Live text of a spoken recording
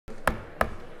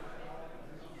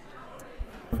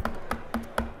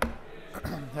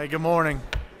Hey, good morning.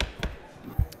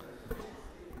 Good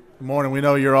morning. We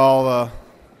know you're all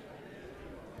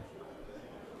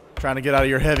trying to get out of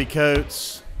your heavy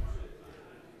coats,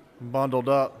 bundled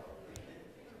up.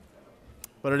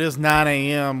 But it is 9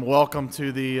 a.m. Welcome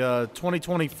to the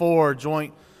 2024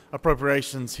 Joint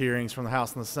Appropriations hearings from the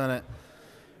House and the Senate.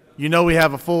 You know we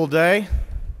have a full day.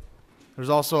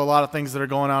 There's also a lot of things that are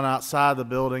going on outside the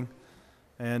building,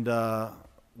 and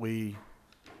we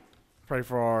pray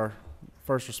for our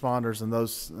first responders and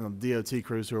those DOT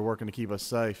crews who are working to keep us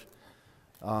safe.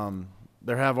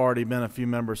 There have already been a few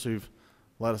members who've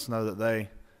let us know that they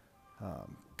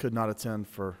could not attend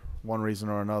for one reason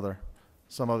or another.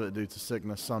 Some of it due to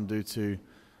sickness, some due to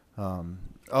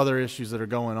other issues that are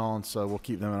going on, so we'll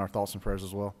keep them in our thoughts and prayers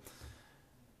as well.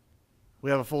 We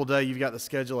have a full day. You've got the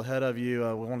schedule ahead of you.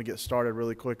 We want to get started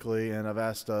really quickly, and I've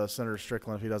asked Senator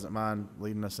Strickland if he doesn't mind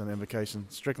leading us in the invocation.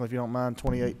 Strickland, if you don't mind,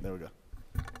 28. There we go.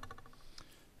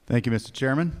 Thank you, Mr.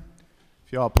 Chairman.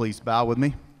 If you all please bow with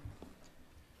me.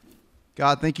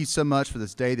 God, thank you so much for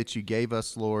this day that you gave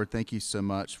us, Lord. Thank you so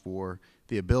much for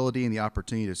the ability and the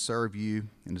opportunity to serve you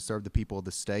and to serve the people of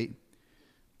the state.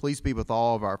 Please be with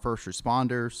all of our first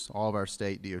responders, all of our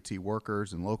state DOT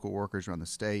workers and local workers around the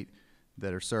state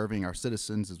that are serving our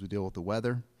citizens as we deal with the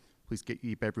weather. Please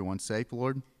keep everyone safe,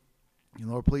 Lord.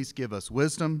 And Lord, please give us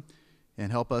wisdom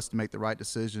and help us to make the right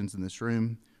decisions in this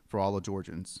room for all the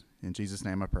Georgians. In Jesus'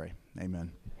 name I pray.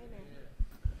 Amen.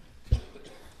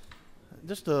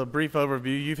 Just a brief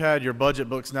overview. You've had your budget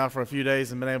books now for a few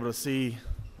days and been able to see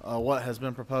what has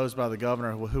been proposed by the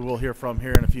governor, who we'll hear from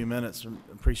here in a few minutes.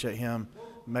 Appreciate him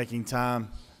making time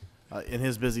in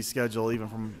his busy schedule, even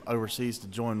from overseas, to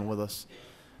join with us.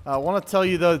 I want to tell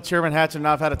you, though, Chairman Hatchett and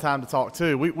I have had a time to talk,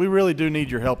 too. We really do need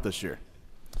your help this year.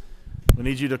 We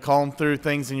need you to comb through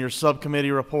things in your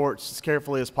subcommittee reports as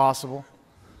carefully as possible.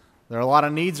 There are a lot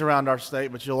of needs around our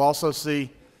state, but you'll also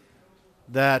see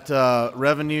that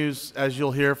revenues, as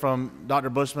you'll hear from Dr.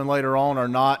 Bushman later on, are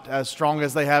not as strong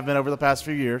as they have been over the past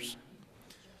few years.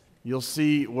 You'll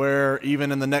see where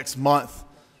even in the next month,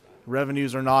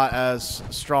 revenues are not as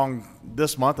strong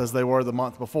this month as they were the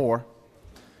month before.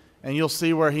 And you'll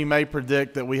see where he may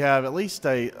predict that we have at least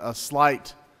a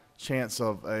slight chance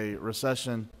of a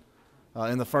recession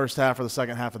in the first half or the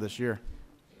second half of this year.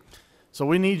 So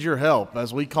we need your help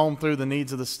as we comb through the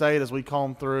needs of the state, as we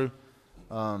comb through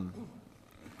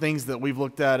things that we've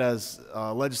looked at as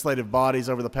legislative bodies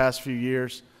over the past few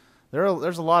years.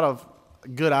 There's a lot of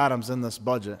good items in this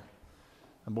budget,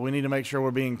 but we need to make sure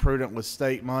we're being prudent with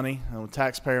state money and with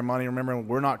taxpayer money. Remember,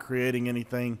 we're not creating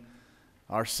anything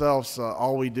ourselves.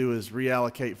 All we do is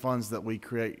reallocate funds that we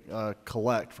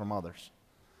collect from others.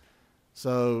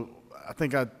 So I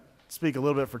think I'd speak a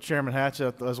little bit for Chairman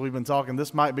Hatchett as we've been talking.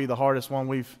 This might be the hardest one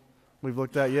we've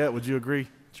looked at yet. Would you agree,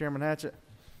 Chairman Hatchett?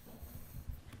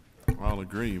 I'll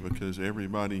agree, because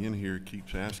everybody in here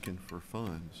keeps asking for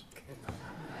funds.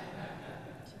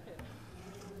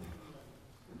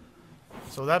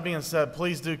 So that being said,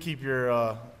 please do keep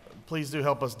your please do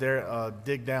help us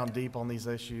dig down deep on these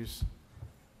issues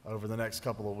over the next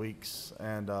couple of weeks,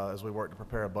 and as we work to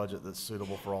prepare a budget that's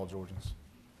suitable for all Georgians.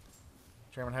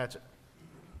 Chairman Hatchett.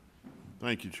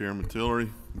 Thank you, Chairman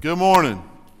Tillery. Good morning.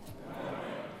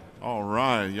 All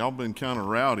right, y'all been kind of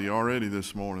rowdy already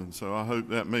this morning, so I hope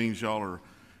that means y'all are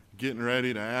getting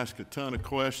ready to ask a ton of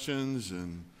questions,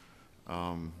 and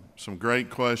some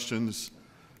great questions.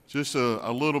 Just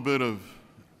a little bit of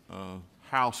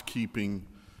housekeeping.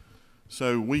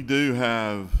 So we do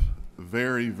have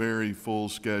very, very full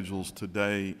schedules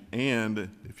today, and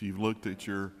if you've looked at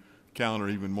your calendar,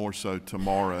 even more so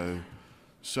tomorrow.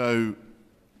 So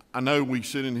I know we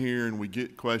sit in here and we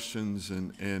get questions,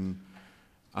 and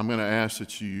I'm going to ask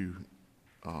that you,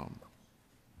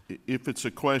 if it's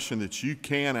a question that you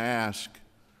can ask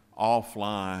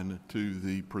offline to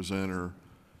the presenter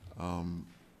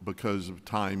because of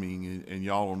timing, and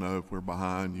y'all will know if we're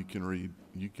behind. You can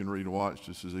read or watch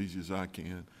just as easy as I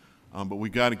can. But we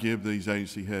got to give these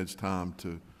agency heads time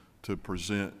to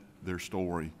present their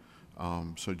story.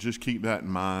 So just keep that in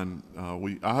mind.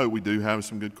 I hope we do have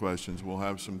some good questions. We'll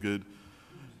have some good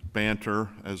banter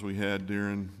as we had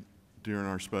during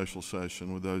our special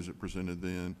session with those that presented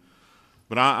then.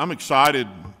 But I'm excited,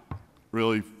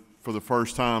 really, for the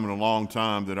first time in a long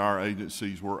time, that our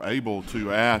agencies were able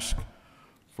to ask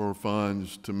for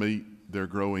funds to meet their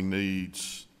growing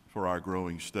needs for our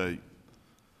growing state.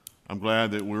 I'm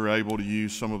glad that we're able to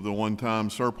use some of the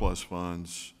one-time surplus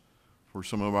funds for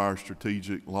some of our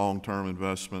strategic long-term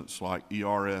investments like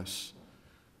ERS,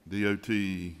 DOT,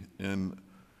 and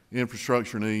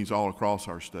infrastructure needs all across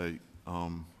our state.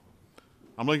 I'm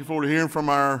looking forward to hearing from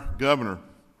our governor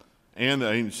and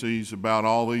the agencies about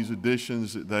all these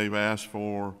additions that they've asked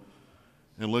for,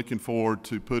 and looking forward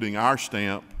to putting our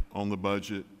stamp on the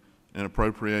budget and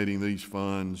appropriating these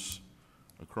funds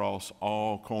across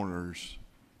all corners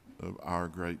of our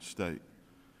great state.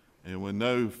 And with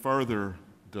no further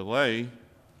delay,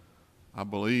 I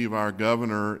believe our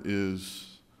governor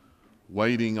is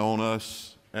waiting on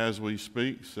us as we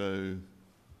speak. So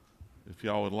if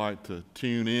y'all would like to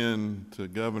tune in to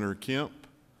Governor Kemp.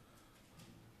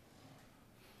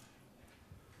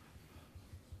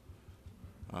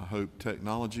 I hope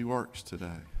technology works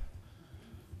today.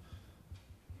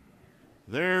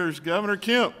 There's Governor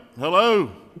Kemp.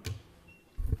 Hello.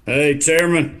 Hey,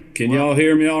 Chairman, can y'all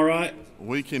hear me all right?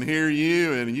 We can hear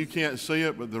you, and you can't see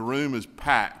it, but the room is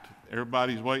packed.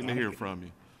 Everybody's waiting to hear from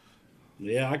you.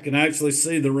 Yeah, I can actually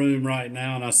see the room right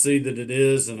now, and I see that it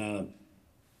is, and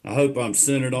I hope I'm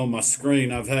centered on my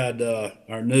screen. I've had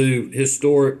our new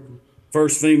historic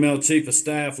first female chief of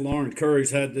staff, Lauren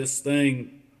Curry's had this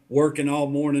thing working all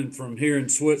morning from here in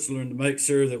Switzerland to make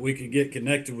sure that we could get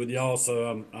connected with y'all,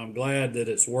 so I'm glad that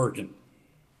it's working.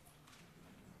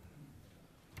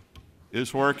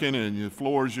 It's working, and the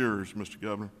floor is yours, Mr.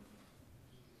 Governor.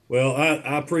 Well,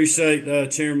 I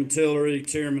appreciate Chairman Tillery,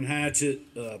 Chairman Hatchett,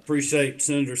 appreciate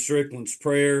Senator Strickland's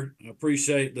prayer. I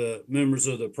appreciate the members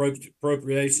of the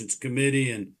Appropriations Committee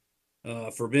and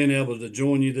for being able to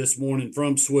join you this morning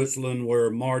from Switzerland, where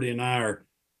Marty and I are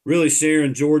really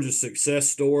sharing Georgia's success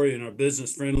story and our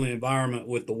business-friendly environment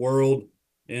with the world,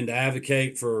 and to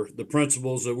advocate for the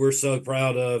principles that we're so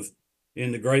proud of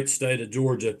in the great state of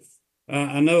Georgia.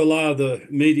 I know a lot of the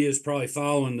media is probably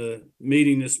following the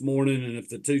meeting this morning, and if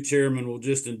the two chairmen will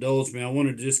just indulge me, I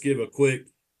wanted to just give a quick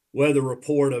weather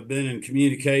report. I've been in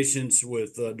communications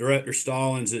with Director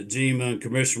Stallings at GEMA and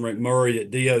Commissioner McMurray at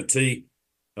DOT.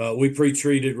 We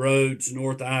pre-treated roads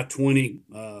north I-20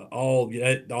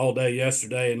 all day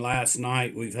yesterday and last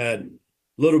night. We've had a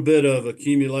little bit of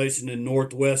accumulation in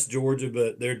northwest Georgia,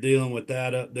 but they're dealing with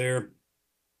that up there.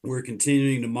 We're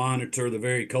continuing to monitor the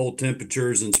very cold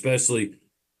temperatures, and especially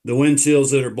the wind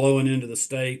chills that are blowing into the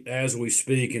state as we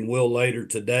speak and will later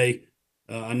today.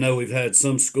 I know we've had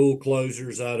some school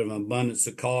closures out of abundance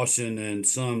of caution, and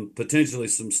potentially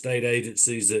some state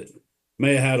agencies that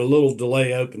may have had a little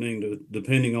delay opening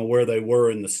depending on where they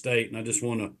were in the state. And I just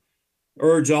want to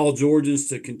urge all Georgians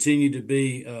to continue to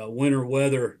be winter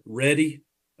weather ready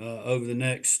over the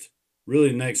next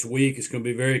week. It's going to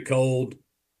be very cold.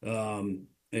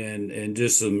 And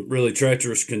just some really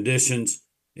treacherous conditions.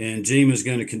 And GEMA is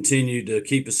going to continue to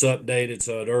keep us updated.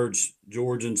 So I'd urge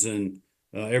Georgians and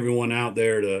everyone out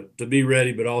there to be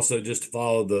ready, but also just to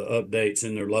follow the updates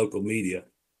in their local media.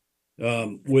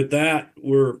 With that,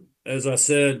 we're, as I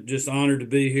said, just honored to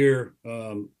be here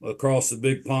across the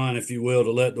big pond, if you will,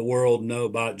 to let the world know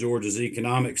about Georgia's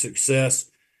economic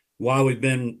success, why we've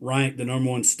been ranked the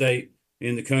 #1 state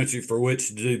in the country for which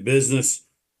to do business.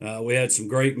 We had some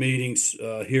great meetings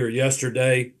here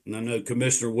yesterday, and I know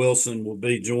Commissioner Wilson will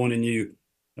be joining you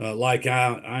like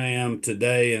I am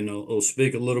today, and he'll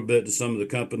speak a little bit to some of the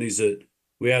companies that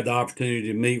we had the opportunity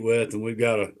to meet with, and we've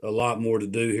got a lot more to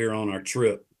do here on our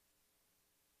trip.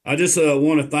 I just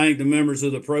want to thank the members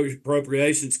of the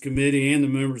Appropriations Committee and the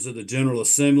members of the General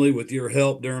Assembly. With your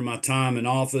help during my time in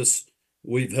office,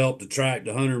 we've helped attract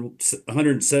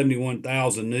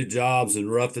 171,000 new jobs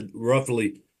and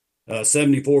roughly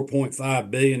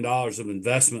 $74.5 billion of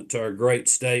investment to our great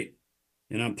state.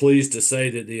 And I'm pleased to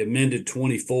say that the amended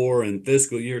 24 and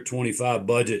fiscal year 25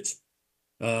 budgets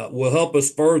will help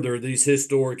us further these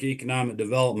historic economic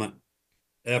development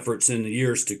efforts in the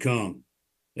years to come.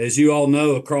 As you all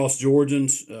know, across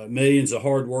Georgians, millions of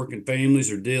hardworking families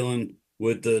are dealing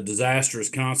with the disastrous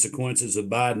consequences of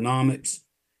Bidenomics,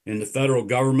 and the federal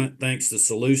government thinks the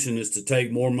solution is to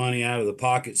take more money out of the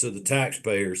pockets of the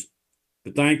taxpayers.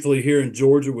 But thankfully, here in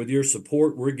Georgia, with your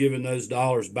support, we're giving those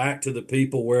dollars back to the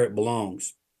people where it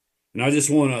belongs. And I just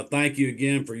want to thank you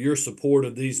again for your support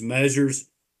of these measures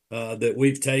that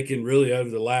we've taken really over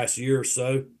the last year or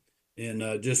so. And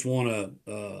just want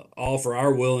to offer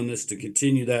our willingness to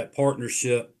continue that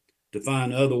partnership to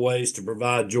find other ways to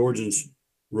provide Georgians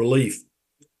relief.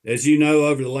 As you know,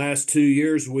 over the last 2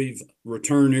 years, we've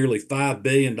returned nearly $5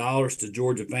 billion to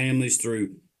Georgia families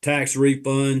through tax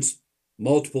refunds,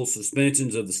 multiple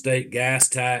suspensions of the state gas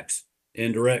tax,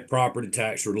 and direct property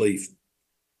tax relief.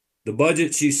 The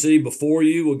budgets you see before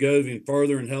you will go even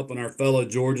further in helping our fellow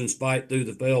Georgians fight through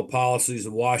the failed policies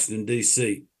of Washington,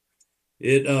 D.C.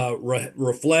 It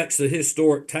reflects the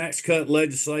historic tax cut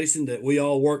legislation that we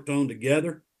all worked on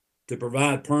together to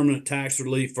provide permanent tax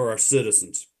relief for our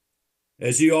citizens.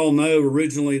 As you all know,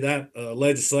 originally that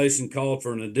legislation called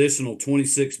for an additional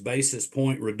 26 basis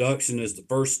point reduction as the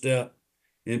first step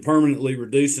in permanently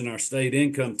reducing our state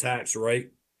income tax rate.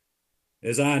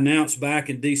 As I announced back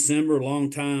in December,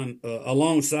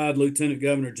 alongside Lieutenant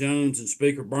Governor Jones and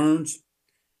Speaker Burns,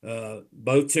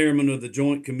 both chairmen of the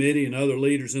Joint Committee and other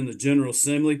leaders in the General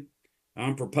Assembly,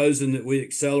 I'm proposing that we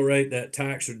accelerate that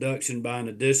tax reduction by an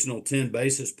additional 10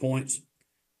 basis points,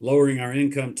 lowering our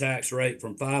income tax rate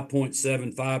from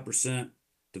 5.75%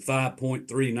 to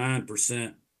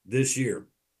 5.39% this year.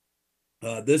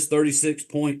 This 36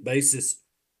 basis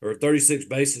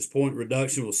point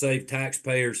reduction will save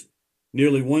taxpayers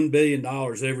nearly $1 billion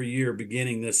every year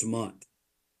beginning this month.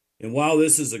 And while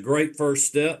this is a great first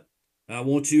step, I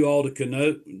want you all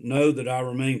to know that I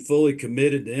remain fully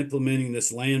committed to implementing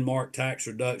this landmark tax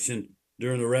reduction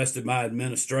during the rest of my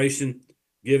administration,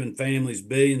 giving families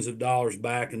billions of dollars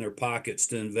back in their pockets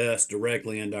to invest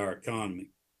directly into our economy.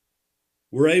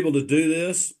 We're able to do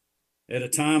this at a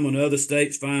time when other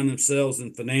states find themselves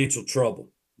in financial trouble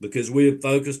because we have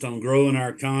focused on growing our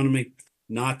economy,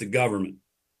 not the government.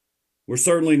 We're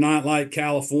certainly not like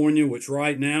California, which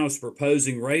right now is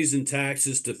proposing raising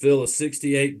taxes to fill a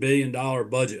 $68 billion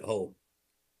budget hole.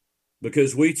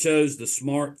 Because we chose the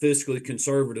smart, fiscally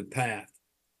conservative path,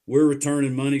 we're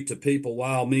returning money to people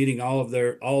while meeting all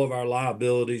of our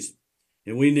liabilities,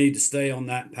 and we need to stay on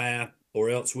that path, or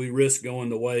else we risk going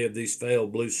the way of these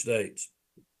failed blue states.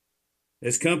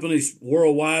 As companies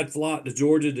worldwide flock to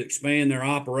Georgia to expand their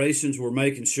operations, we're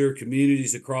making sure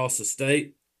communities across the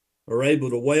state are able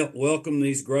to welcome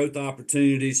these growth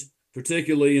opportunities,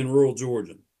 particularly in rural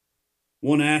Georgia.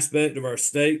 One aspect of our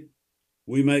state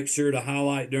we make sure to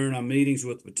highlight during our meetings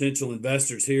with potential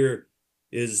investors here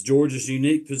is Georgia's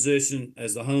unique position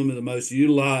as the home of the most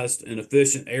utilized and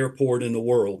efficient airport in the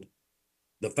world,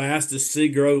 the fastest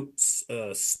seaport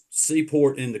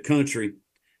in the country,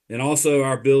 and also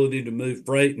our ability to move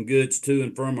freight and goods to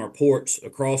and from our ports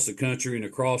across the country and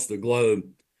across the globe,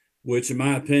 which in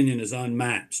my opinion is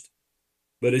unmatched.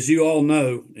 But as you all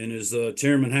know, and as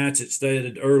Chairman Hatchett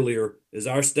stated earlier, as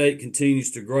our state continues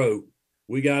to grow,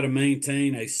 we got to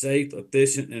maintain a safe,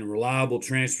 efficient, and reliable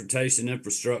transportation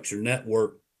infrastructure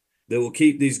network that will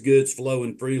keep these goods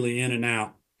flowing freely in and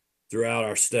out throughout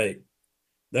our state.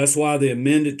 That's why the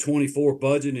amended 24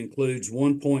 budget includes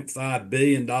 $1.5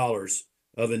 billion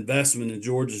of investment in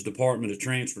Georgia's Department of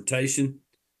Transportation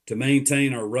to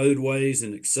maintain our roadways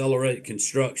and accelerate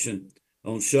construction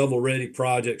on shovel-ready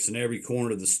projects in every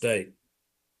corner of the state.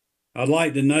 I'd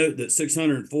like to note that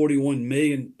 $641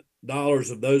 million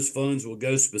of those funds will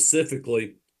go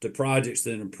specifically to projects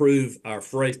that improve our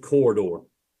freight corridor.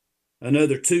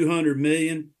 Another $200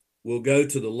 million will go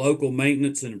to the local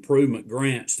maintenance and improvement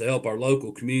grants to help our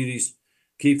local communities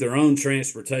keep their own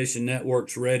transportation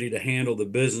networks ready to handle the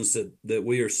business that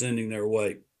we are sending their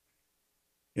way.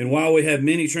 And while we have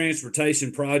many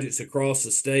transportation projects across the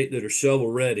state that are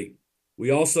shovel-ready, we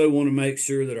also want to make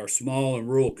sure that our small and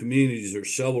rural communities are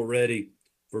shovel-ready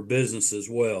for business as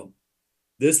well.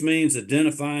 This means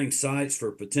identifying sites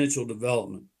for potential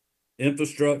development,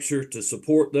 infrastructure to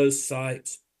support those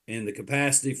sites, and the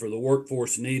capacity for the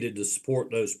workforce needed to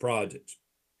support those projects.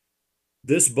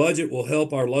 This budget will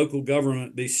help our local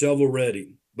government be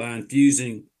shovel-ready by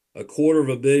infusing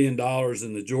 $250 million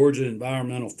in the Georgia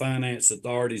Environmental Finance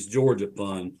Authority's Georgia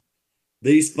Fund.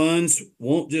 These funds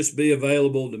won't just be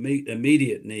available to meet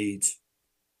immediate needs.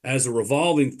 As a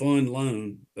revolving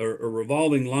loan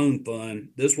fund,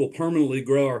 this will permanently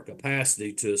grow our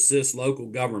capacity to assist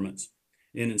local governments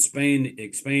in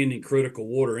expanding critical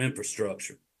water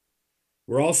infrastructure.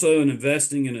 We're also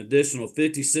investing an additional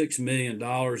 $56 million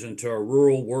into our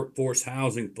Rural Workforce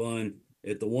Housing Fund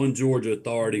at the One Georgia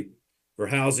Authority for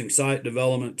housing site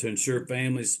development to ensure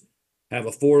families have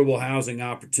affordable housing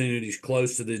opportunities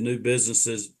close to these new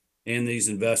businesses and these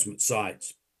investment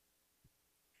sites.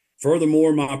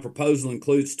 Furthermore, my proposal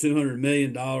includes $200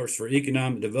 million for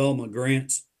economic development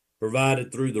grants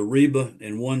provided through the REBA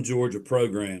and One Georgia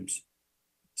programs.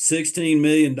 $16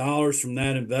 million from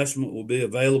that investment will be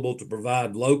available to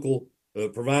provide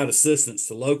assistance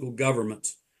to local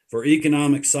governments for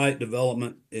economic site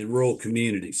development in rural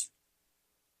communities.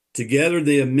 Together,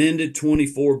 the amended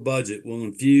 24 budget will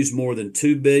infuse more than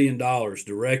 $2 billion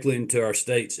directly into our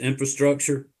state's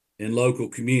infrastructure and local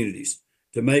communities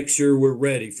to make sure we're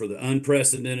ready for the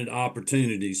unprecedented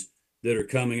opportunities that are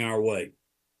coming our way.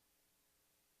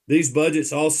 These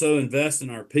budgets also invest in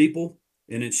our people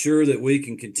and ensure that we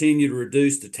can continue to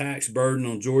reduce the tax burden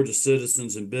on Georgia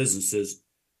citizens and businesses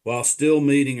while still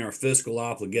meeting our fiscal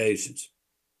obligations.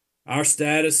 Our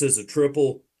status as a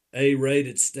triple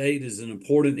A-rated state is an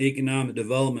important economic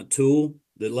development tool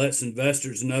that lets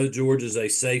investors know Georgia is a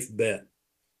safe bet.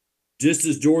 Just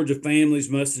as Georgia families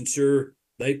must ensure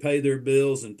they pay their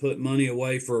bills and put money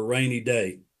away for a rainy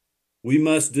day, we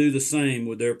must do the same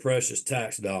with their precious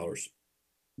tax dollars.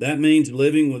 That means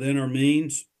living within our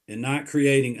means and not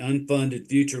creating unfunded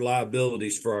future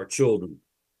liabilities for our children.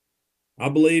 I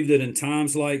believe that in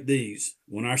times like these,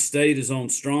 when our state is on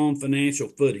strong financial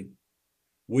footing,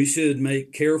 we should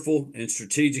make careful and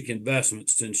strategic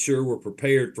investments to ensure we're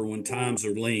prepared for when times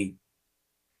are lean.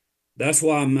 That's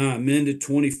why my amended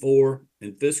 24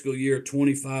 and fiscal year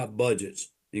 25 budgets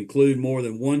include more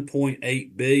than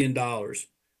 $1.8 billion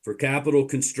for capital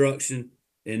construction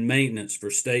and maintenance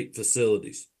for state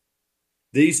facilities.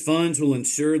 These funds will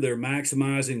ensure they're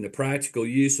maximizing the practical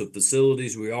use of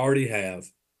facilities we already have,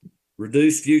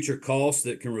 reduce future costs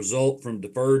that can result from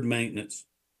deferred maintenance,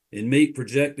 and meet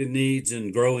projected needs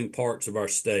in growing parts of our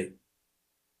state.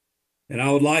 And I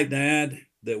would like to add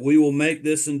that we will make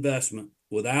this investment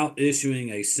without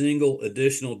issuing a single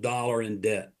additional dollar in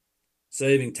debt,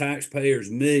 saving taxpayers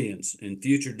millions in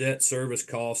future debt service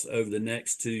costs over the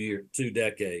next 2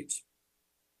 decades.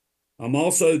 I'm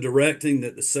also directing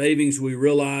that the savings we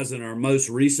realize in our most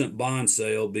recent bond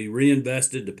sale be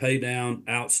reinvested to pay down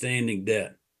outstanding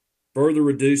debt, further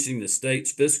reducing the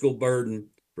state's fiscal burden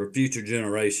for future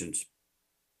generations.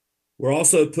 We're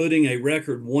also putting a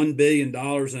record $1 billion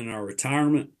in our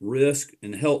retirement, risk,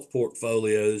 and health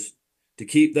portfolios to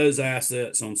keep those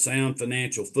assets on sound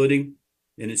financial footing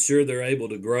and ensure they're able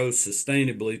to grow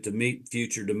sustainably to meet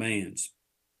future demands.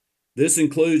 This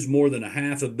includes more than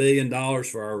 $500 million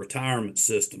for our retirement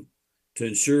system to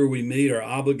ensure we meet our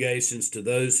obligations to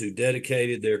those who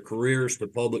dedicated their careers to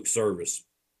public service.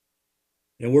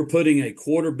 And we're putting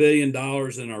 $250 million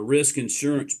in our risk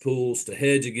insurance pools to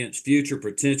hedge against future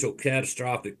potential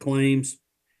catastrophic claims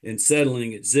and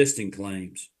settling existing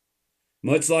claims.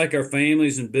 Much like our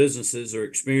families and businesses are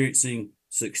experiencing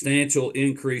substantial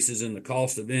increases in the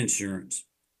cost of insurance,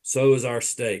 so is our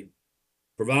state.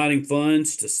 Providing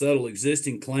funds to settle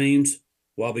existing claims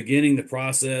while beginning the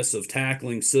process of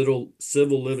tackling civil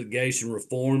litigation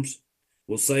reforms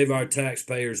will save our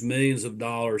taxpayers millions of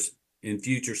dollars in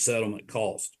future settlement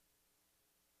costs.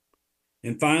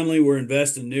 And finally, we're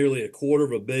investing nearly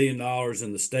 $250 million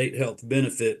in the state health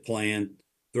benefit plan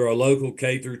through our local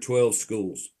K-12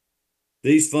 schools.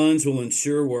 These funds will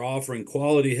ensure we're offering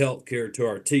quality health care to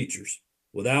our teachers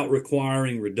without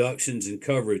requiring reductions in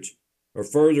coverage or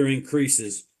further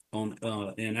increases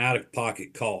in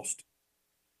out-of-pocket cost.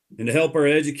 And to help our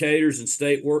educators and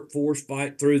state workforce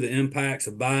fight through the impacts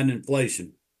of Biden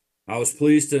inflation, I was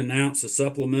pleased to announce a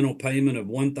supplemental payment of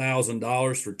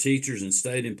 $1,000 for teachers and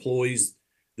state employees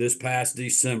this past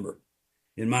December.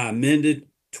 And my amended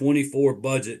 24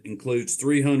 budget includes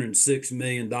 $306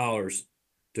 million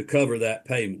to cover that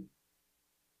payment.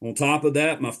 On top of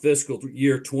that, my fiscal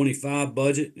year 25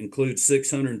 budget includes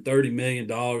 $630 million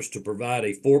to provide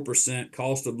a 4%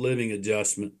 cost of living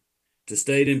adjustment to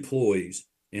state employees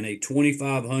and a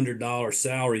 $2,500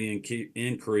 salary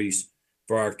increase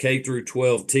for our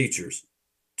K-12 teachers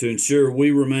to ensure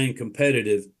we remain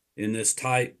competitive in this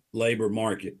tight labor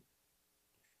market.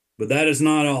 But that is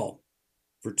not all.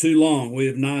 For too long, we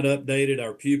have not updated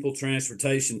our pupil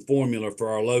transportation formula for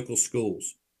our local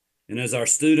schools. And as our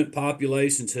student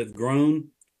populations have grown,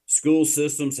 school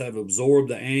systems have absorbed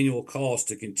the annual cost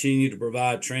to continue to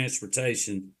provide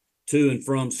transportation to and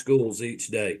from schools each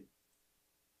day.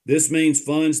 This means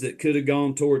funds that could have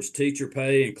gone towards teacher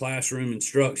pay and classroom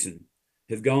instruction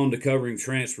have gone to covering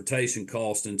transportation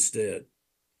costs instead.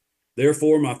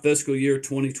 Therefore, my fiscal year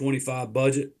 2025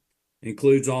 budget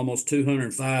includes almost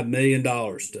 $205 million to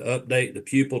update the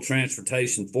pupil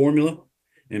transportation formula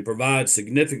and provide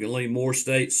significantly more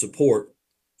state support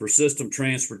for system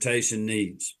transportation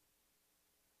needs.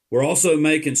 We're also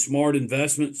making smart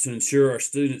investments to ensure our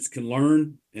students can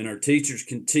learn and our teachers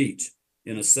can teach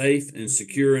in a safe and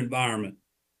secure environment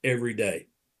every day.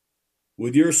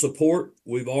 With your support,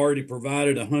 we've already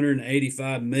provided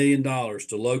 $185 million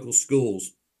to local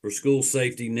schools for school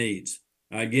safety needs.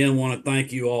 I again want to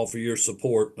thank you all for your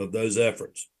support of those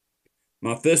efforts.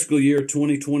 My fiscal year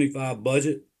 2025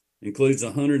 budget includes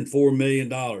 $104 million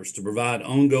to provide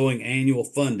ongoing annual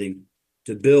funding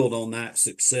to build on that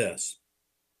success.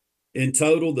 In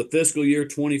total, the fiscal year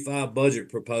 25 budget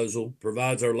proposal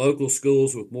provides our local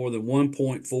schools with more than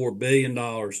 $1.4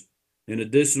 billion in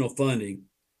additional funding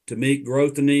to meet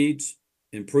growth needs,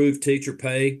 improve teacher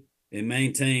pay, and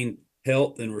maintain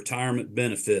health and retirement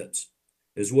benefits,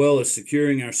 as well as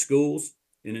securing our schools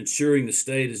and ensuring the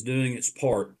state is doing its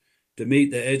part to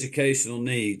meet the educational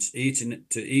needs each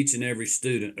and every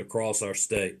student across our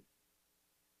state.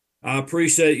 I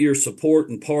appreciate your support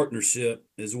and partnership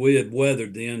as we have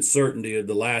weathered the uncertainty of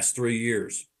the last 3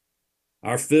 years.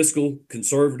 Our fiscal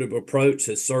conservative approach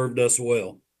has served us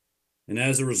well, and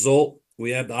as a result, we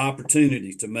have the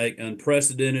opportunity to make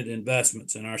unprecedented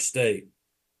investments in our state,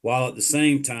 while at the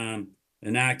same time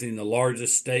enacting the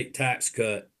largest state tax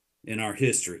cut in our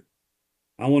history.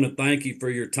 I want to thank you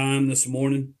for your time this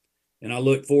morning, and I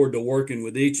look forward to working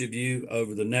with each of you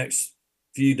over the next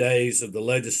few days of the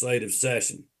legislative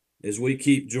session as we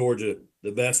keep Georgia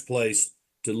the best place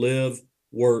to live,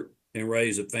 work, and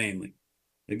raise a family.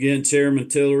 Again, Chairman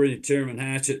Tillery and Chairman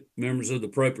Hatchett, members of the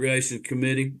Appropriations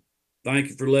Committee, thank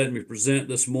you for letting me present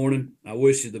this morning. I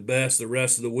wish you the best the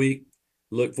rest of the week.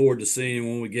 Look forward to seeing you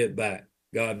when we get back.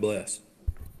 God bless.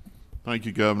 Thank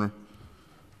you, Governor.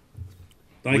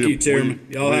 Thank you, Chairman.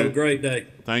 Y'all have a great day.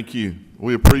 Thank you.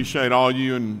 We appreciate all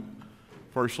you and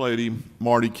First Lady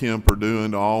Marty Kemp are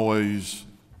doing to always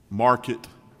market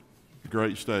the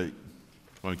great state.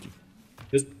 Thank you.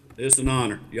 It's an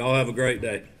honor. Y'all have a great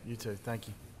day. You too. Thank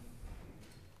you.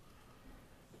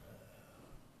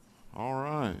 All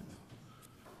right.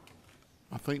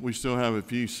 I think we still have a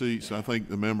few seats. I think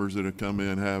the members that have come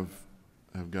in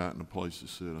have gotten a place to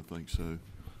sit. I think so.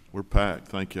 We're packed.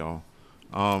 Thank y'all.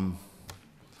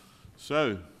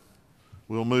 So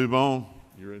we'll move on.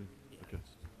 You ready? Okay.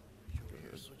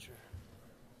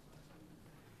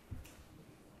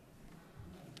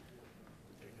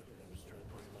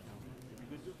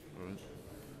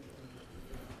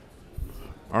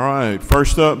 All right.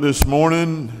 First up this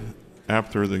morning,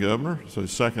 after the governor, so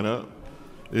second up,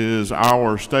 is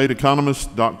our state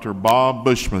economist, Dr. Bob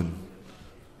Bushman.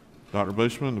 Dr.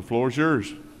 Bushman, the floor is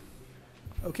yours.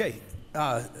 Okay.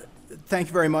 Thank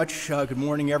you very much. Good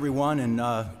morning, everyone,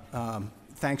 and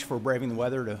thanks for braving the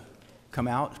weather to come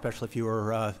out, especially if you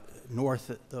were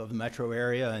north of the metro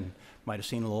area and might have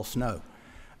seen a little snow.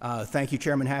 Thank you,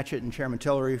 Chairman Hatchett and Chairman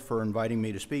Tillery, for inviting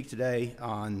me to speak today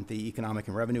on the economic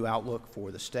and revenue outlook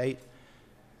for the state.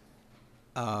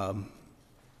 There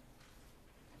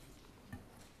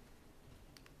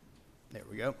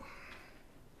we go.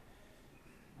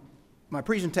 My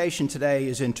presentation today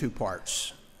is in two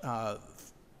parts.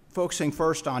 Focusing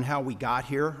first on how we got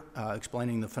here,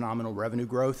 explaining the phenomenal revenue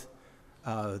growth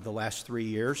the last 3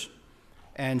 years.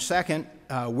 And second,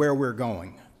 where we're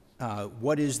going.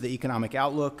 What is the economic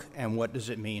outlook and what does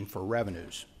it mean for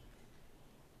revenues?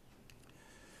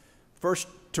 First,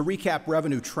 to recap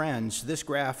revenue trends, this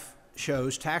graph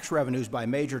shows tax revenues by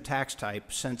major tax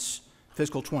type since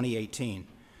fiscal 2018.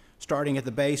 Starting at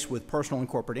the base with personal and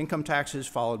corporate income taxes,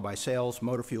 followed by sales,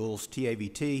 motor fuels,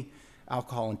 TAVT,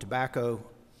 alcohol and tobacco,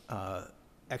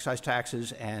 excise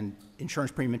taxes, and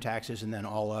insurance premium taxes, and then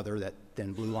all other, that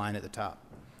thin blue line at the top.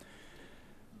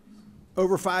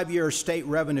 Over 5 years, state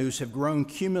revenues have grown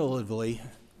cumulatively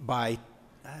by,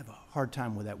 I have a hard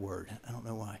time with that word, I don't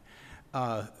know why,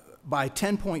 by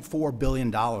 $10.4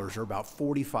 billion, or about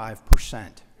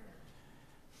 45%.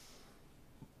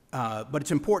 But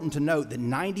it's important to note that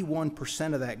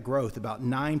 91% of that growth, about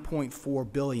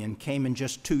 $9.4 billion, came in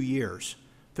just 2 years,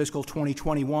 fiscal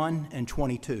 2021 and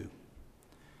 22.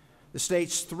 The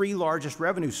state's three largest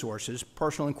revenue sources,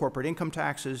 personal and corporate income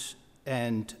taxes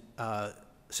and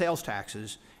sales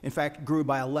taxes, in fact, grew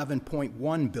by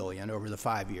 $11.1 billion over the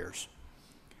 5 years.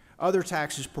 Other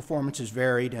taxes performances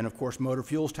varied, and of course, motor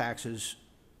fuels tax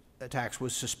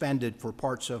was suspended for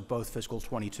parts of both fiscal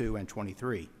 22 and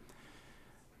 23.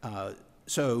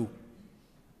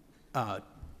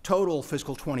 Total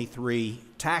fiscal 23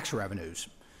 tax revenues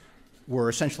were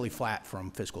essentially flat from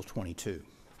fiscal 22.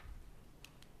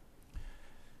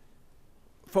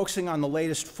 Focusing on the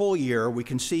latest full year, we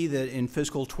can see that in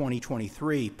fiscal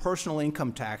 2023, personal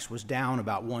income tax was down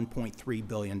about $1.3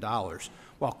 billion,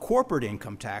 while corporate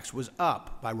income tax was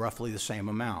up by roughly the same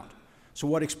amount. So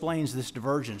what explains this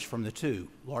divergence from the two?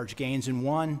 Large gains in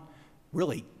one,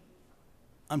 really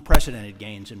unprecedented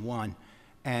gains in one,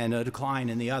 and a decline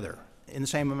in the other, in the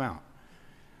same amount.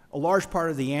 A large part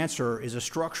of the answer is a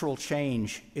structural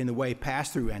change in the way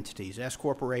pass-through entities, S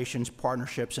corporations,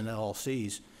 partnerships, and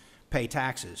LLCs, pay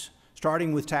taxes.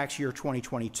 Starting with tax year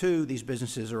 2022, these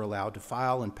businesses are allowed to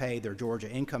file and pay their Georgia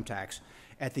income tax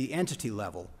at the entity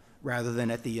level rather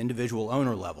than at the individual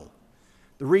owner level.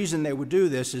 The reason they would do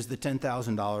this is the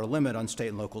 $10,000 limit on state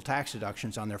and local tax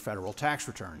deductions on their federal tax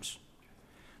returns.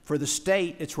 For the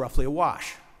state, it's roughly a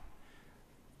wash.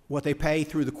 What they pay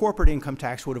through the corporate income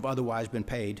tax would have otherwise been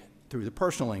paid through the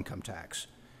personal income tax.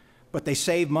 But they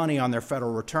save money on their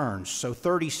federal returns, so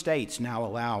 30 states now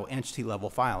allow entity-level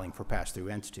filing for pass-through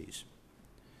entities.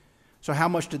 So how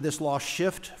much did this loss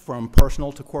shift from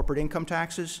personal to corporate income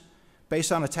taxes?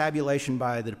 Based on a tabulation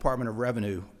by the Department of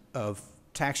Revenue of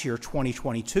tax year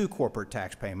 2022 corporate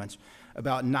tax payments,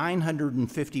 about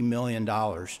 $950 million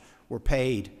were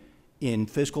paid in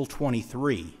fiscal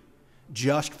 23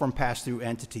 just from pass-through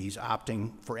entities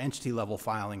opting for entity-level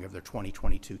filing of their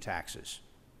 2022 taxes.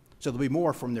 So there'll be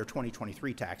more from their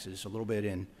 2023 taxes, a little bit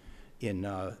in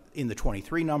the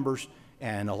 23 numbers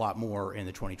and a lot more in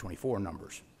the 2024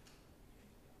 numbers.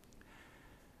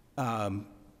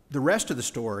 The rest of the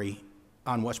story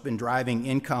on what's been driving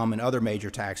income and other major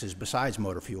taxes besides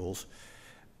motor fuels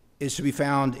is to be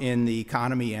found in the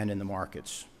economy and in the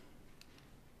markets.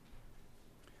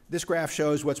 This graph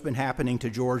shows what's been happening to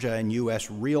Georgia and U.S.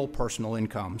 real personal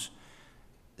incomes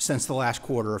since the last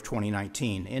quarter of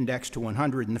 2019, indexed to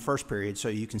 100 in the first period, so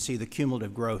you can see the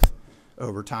cumulative growth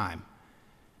over time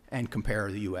and compare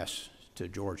the U.S. to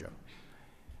Georgia.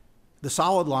 The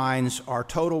solid lines are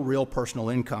total real personal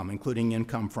income, including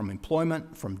income from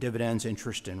employment, from dividends,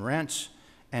 interest, and rents,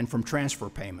 and from transfer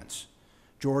payments.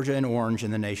 Georgia in orange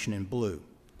and the nation in blue.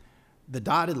 The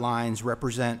dotted lines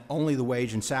represent only the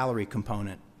wage and salary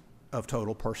component of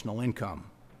total personal income.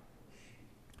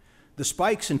 The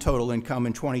spikes in total income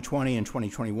in 2020 and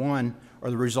 2021 are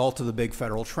the result of the big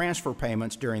federal transfer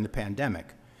payments during the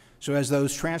pandemic. So as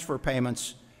those transfer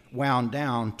payments wound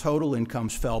down, total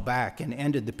incomes fell back and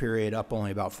ended the period up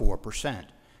only about 4%,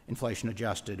 inflation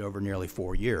adjusted over nearly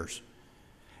 4 years.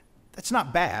 That's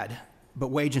not bad, but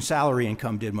wage and salary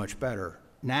income did much better.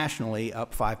 Nationally,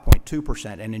 up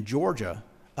 5.2%, and in Georgia,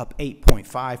 up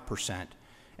 8.5%,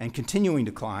 and continuing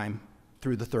to climb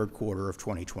through the third quarter of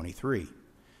 2023.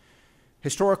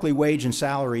 Historically, wage and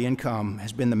salary income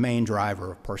has been the main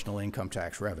driver of personal income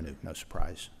tax revenue. No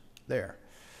surprise there.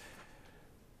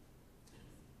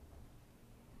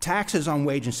 Taxes on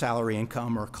wage and salary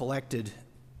income are collected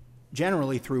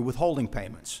generally through withholding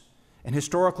payments. And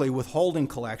historically, withholding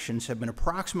collections have been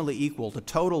approximately equal to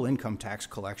total income tax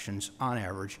collections on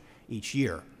average each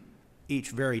year, each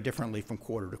vary differently from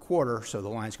quarter to quarter, so the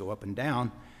lines go up and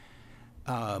down.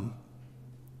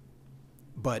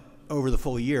 But over the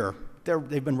full year,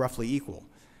 they've been roughly equal.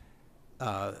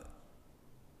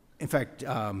 In fact,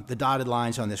 the dotted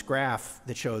lines on this graph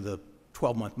that show the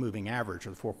 12-month moving average or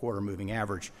the 4-quarter moving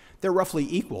average, they're roughly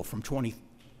equal from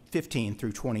 2015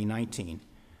 through 2019.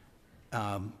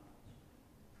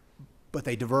 But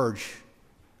they diverge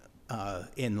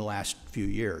in the last few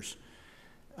years.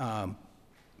 For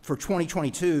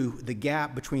 2022, the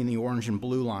gap between the orange and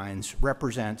blue lines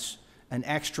represents an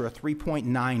extra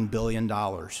 $3.9 billion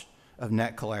of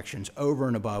net collections over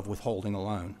and above withholding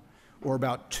alone, or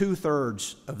about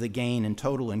 2/3 of the gain in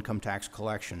total income tax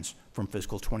collections from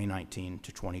fiscal 2019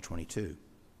 to 2022.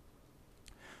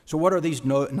 So what are these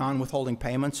non-withholding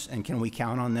payments, and can we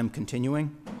count on them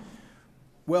continuing?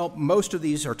 Well, most of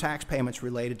these are tax payments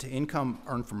related to income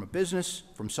earned from a business,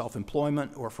 from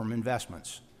self-employment, or from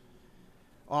investments,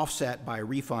 offset by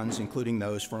refunds, including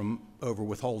those from over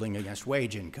withholding against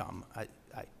wage income. I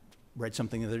read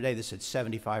something the other day that said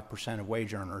 75% of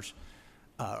wage earners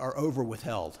are over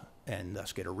withheld and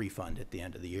thus get a refund at the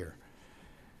end of the year.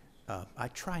 I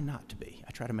try not to be.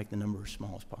 I try to make the number as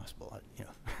small as possible.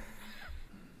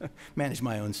 Manage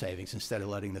my own savings instead of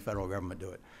letting the federal government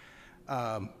do it.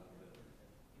 My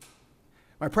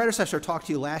predecessor talked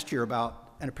to you last year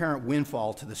about an apparent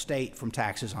windfall to the state from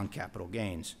taxes on capital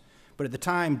gains. But at the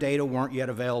time, data weren't yet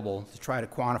available to try to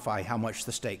quantify how much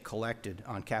the state collected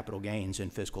on capital gains in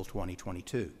fiscal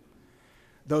 2022.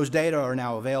 Those data are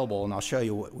now available, and I'll show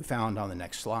you what we found on the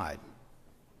next slide.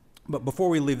 But before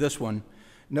we leave this one,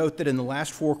 note that in the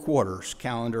last 4 quarters,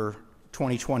 calendar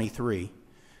 2023,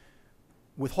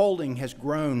 withholding has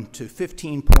grown to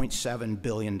 $15.7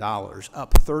 billion,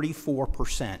 up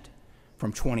 34%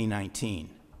 from 2019,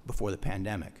 before the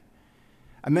pandemic.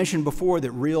 I mentioned before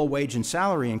that real wage and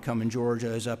salary income in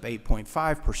Georgia is up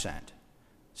 8.5%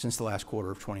 since the last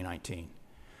quarter of 2019.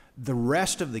 The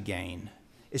rest of the gain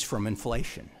is from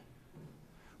inflation,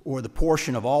 or the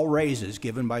portion of all raises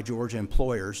given by Georgia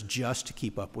employers just to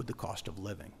keep up with the cost of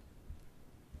living.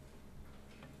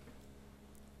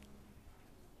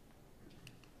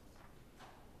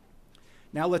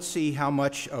 Now let's see how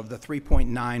much of the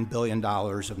 $3.9 billion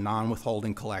of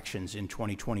non-withholding collections in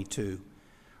 2022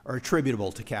 are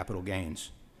attributable to capital gains.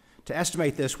 To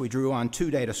estimate this, we drew on 2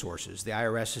 data sources, the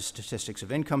IRS's statistics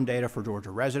of income data for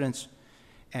Georgia residents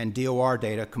and DOR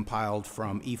data compiled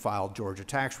from e-filed Georgia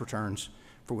tax returns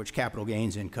for which capital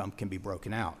gains income can be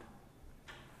broken out.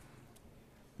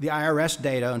 The IRS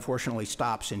data, unfortunately,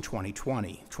 stops in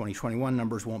 2020. 2021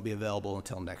 numbers won't be available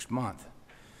until next month.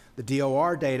 The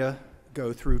DOR data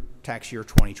go through tax year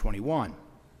 2021,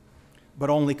 but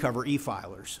only cover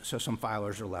e-filers, so some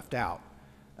filers are left out,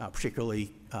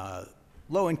 particularly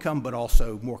low income, but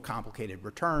also more complicated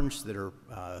returns that are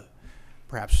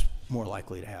perhaps more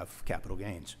likely to have capital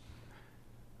gains.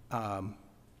 The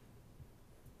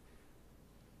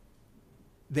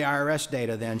IRS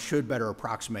data then should better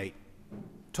approximate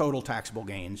total taxable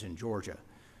gains in Georgia.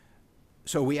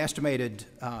 So we estimated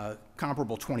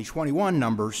comparable 2021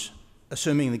 numbers,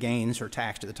 assuming the gains are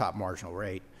taxed at the top marginal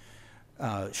rate,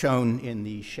 shown in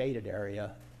the shaded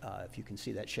area, if you can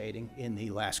see that shading, in the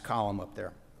last column up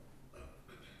there.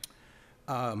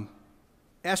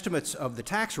 Estimates of the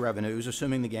tax revenues,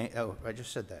 assuming the gain, oh, I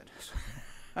just said that.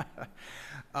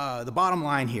 The bottom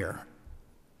line here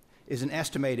is an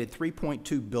estimated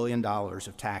 $3.2 billion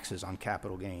of taxes on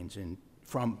capital gains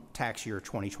from tax year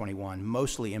 2021,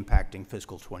 mostly impacting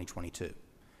fiscal 2022.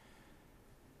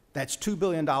 That's $2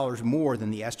 billion more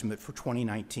than the estimate for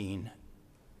 2019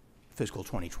 fiscal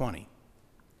 2020.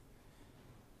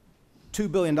 $2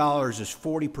 billion is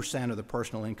 40% of the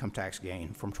personal income tax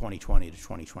gain from 2020 to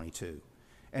 2022,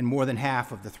 and more than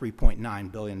half of the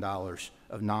 $3.9 billion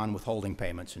of non-withholding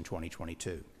payments in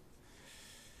 2022.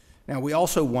 Now, we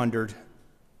also wondered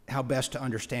how best to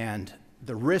understand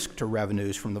the risk to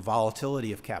revenues from the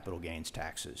volatility of capital gains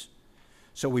taxes.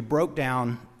 So we broke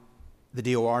down the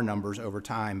DOR numbers over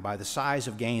time by the size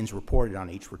of gains reported on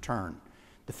each return.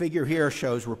 The figure here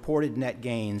shows reported net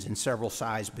gains in several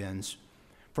size bins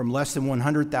from less than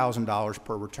 $100,000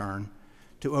 per return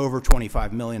to over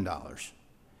 $25 million.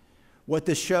 What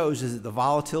this shows is that the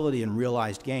volatility in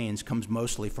realized gains comes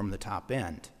mostly from the top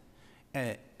end,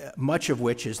 much of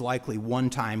which is likely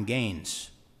one-time gains,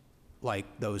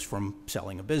 like those from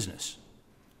selling a business.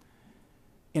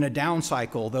 In a down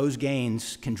cycle, those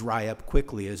gains can dry up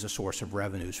quickly as a source of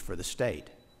revenues for the state.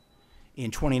 In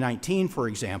 2019, for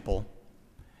example,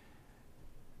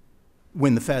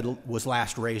 when the Fed was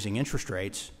last raising interest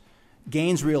rates,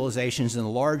 gains realizations in the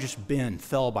largest bin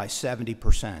fell by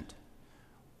 70%,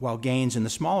 while gains in the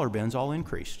smaller bins all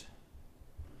increased.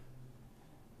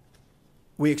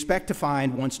 We expect to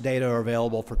find, once data are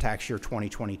available for tax year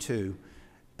 2022,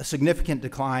 a significant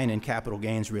decline in capital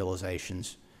gains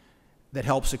realizations that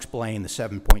helps explain the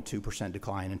 7.2%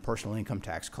 decline in personal income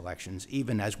tax collections,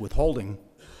 even as withholding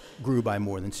grew by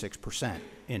more than 6%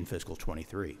 in fiscal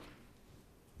 23.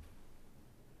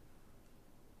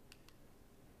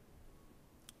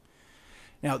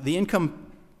 Now, the income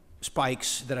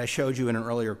spikes that I showed you in an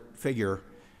earlier figure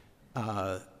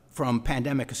from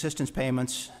pandemic assistance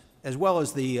payments, as well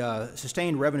as the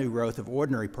sustained revenue growth of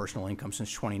ordinary personal income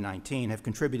since 2019, have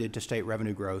contributed to state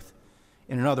revenue growth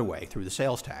in another way, through the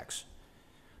sales tax.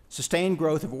 Sustained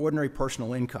growth of ordinary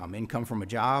personal income, income from a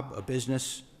job, a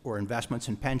business, or investments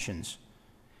and pensions,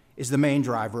 is the main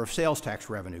driver of sales tax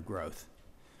revenue growth.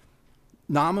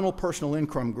 Nominal personal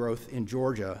income growth in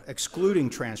Georgia, excluding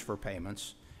transfer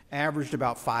payments, averaged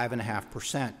about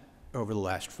 5.5% over the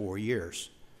last 4 years,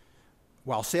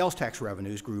 while sales tax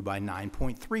revenues grew by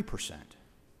 9.3%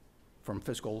 from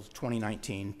fiscal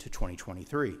 2019 to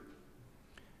 2023.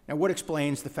 Now, what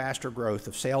explains the faster growth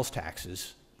of sales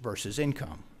taxes versus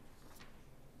income?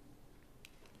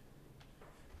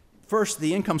 First,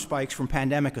 the income spikes from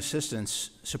pandemic assistance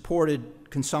supported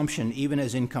consumption even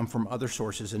as income from other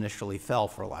sources initially fell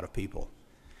for a lot of people.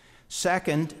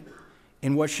 Second,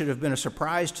 in what should have been a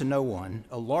surprise to no one,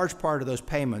 a large part of those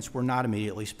payments were not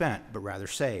immediately spent, but rather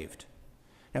saved.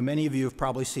 Now, many of you have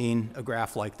probably seen a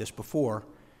graph like this before,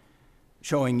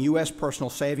 showing U.S. personal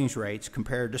savings rates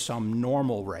compared to some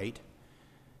normal rate.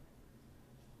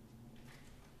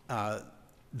 The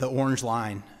orange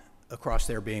line across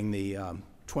there being the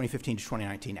 2015 to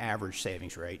 2019 average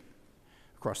savings rate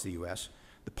across the U.S.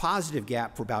 The positive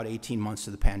gap for about 18 months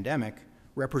of the pandemic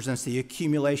represents the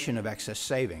accumulation of excess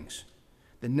savings.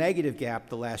 The negative gap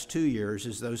the last 2 years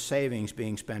is those savings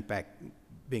being spent back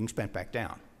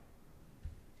down.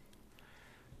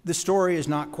 The story is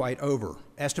not quite over.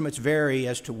 Estimates vary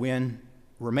as to when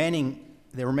the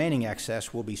remaining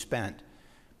excess will be spent,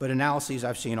 but analyses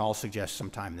I've seen all suggest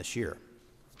sometime this year.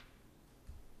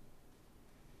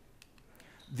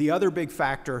 The other big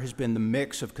factor has been the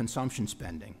mix of consumption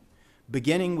spending.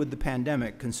 Beginning with the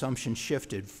pandemic, consumption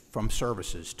shifted from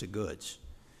services to goods.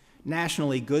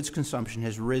 Nationally, goods consumption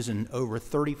has risen over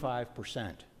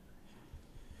 35%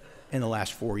 in the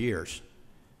last 4 years.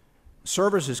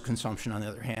 Services consumption, on the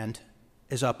other hand,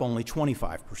 is up only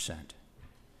 25%.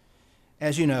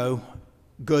 As you know,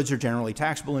 goods are generally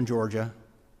taxable in Georgia,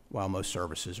 while most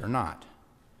services are not.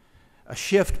 A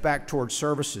shift back towards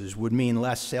services would mean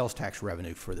less sales tax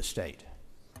revenue for the state.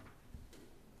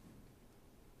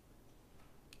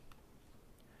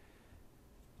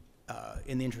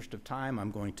 In the interest of time,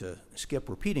 I'm going to skip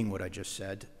repeating what I just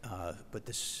said, but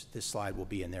this slide will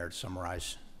be in there to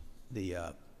summarize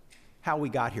the how we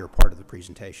got here part of the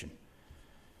presentation.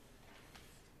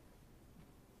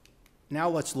 Now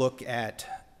let's look at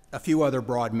a few other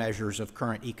broad measures of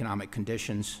current economic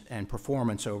conditions and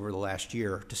performance over the last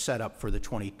year to set up for the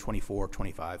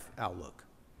 2024-25 outlook.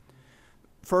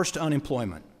 First,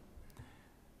 unemployment.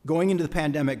 Going into the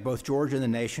pandemic, both Georgia and the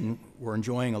nation were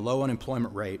enjoying a low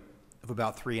unemployment rate of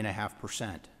about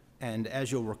 3.5%. And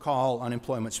as you'll recall,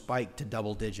 unemployment spiked to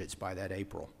double digits by that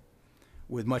April,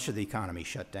 with much of the economy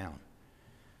shut down.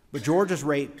 But Georgia's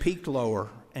rate peaked lower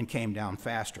and came down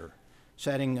faster,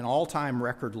 setting an all-time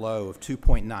record low of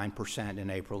 2.9% in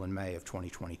April and May of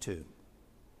 2022.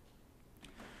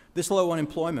 This low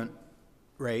unemployment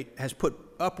rate has put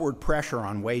upward pressure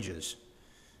on wages,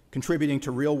 contributing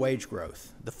to real wage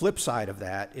growth. The flip side of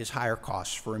that is higher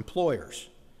costs for employers,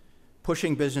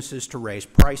 pushing businesses to raise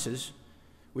prices,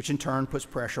 which in turn puts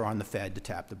pressure on the Fed to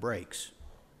tap the brakes.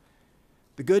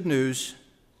 The good news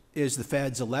is the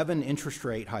Fed's 11 interest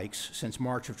rate hikes since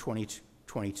March of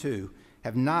 2022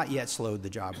 have not yet slowed the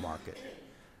job market.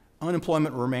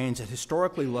 Unemployment remains at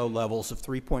historically low levels of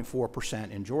 3.4%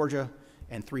 in Georgia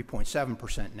and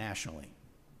 3.7% nationally.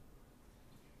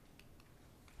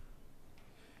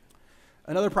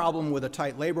 Another problem with a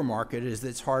tight labor market is that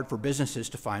it's hard for businesses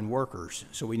to find workers,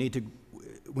 so we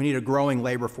need a growing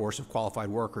labor force of qualified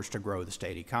workers to grow the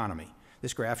state economy.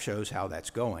 This graph shows how that's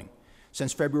going.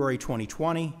 Since February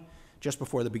 2020, just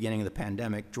before the beginning of the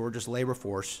pandemic, Georgia's labor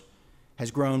force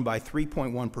has grown by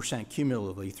 3.1%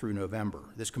 cumulatively through November.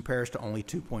 This compares to only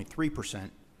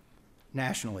 2.3%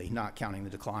 nationally, not counting the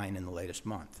decline in the latest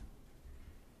month.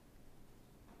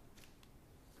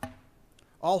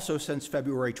 Also, since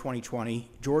February 2020,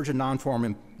 Georgia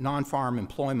non-farm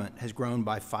employment has grown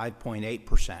by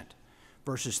 5.8%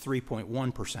 versus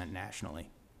 3.1% nationally.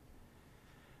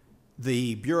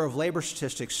 The Bureau of Labor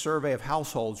Statistics survey of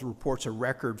households reports a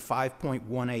record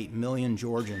 5.18 million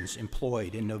Georgians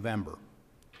employed in November,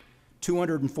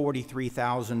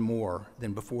 243,000 more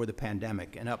than before the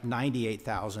pandemic, and up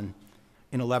 98,000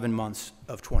 in 11 months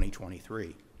of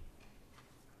 2023.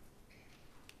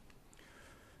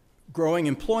 Growing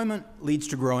employment leads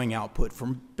to growing output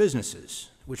from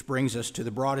businesses, which brings us to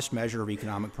the broadest measure of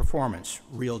economic performance,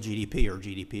 real GDP, or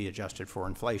GDP adjusted for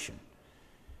inflation.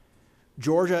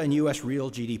 Georgia and U.S.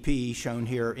 real GDP, shown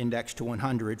here indexed to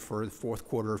 100 for the fourth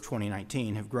quarter of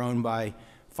 2019, have grown by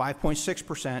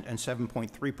 5.6% and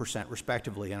 7.3%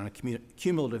 respectively on a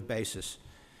cumulative basis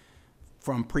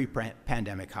from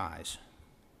pre-pandemic highs.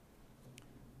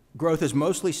 Growth has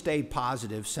mostly stayed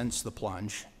positive since the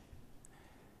plunge,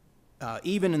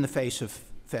 even in the face of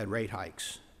Fed rate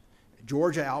hikes.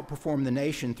 Georgia outperformed the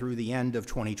nation through the end of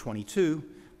 2022,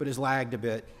 but has lagged a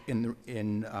bit in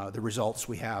the results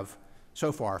we have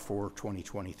so far for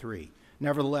 2023.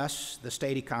 Nevertheless, the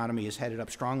state economy is headed up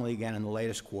strongly again in the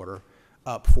latest quarter,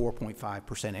 up 4.5%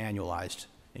 annualized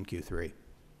in Q3.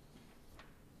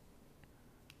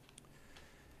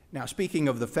 Now, speaking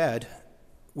of the Fed,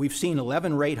 we've seen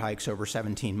 11 rate hikes over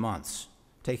 17 months,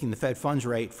 taking the Fed funds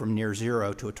rate from near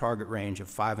zero to a target range of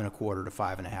 5.25% to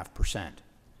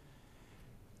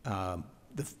 5.5%.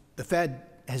 The Fed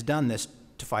has done this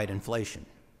to fight inflation,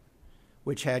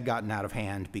 which had gotten out of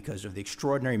hand because of the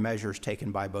extraordinary measures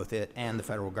taken by both it and the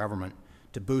federal government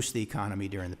to boost the economy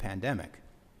during the pandemic.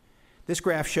 This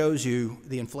graph shows you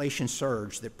the inflation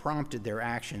surge that prompted their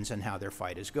actions and how their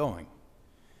fight is going.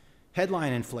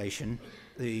 Headline inflation,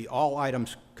 the all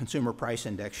items consumer price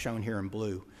index shown here in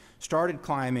blue, started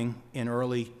climbing in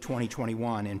early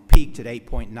 2021 and peaked at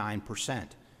 8.9%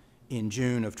 in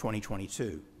June of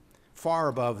 2022, far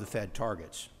above the Fed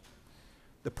targets.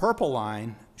 The purple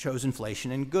line shows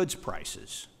inflation in goods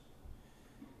prices.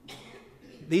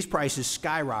 These prices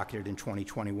skyrocketed in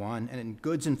 2021, and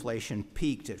goods inflation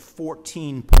peaked at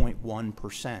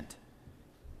 14.1%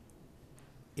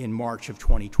 in March of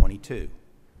 2022.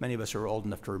 Many of us are old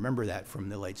enough to remember that from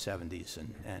the late 70s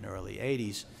and early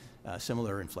 80s,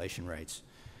 similar inflation rates.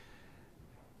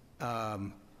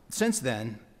 Since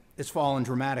then, it's fallen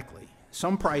dramatically.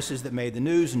 Some prices that made the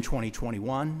news in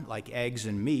 2021, like eggs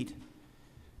and meat,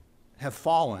 have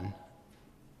fallen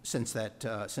since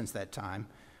that time,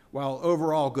 while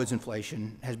overall goods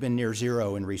inflation has been near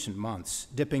zero in recent months,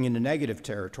 dipping into negative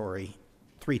territory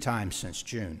 3 times since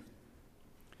June.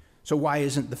 So why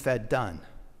isn't the Fed done?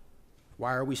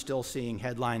 Why are we still seeing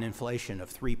headline inflation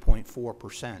of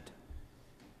 3.4%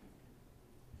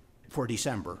 for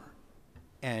December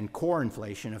and core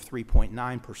inflation of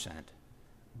 3.9%,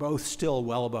 both still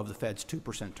well above the Fed's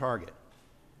 2% target?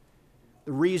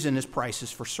 The reason is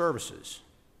prices for services.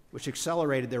 which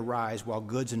accelerated their rise while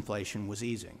goods inflation was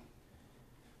easing.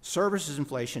 Services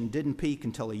inflation didn't peak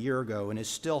until a year ago and is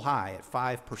still high at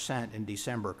 5% in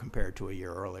December compared to a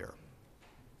year earlier.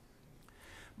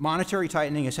 Monetary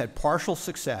tightening has had partial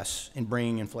success in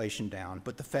bringing inflation down,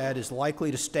 but the Fed is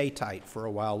likely to stay tight for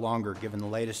a while longer given the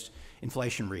latest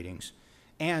inflation readings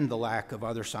and the lack of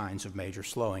other signs of major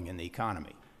slowing in the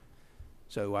economy.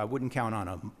 So I wouldn't count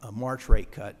on a March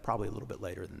rate cut, probably a little bit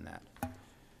later than that.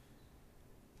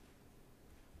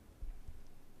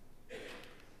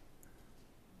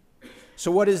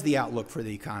 So what is the outlook for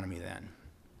the economy then?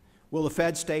 Will the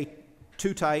Fed stay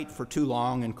too tight for too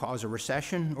long and cause a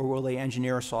recession, or will they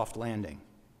engineer a soft landing?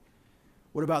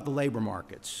 What about the labor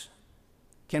markets?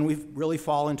 Can we really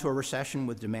fall into a recession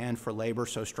with demand for labor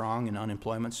so strong and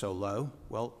unemployment so low?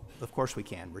 Well, of course we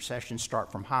can. Recessions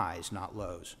start from highs, not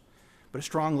lows. But a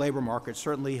strong labor market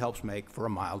certainly helps make for a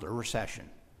milder recession,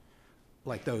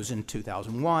 like those in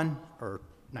 2001 or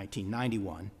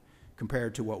 1991,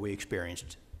 compared to what we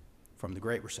experienced from the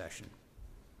Great Recession.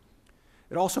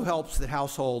 It also helps that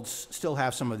households still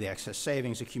have some of the excess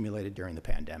savings accumulated during the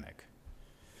pandemic.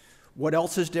 What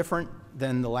else is different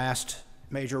than the last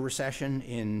major recession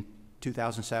in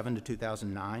 2007 to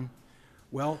 2009?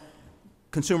 Well,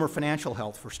 consumer financial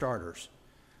health for starters.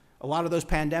 A lot of those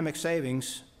pandemic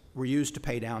savings were used to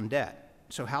pay down debt,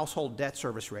 so household debt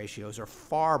service ratios are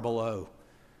far below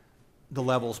the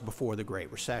levels before the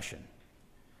Great Recession.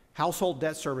 Household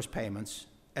debt service payments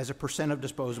as a percent of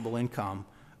disposable income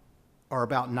are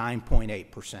about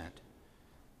 9.8%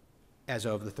 as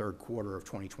of the third quarter of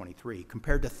 2023,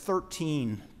 compared to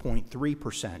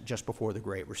 13.3% just before the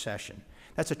Great Recession.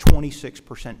 That's a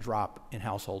 26% drop in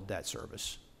household debt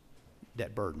service,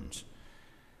 debt burdens.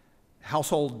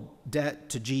 Household debt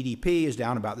to GDP is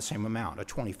down about the same amount, a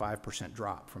 25%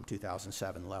 drop from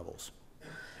 2007 levels.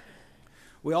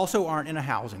 We also aren't in a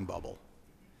housing bubble.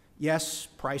 Yes,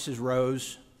 prices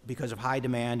rose because of high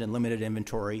demand and limited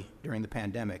inventory during the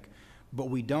pandemic, but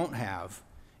we don't have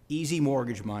easy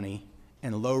mortgage money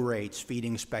and low rates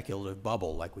feeding a speculative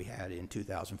bubble like we had in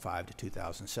 2005 to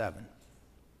 2007.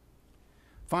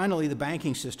 Finally, the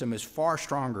banking system is far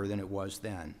stronger than it was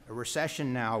then. A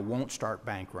recession now won't start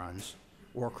bank runs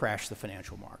or crash the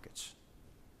financial markets.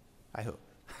 I hope.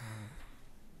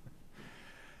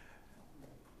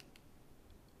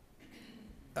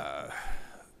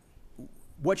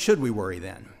 What should we worry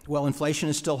then? Well, inflation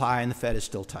is still high and the Fed is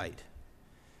still tight.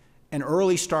 An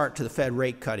early start to the Fed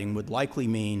rate cutting would likely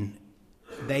mean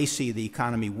they see the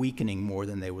economy weakening more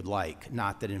than they would like,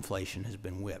 not that inflation has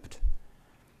been whipped.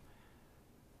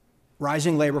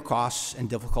 Rising labor costs and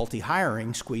difficulty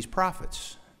hiring squeeze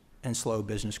profits and slow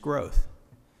business growth.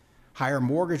 Higher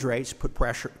mortgage rates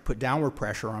put downward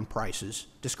pressure on prices,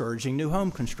 discouraging new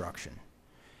home construction.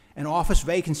 And office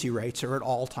vacancy rates are at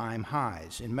all-time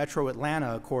highs. In Metro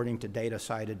Atlanta, according to data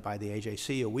cited by the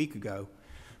AJC a week ago,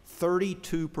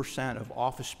 32% of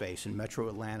office space in Metro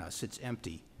Atlanta sits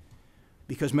empty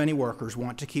because many workers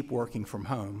want to keep working from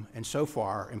home, and so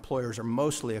far, employers are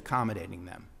mostly accommodating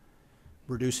them,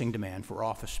 reducing demand for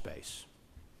office space.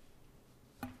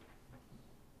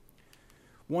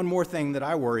 One more thing that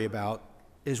I worry about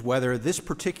is whether this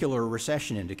particular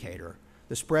recession indicator,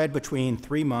 the spread between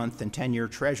 3-month and 10-year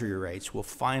Treasury rates, will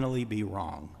finally be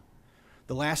wrong.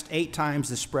 The last 8 times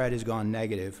the spread has gone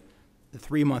negative, the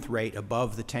 3-month rate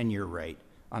above the 10-year rate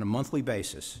on a monthly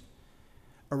basis,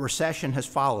 a recession has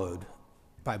followed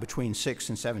by between 6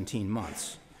 and 17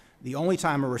 months. The only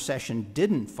time a recession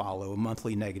didn't follow a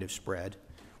monthly negative spread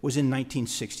was in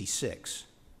 1966.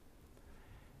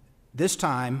 This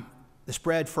time, the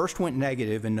spread first went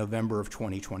negative in November of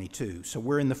 2022, so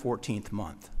we're in the 14th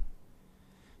month.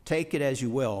 Take it as you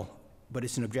will, but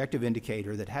it's an objective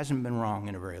indicator that hasn't been wrong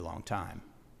in a very long time.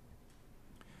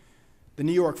 The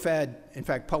New York Fed, in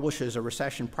fact, publishes a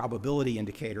recession probability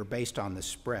indicator based on this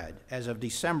spread. As of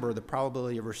December, the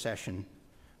probability of recession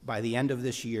by the end of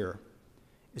this year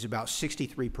is about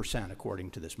 63%, according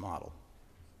to this model.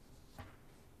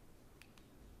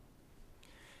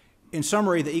 In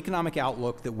summary, the economic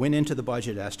outlook that went into the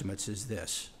budget estimates is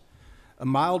this: a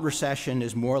mild recession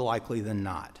is more likely than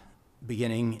not,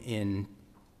 beginning in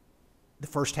the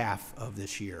first half of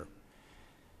this year.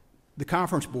 The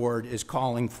Conference Board is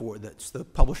calling for, that's the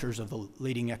publishers of the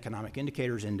Leading Economic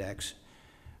Indicators Index,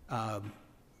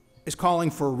 is calling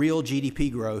for real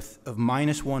GDP growth of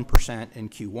 -1% in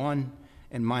Q1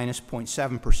 and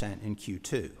 -0.7% in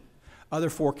Q2. Other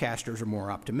forecasters are more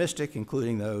optimistic,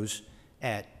 including those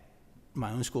at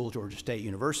my own school, Georgia State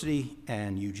University,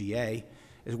 and UGA,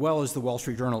 as well as the Wall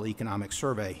Street Journal Economic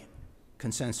Survey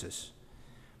consensus.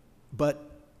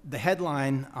 But the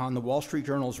headline on the Wall Street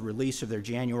Journal's release of their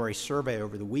January survey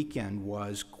over the weekend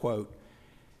was, quote,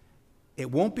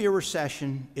 "It won't be a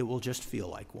recession, it will just feel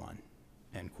like one,"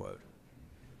 end quote.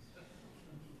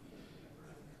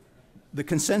 The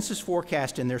consensus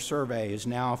forecast in their survey is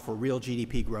now for real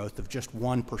GDP growth of just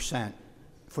 1%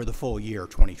 for the full year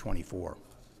 2024.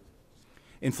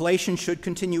 Inflation should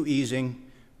continue easing,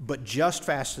 but just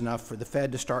fast enough for the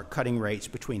Fed to start cutting rates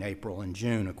between April and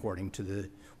June, according to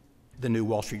the new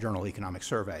Wall Street Journal Economic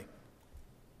Survey.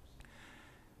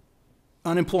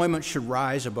 Unemployment should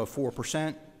rise above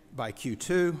 4% by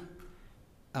Q2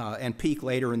 and peak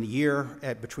later in the year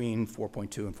at between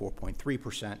 4.2 and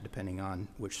 4.3%, depending on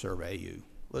which survey you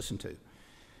listen to.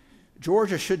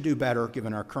 Georgia should do better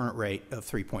given our current rate of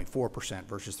 3.4%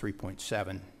 versus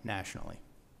 3.7% nationally.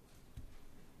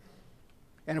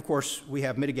 And of course, we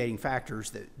have mitigating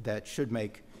factors that should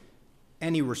make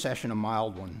any recession a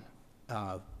mild one,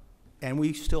 and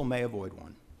we still may avoid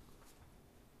one.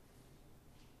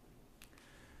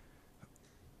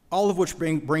 All of which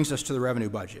brings us to the revenue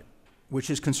budget, which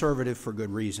is conservative for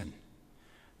good reason.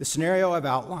 The scenario I've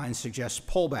outlined suggests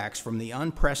pullbacks from the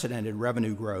unprecedented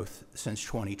revenue growth since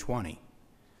 2020.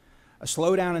 A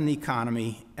slowdown in the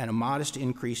economy and a modest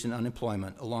increase in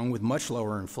unemployment, along with much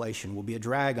lower inflation, will be a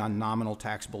drag on nominal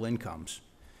taxable incomes,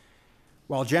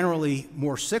 while generally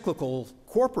more cyclical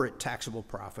corporate taxable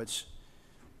profits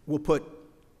will put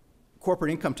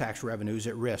corporate income tax revenues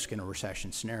at risk in a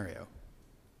recession scenario.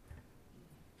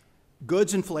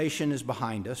 Goods inflation is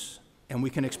behind us, and we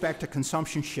can expect a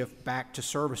consumption shift back to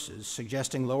services,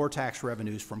 suggesting lower tax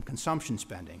revenues from consumption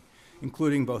spending,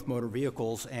 including both motor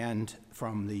vehicles and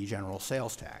from the general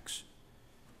sales tax.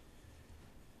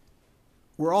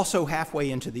 We're also halfway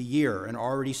into the year and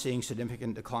already seeing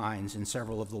significant declines in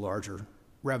several of the larger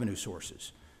revenue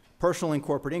sources. Personal and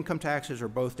corporate income taxes are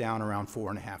both down around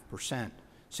 4.5%.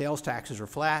 Sales taxes are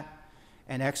flat,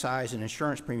 and excise and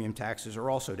insurance premium taxes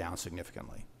are also down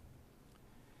significantly.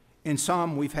 In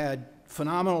sum, we've had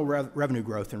phenomenal revenue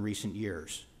growth in recent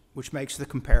years, which makes the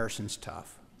comparisons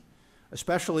tough,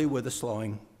 especially with a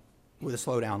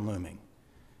slowdown looming.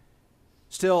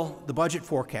 Still, the budget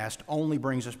forecast only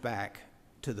brings us back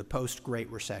to the post-Great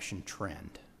Recession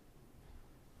trend.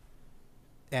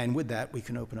 And with that, we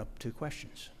can open up to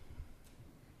questions.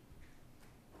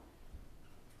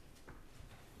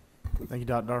 Thank you,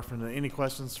 Dr. Darfin. Any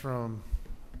questions from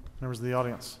members of the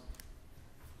audience?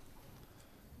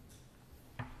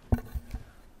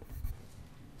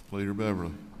 Leader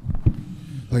Beverly.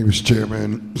 Thank you, Mr.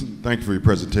 Chairman. Thank you for your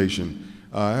presentation.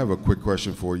 I have a quick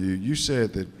question for you. You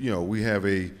said that, we have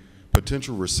a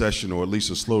potential recession, or at least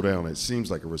a slowdown. It seems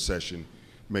like a recession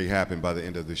may happen by the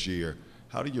end of this year.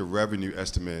 How do your revenue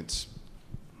estimates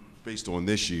based on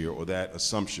this year or that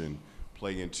assumption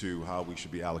play into how we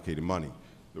should be allocating money?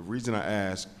 The reason I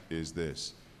ask is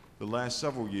this. The last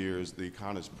several years, the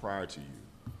economists prior to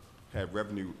you had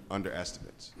revenue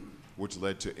underestimates, which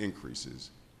led to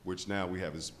increases, which now we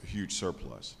have this huge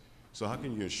surplus. So how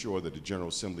can you ensure that the General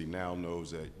Assembly now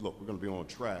knows that, look, we're going to be on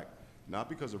track, not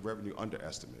because of revenue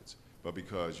underestimates, but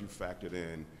because you factored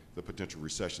in the potential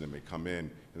recession that may come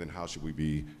in, and then how should we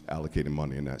be allocating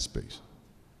money in that space?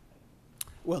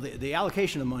 Well, the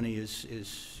allocation of money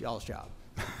is y'all's job,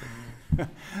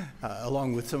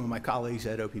 along with some of my colleagues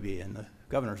at OPB and the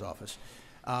governor's office.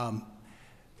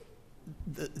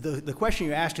 The question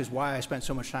you asked is why I spent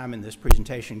so much time in this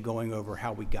presentation going over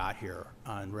how we got here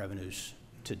on revenues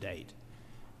to date,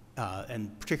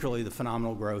 and particularly the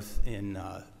phenomenal growth in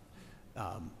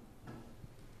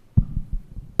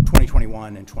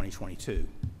 2021 and 2022.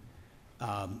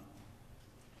 I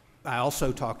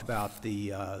also talked about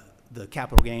the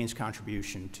capital gains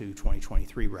contribution to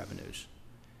 2023 revenues.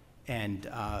 And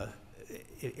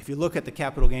if you look at the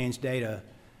capital gains data,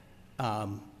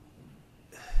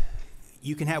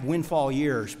 you can have windfall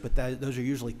years, but those are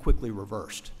usually quickly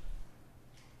reversed.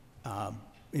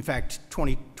 In fact,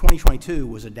 2022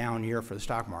 was a down year for the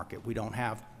stock market. We don't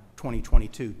have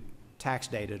 2022 tax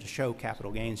data to show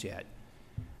capital gains yet.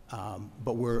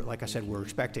 But like I said, we're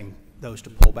expecting those to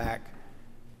pull back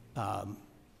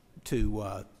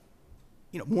to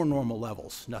more normal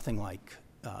levels, nothing like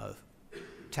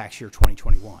tax year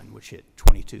 2021, which hit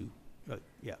 23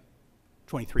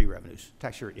 revenues.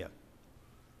 Tax year,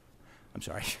 I'm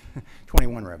sorry,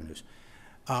 21 revenues.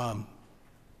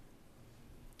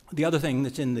 The other thing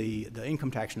that's in the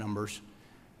income tax numbers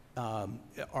are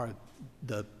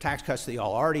the tax cuts that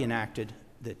y'all already enacted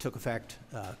that took effect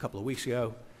a couple of weeks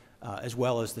ago, as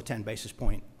well as the 10 basis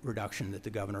point reduction that the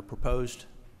governor proposed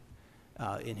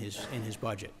in his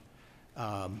budget.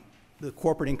 The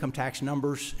corporate income tax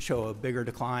numbers show a bigger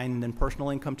decline than personal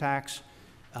income tax.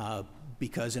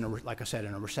 because like I said,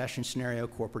 in a recession scenario,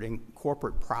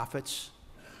 corporate profits,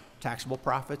 taxable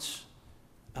profits,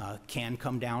 can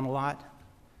come down a lot.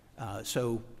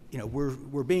 So, you know,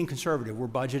 we're being conservative. We're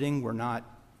budgeting. We're not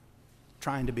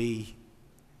trying to be,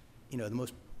 you know, the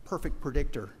most perfect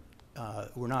predictor.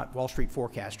 We're not Wall Street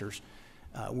forecasters,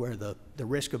 where the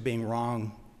risk of being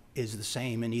wrong is the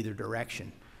same in either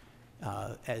direction.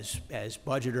 As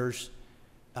budgeters,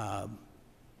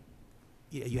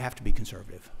 you have to be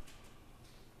conservative.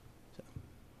 So.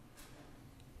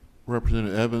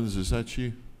 Representative Evans, is that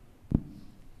you?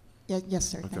 Yes,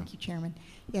 sir. Okay. Thank you, Chairman.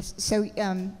 Yes, so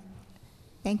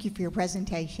thank you for your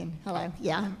presentation. Hello.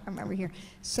 Yeah, I'm over here.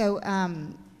 So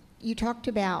you talked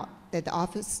about that the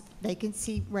office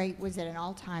vacancy rate was at an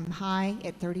all-time high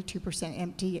at 32%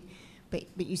 empty, but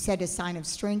you said a sign of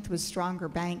strength was stronger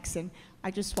banks, and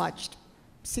I just watched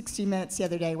 60 Minutes the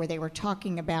other day where they were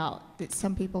talking about that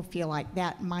some people feel like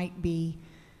that might be,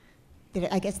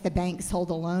 that I guess the banks hold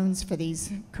the loans for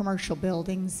these commercial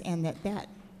buildings, and that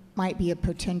might be a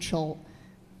potential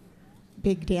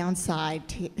big downside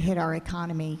to hit our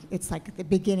economy. It's like the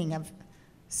beginning of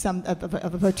a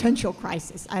potential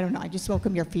crisis. I don't know. I just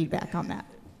welcome your feedback on that.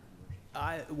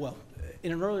 Well,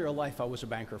 in an earlier life, I was a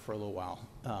banker for a little while,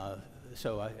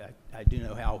 so I do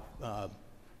know how,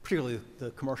 particularly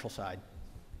the commercial side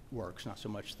works, not so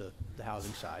much the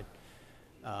housing side.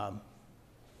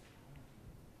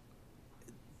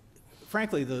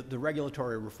 Frankly, the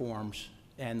regulatory reforms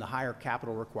and the higher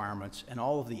capital requirements and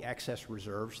all of the excess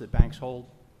reserves that banks hold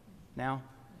now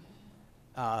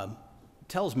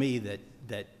tells me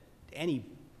that any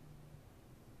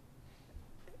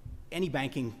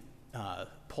banking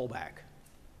pullback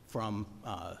from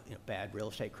you know, bad real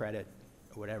estate credit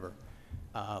or whatever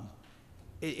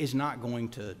is not going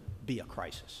to be a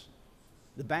crisis.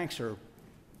 The banks are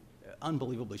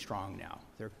unbelievably strong now.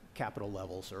 Their capital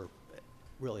levels are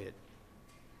really at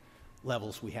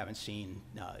levels we haven't seen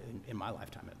in my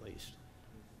lifetime, at least.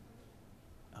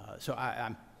 So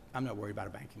I'm not worried about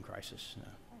a banking crisis. No.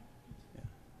 Yeah.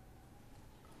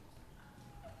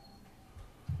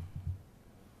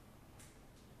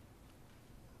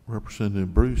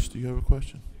 Representative Bruce, do you have a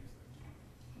question?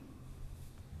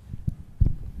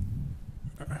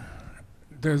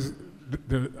 Does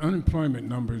the unemployment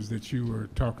numbers that you were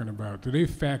talking about, do they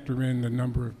factor in the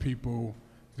number of people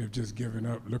that have just given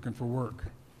up looking for work?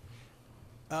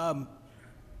 Well,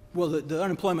 the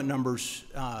unemployment numbers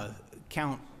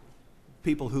count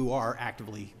people who are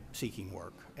actively seeking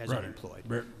work as Right. unemployed.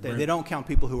 But They don't count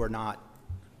people who are not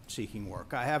seeking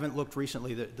work. I haven't looked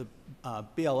recently. The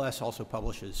BLS also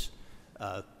publishes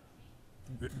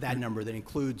that number that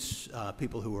includes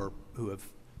people who have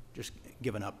just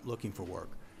given up looking for work.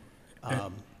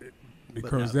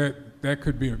 Because no. that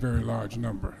could be a very large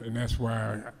number, and that's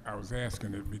why I was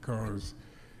asking it, because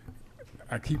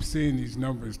I keep seeing these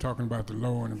numbers talking about the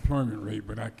low unemployment rate,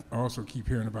 but I also keep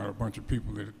hearing about a bunch of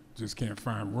people that just can't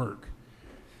find work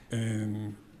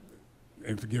and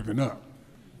for giving up.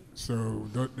 So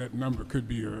that number could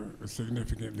be a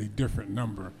significantly different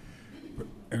number.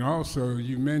 And also,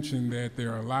 you mentioned that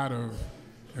there are a lot of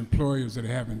employers that are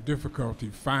having difficulty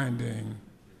finding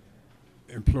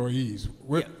employees.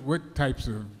 What types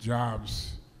of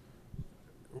jobs,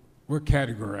 what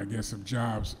category, I guess, of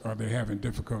jobs are they having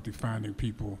difficulty finding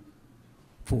people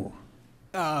for?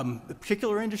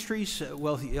 Particular industries,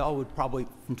 well, y'all would probably,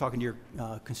 from talking to your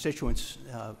constituents,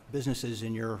 businesses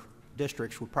in your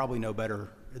districts would probably know better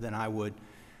than I would.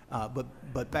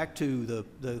 But back to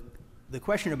the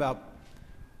question about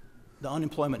the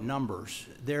unemployment numbers,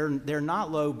 they're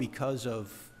not low because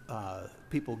of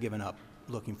people giving up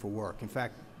looking for work. In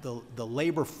fact, the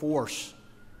labor force,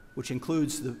 which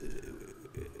includes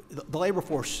the labor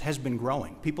force, has been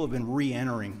growing. People have been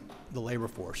re-entering the labor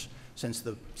force since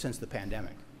the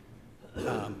pandemic.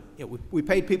 We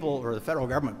paid people, or the federal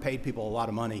government paid people a lot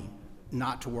of money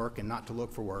not to work and not to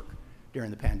look for work during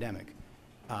the pandemic,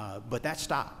 but that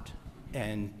stopped,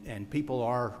 and people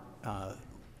are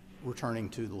returning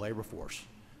to the labor force.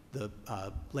 The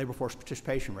labor force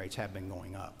participation rates have been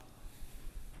going up.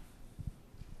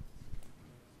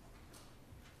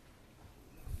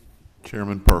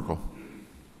 Chairman Perkle.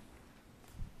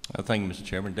 Thank you, Mr.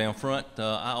 Chairman. Down front,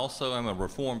 I also am a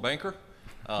reform banker.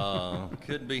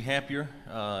 Couldn't be happier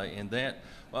in that.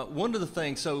 One of the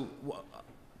things, so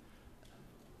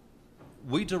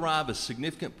we derive a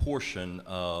significant portion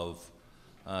of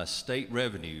state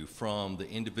revenue from the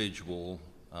individual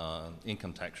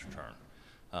income tax return.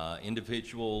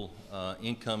 Individual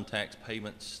income tax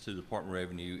payments to the Department of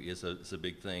Revenue is a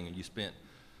big thing, and you spent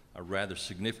a rather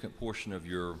significant portion of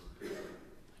your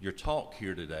talk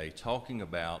here today talking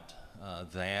about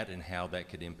that and how that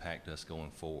could impact us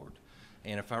going forward.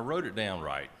 And if I wrote it down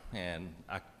right, and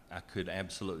I could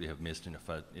absolutely have missed it,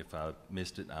 if I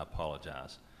missed it, I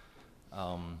apologize.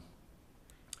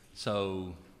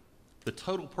 So the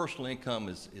total personal income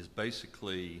is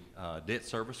basically debt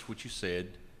service, which you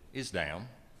said is down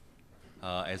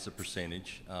as a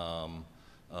percentage of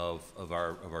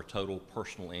our total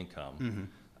personal income.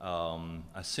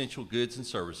 Essential goods and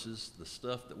services, the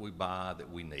stuff that we buy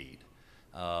that we need.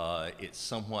 It's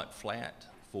somewhat flat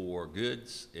for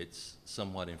goods, it's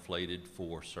somewhat inflated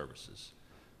for services.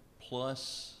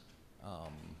 Plus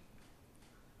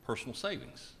personal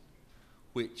savings,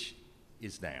 which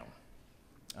is down.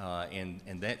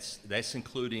 And that's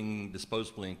including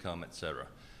disposable income, et cetera.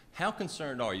 How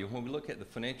concerned are you when we look at the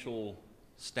financial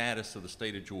status of the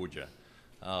state of Georgia?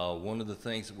 One of the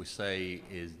things that we say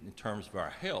is, in terms of our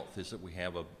health, is that we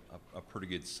have a pretty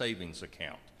good savings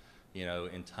account. You know,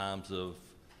 in times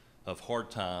of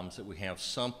hard times, that we have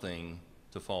something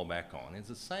to fall back on. It's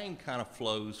the same kind of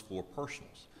flows for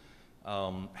personals.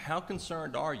 How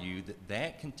concerned are you that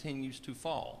that continues to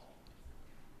fall?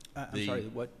 I'm sorry,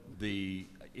 what?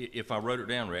 If I wrote it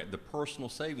down right, the personal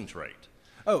savings rate.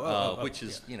 Which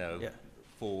is, yeah. you know, Yeah.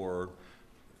 for,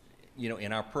 you know,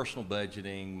 in our personal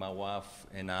budgeting, my wife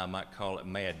and I might call it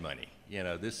mad money. You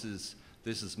know, this is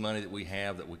money that we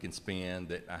have that we can spend,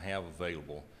 that I have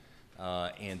available.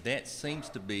 And that seems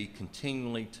to be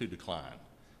continually to decline.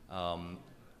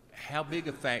 How big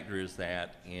a factor is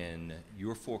that in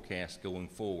your forecast going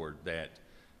forward, that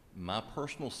my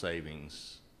personal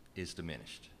savings is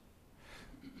diminished?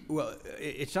 Well,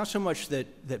 it's not so much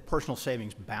that personal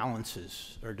savings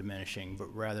balances are diminishing,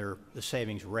 but rather the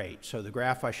savings rate. So the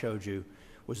graph I showed you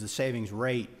was the savings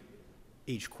rate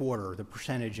each quarter, the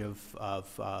percentage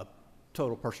of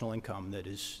total personal income that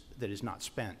is not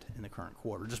spent in the current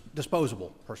quarter, just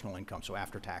disposable personal income, so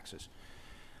after taxes.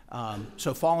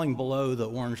 So falling below the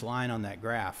orange line on that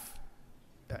graph,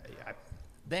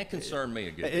 that concerned me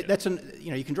a good bit. You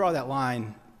know, you can draw that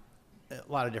line a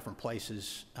lot of different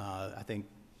places. I think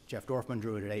Jeff Dorfman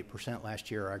drew it at 8%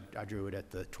 last year. I drew it at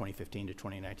the 2015 to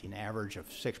 2019 average of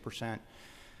 6%.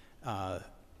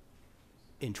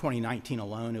 In 2019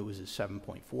 alone, it was at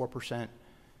 7.4%.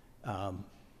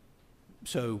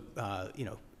 So, you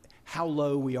know, how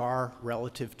low we are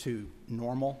relative to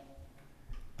normal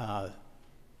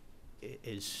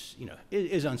is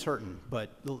uncertain, but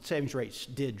the savings rates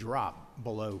did drop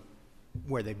below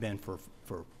where they've been for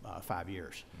 5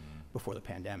 years before the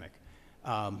pandemic.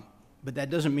 But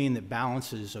that doesn't mean that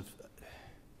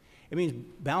it means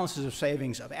balances of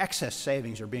savings, of excess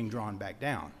savings, are being drawn back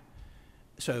down.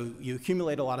 So you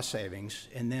accumulate a lot of savings,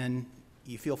 and then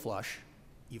you feel flush.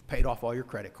 You've paid off all your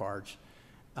credit cards.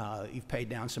 You've paid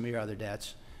down some of your other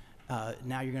debts.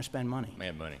 Now you're going to spend money.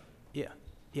 Mad money. Yeah,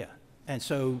 yeah. And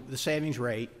so the savings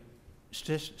rate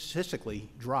statistically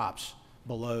drops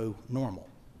below normal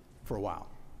for a while.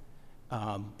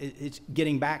 It's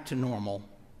getting back to normal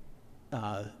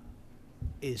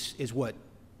is what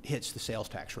hits the sales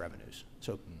tax revenues.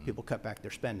 So people cut back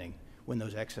their spending when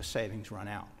those excess savings run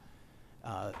out.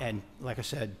 And like I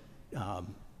said,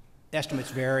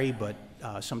 estimates vary, but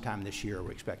sometime this year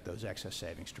we expect those excess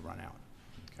savings to run out.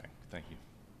 Okay, thank you.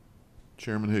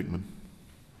 Chairman Hickman.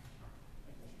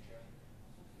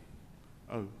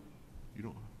 Oh, you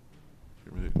don't.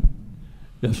 Chairman Hickman.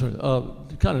 Yes, sir.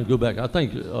 To kind of go back, I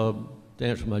think to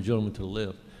answer my gentleman to the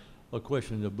left, a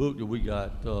question in the book that we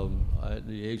got at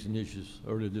the Eggs and Issues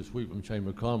earlier this week from the Chamber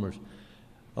of Commerce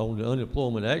on the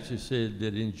unemployment actually said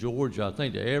that in Georgia, I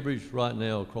think the average right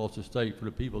now across the state for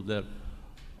the people that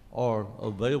are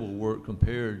available work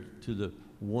compared to the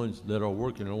ones that are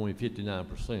working are only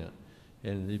 59%.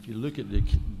 And if you look at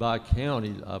by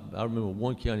county, I remember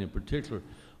one county in particular,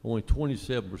 only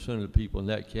 27% of the people in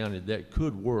that county that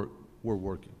could work were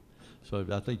working. So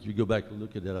I think if you go back and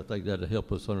look at that, I think that'll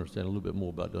help us understand a little bit more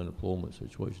about the unemployment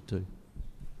situation too.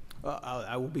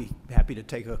 I will be happy to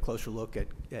take a closer look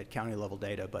at county level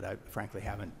data, but I frankly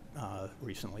haven't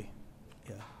recently.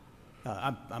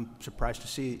 Yeah, I'm surprised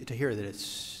to hear that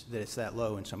it's that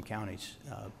low in some counties.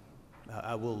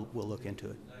 We'll look into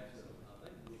it.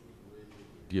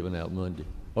 Given out Monday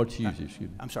or Tuesday, excuse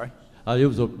me. I'm sorry. It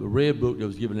was a red book that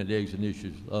was given at the Eggs and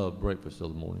Issues breakfast the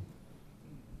other morning.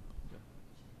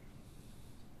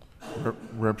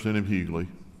 Representative Hughley.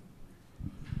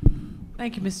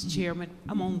 Thank you, Mr. Chairman.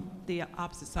 I'm on the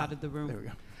opposite side of the room. There we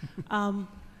go.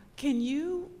 Can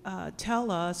you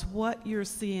tell us what you're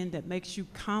seeing that makes you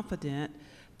confident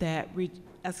that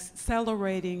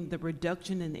accelerating the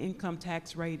reduction in the income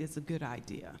tax rate is a good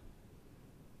idea?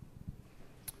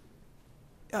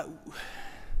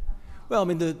 Well, I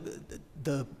mean,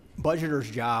 the budgeter's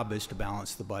job is to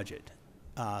balance the budget.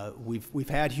 We've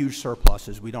had huge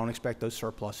surpluses. We don't expect those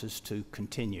surpluses to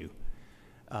continue,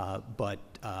 but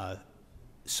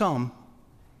some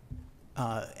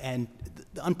and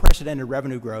the unprecedented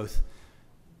revenue growth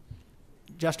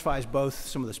justifies both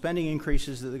some of the spending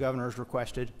increases that the governor has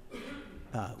requested,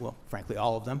 well, frankly,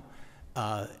 all of them,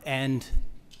 and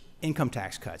income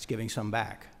tax cuts, giving some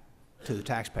back to the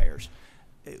taxpayers.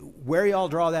 Where you all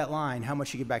draw that line, how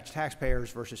much you give back to taxpayers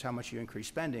versus how much you increase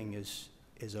spending is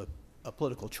a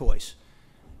political choice.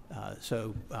 I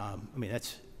mean,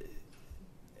 that's,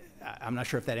 I'm not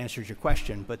sure if that answers your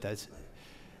question, but that's.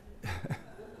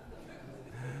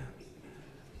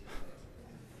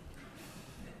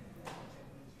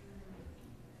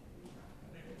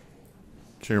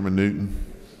 Chairman Newton.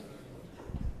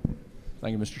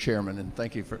 Thank you, Mr. Chairman, and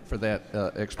thank you for that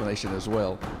explanation as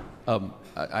well.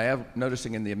 I am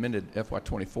noticing in the amended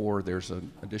FY24, there's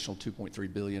an additional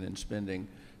 $2.3 billion in spending,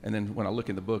 and then when I look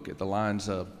in the book at the lines,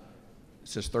 it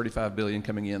says $35 billion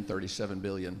coming in, $37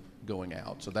 billion going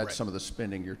out. So that's right. Some of the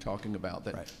spending you're talking about.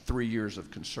 That right. 3 years of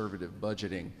conservative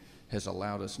budgeting has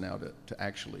allowed us now to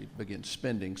actually begin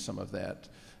spending some of that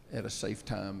at a safe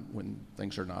time when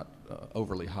things are not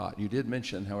overly hot. You did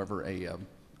mention, however, I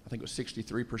think it was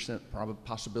 63%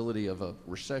 possibility of a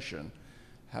recession.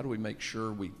 How do we make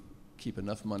sure we keep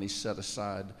enough money set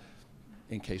aside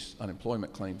in case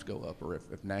unemployment claims go up, or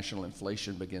if national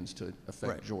inflation begins to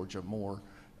affect right. Georgia more?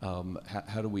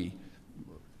 How do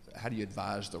you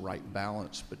advise the right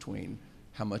balance between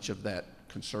how much of that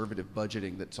conservative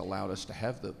budgeting that's allowed us to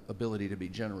have the ability to be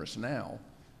generous now,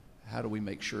 how do we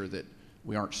make sure that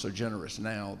we aren't so generous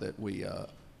now that we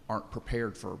aren't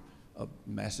prepared for a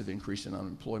massive increase in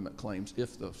unemployment claims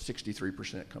if the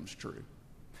 63% comes true?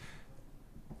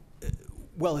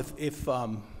 Well, if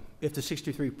the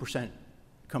 63%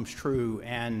 comes true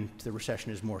and the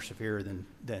recession is more severe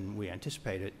than we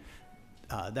anticipated,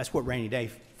 that's what rainy day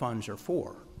funds are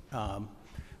for.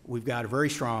 We've got a very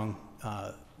strong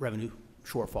revenue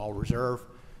shortfall reserve.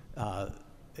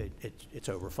 It's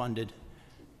overfunded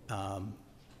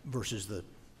versus the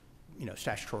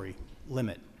statutory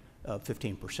limit of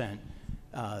 15%.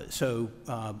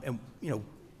 And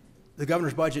the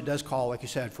governor's budget does call, like you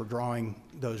said, for drawing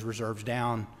those reserves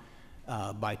down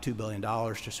by $2 billion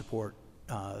to support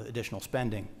additional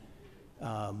spending.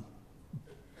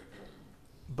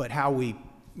 But how we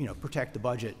protect the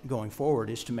budget going forward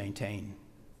is to maintain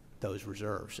those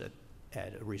reserves at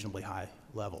a reasonably high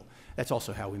level. That's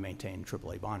also how we maintain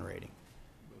AAA bond rating.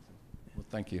 Well,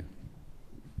 thank you.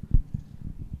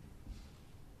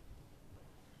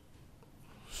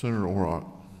 Senator Orrock.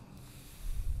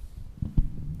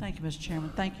 Thank you, Mr.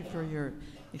 Chairman. Thank you for your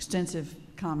extensive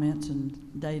comments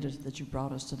and data that you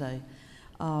brought us today.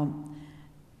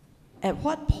 At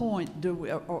what point do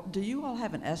you all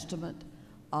have an estimate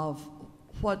of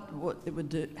what it would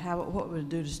do, what would it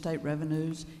do to state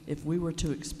revenues if we were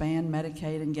to expand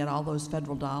Medicaid and get all those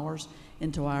federal dollars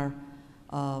into our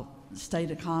state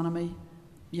economy?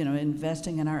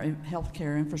 Investing in our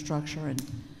healthcare infrastructure and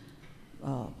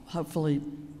hopefully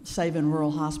saving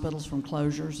rural hospitals from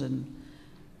closures and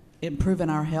improving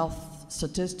our health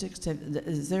statistics.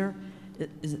 Has the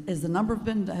numbers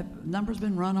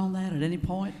been run on that at any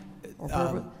point?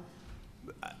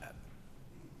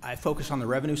 I focus on the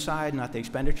revenue side, not the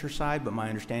expenditure side, but my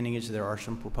understanding is there are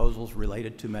some proposals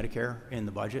related to Medicare in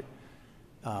the budget.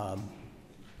 But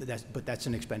that's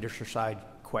an expenditure side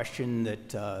question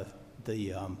that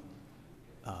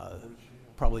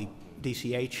probably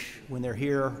DCH, when they're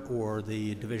here, or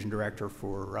the division director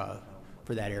for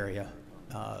that area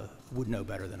would know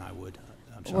better than I would.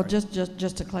 I'm sorry. Well,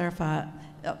 just to clarify,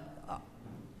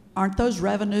 aren't those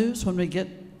revenues when we get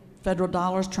federal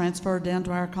dollars transferred down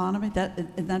to our economy?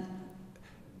 Isn't that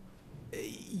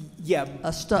yeah,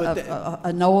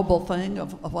 a knowable thing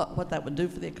of what that would do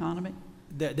for the economy?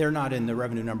 They're not in the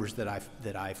revenue numbers that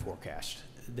I forecast.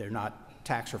 They're not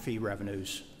tax or fee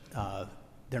revenues.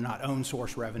 They're not own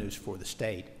source revenues for the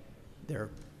state. They're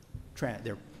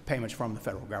payments from the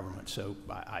federal government. So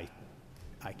I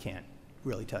can't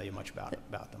really tell you much about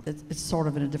them. It's sort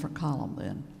of in a different column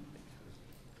then,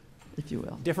 if you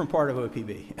will. Different part of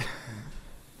OPB.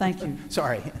 Thank you.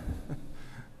 Sorry.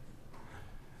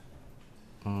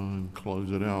 And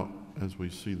close it out as we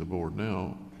see the board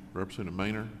now. Representative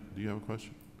Maynard, do you have a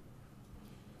question?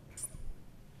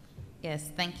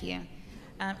 Yes, thank you.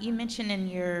 You mentioned in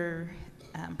your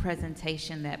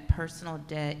presentation that personal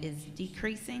debt is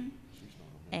decreasing,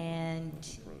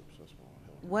 and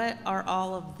what are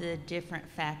all of the different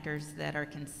factors that are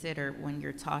considered when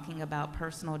you're talking about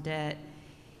personal debt?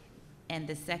 And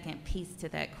the second piece to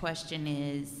that question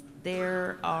is,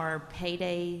 there are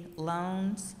payday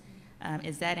loans.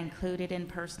 Is that included in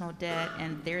personal debt?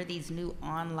 And there are these new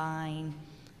online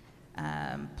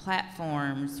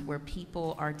platforms where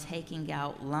people are taking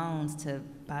out loans to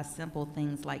buy simple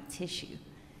things like tissue.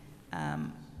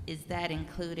 Is that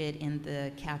included in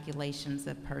the calculations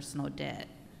of personal debt?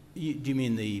 Do you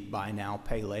mean the buy now,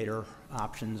 pay later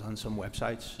options on some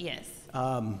websites? Yes.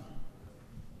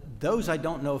 Those, I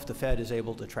don't know if the Fed is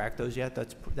able to track those yet.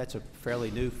 That's a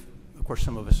fairly new. Of course,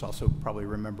 some of us also probably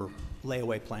remember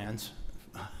layaway plans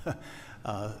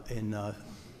in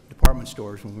department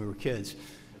stores when we were kids.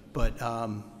 But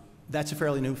that's a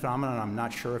fairly new phenomenon. I'm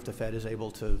not sure if the Fed is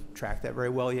able to track that very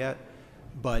well yet.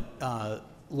 But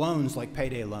loans, like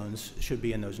payday loans, should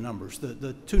be in those numbers.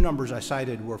 The two numbers I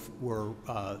cited were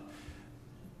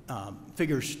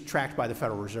figures tracked by the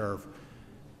Federal Reserve.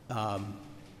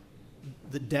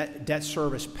 The debt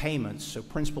service payments, so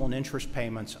principal and interest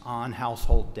payments on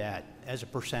household debt as a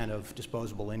 % of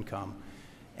disposable income,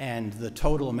 and the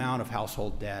total amount of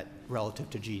household debt relative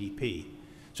to GDP.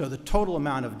 So the total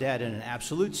amount of debt in an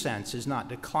absolute sense is not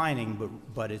declining,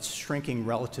 but it's shrinking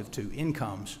relative to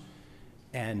incomes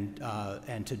and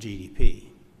to GDP.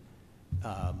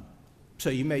 So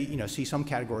you may see some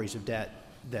categories of debt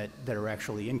that are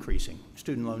actually increasing,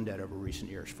 student loan debt over recent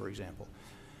years, for example.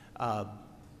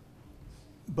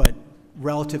 But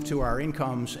relative to our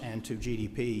incomes and to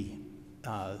GDP,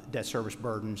 debt service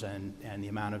burdens and the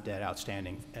amount of debt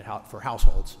outstanding for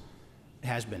households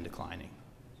has been declining.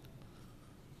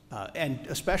 And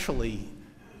especially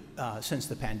since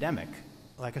the pandemic.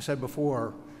 Like I said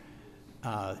before,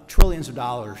 trillions of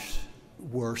dollars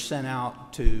were sent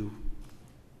out to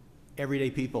everyday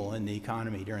people in the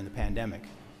economy during the pandemic.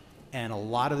 And a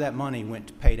lot of that money went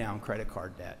to pay down credit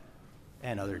card debt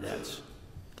and other debts.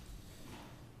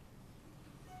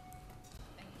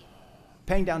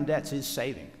 Paying down debts is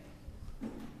saving.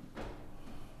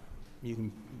 You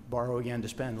can borrow again to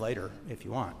spend later if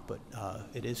you want, but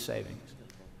it is savings.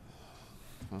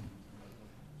 Huh?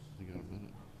 You got a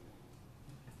minute.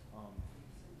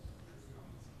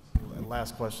 And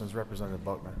last question is Representative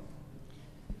Buckner.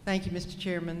 Thank you, Mr.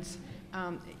 Chairman.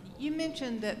 You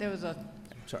mentioned that there was a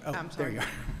I'm sorry, there you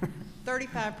go.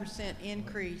 35%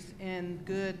 increase in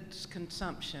goods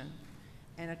consumption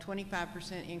and a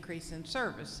 25% increase in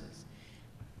services.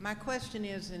 My question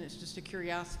is, and it's just a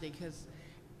curiosity, because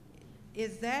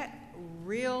is that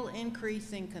real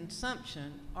increase in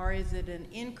consumption, or is it an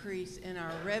increase in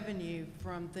our revenue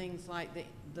from things like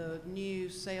the new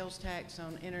sales tax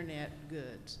on internet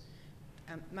goods?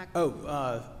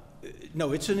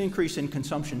 No, it's an increase in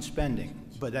consumption spending,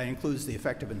 but that includes the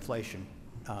effect of inflation.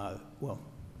 Well,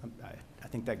 I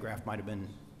think that graph might have been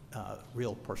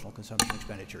real personal consumption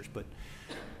expenditures, but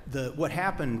what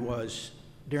happened was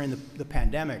during the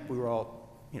pandemic, we were all,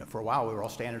 for a while we were all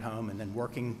staying at home and then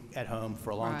working at home for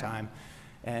a long time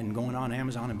and going on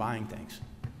Amazon and buying things.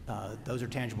 Those are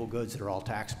tangible goods that are all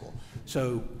taxable.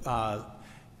 So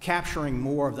capturing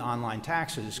more of the online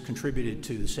taxes contributed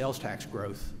to the sales tax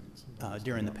growth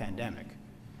during the pandemic.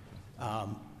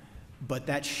 But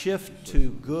that shift to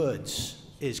goods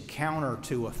is counter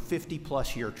to a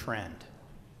 50-plus year trend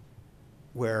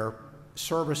where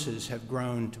services have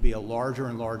grown to be a larger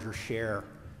and larger share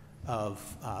of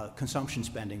consumption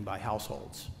spending by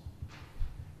households.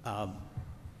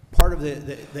 Part of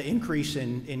the increase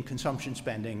in consumption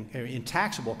spending, in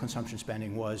taxable consumption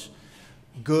spending, was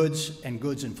goods and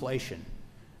goods inflation.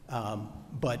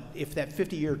 But if that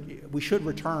 50-year, we should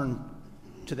return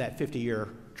to that 50-year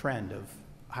trend of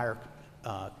higher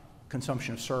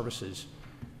consumption of services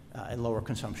and lower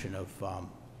consumption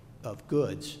of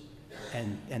goods,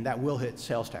 and that will hit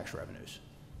sales tax revenues.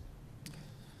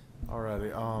 All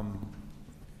righty.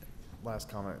 Last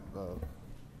comment,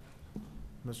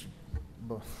 Mr.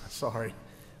 Sorry,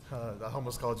 I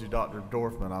almost called you Dr.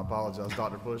 Dorfman. I apologize,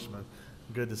 Dr. Bushman.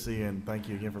 Good to see you, and thank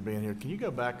you again for being here. Can you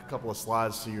go back a couple of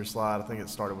slides to your slide? I think it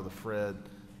started with a Fred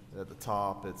at the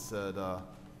top. It said it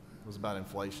was about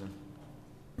inflation.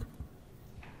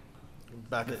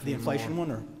 Back the inflation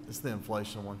one, or it's the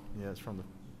inflation one? Yeah, it's from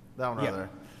that one right there.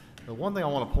 The one thing I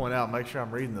want to point out, make sure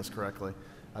I'm reading this correctly.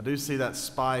 I do see that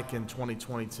spike in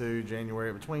 2022,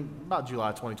 January, between about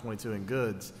July 2022 in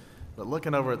goods. But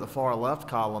looking over at the far left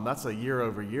column, that's a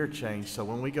year-over-year change. So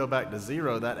when we go back to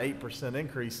zero, that 8%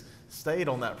 increase stayed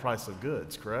on that price of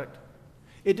goods, correct?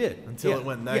 It did. Until it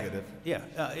went negative.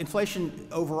 Yeah. Inflation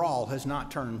overall has not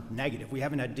turned negative. We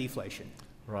haven't had deflation.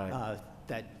 Right.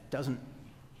 That doesn't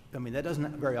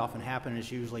very often happen.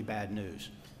 It's usually bad news.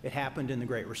 It happened in the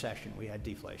Great Recession. We had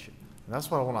deflation. And that's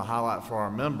what I want to highlight for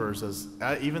our members is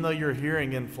even though you're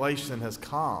hearing inflation has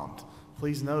calmed,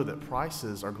 please know that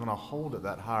prices are going to hold at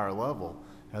that higher level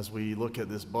as we look at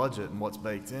this budget and what's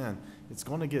baked in. It's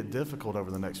going to get difficult over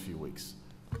the next few weeks.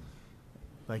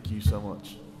 Thank you so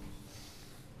much.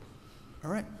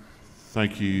 All right.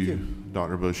 Thank you,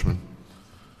 Dr. Bushman.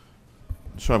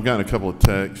 So I've gotten a couple of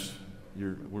texts.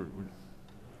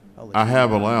 I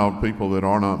have allowed people that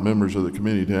are not members of the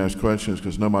committee to ask questions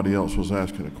because nobody else was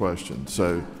asking a question.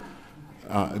 So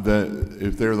that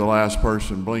if they're the last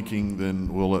person blinking,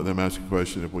 then we'll let them ask a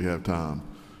question if we have time.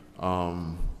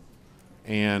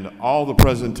 And all the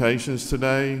presentations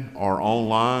today are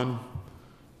online.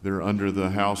 They're under the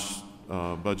House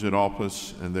Budget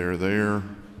Office, and they're there,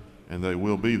 and they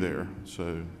will be there.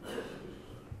 So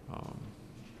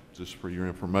just for your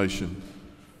information.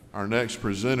 Our next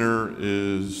presenter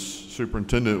is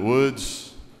Superintendent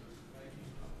Woods.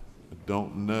 I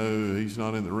don't know, he's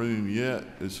not in the room yet.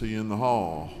 Is he in the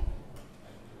hall?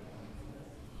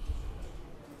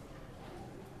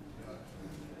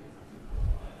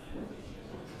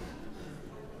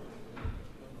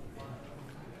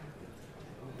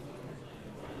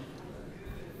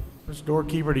 Mr.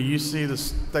 Doorkeeper, do you see the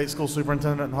state school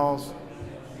superintendent in halls?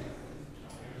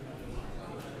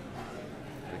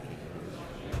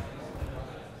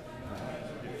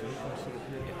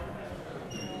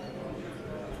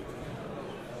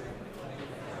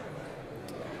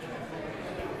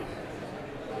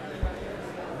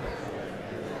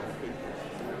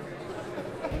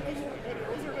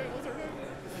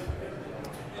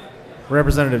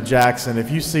 Representative Jackson,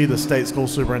 if you see the state school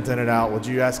superintendent out, would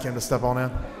you ask him to step on in?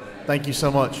 Thank you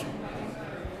so much.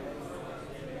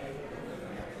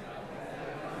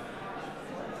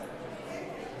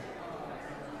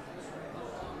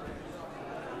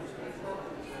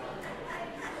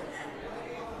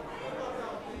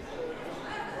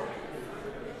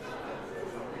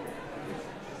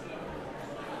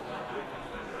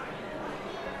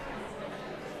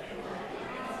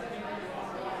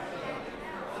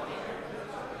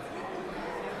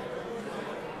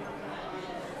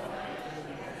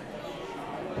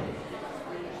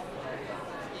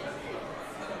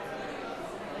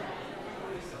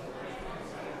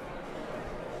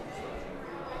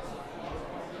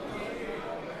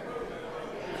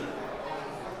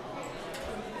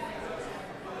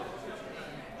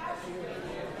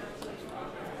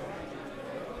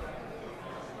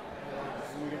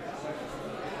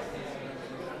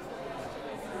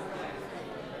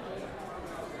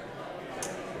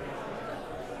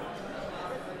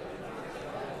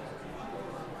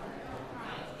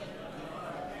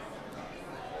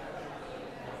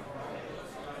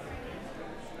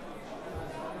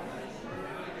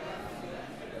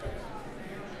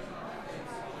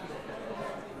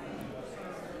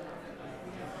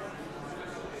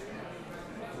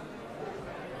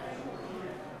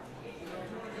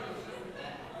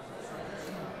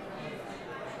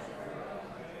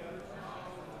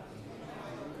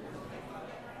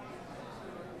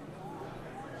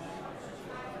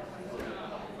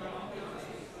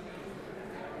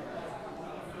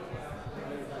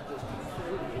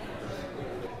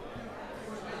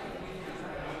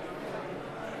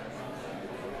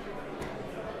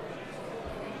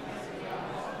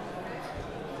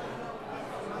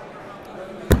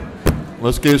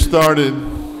 Let's get started.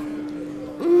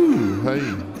 Ooh,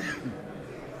 hey.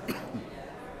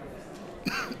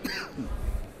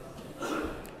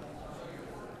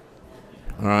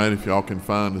 All right, if y'all can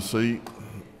find a seat,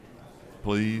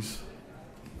 please.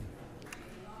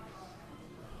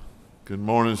 Good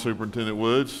morning, Superintendent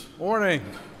Woods. Morning.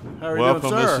 How are Welcome.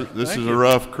 you doing, sir? This is a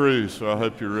rough cruise, so I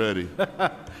hope you're ready.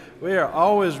 We are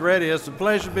always ready. It's a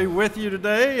pleasure to be with you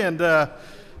today, and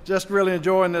just really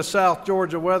enjoying this South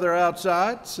Georgia weather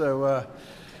outside. So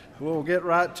we'll get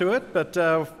right to it. But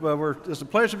it's a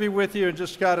pleasure to be with you and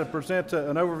just got to present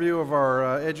an overview of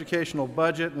our educational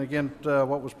budget, and again,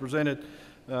 what was presented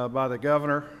by the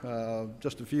governor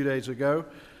just a few days ago.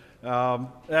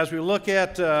 As we look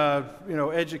at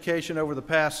education over the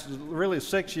past really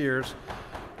 6 years,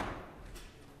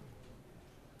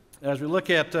 as we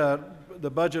look at the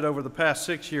budget over the past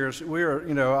 6 years, we are,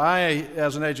 I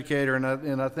as an educator,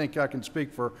 and I think I can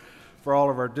speak for all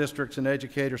of our districts and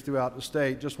educators throughout the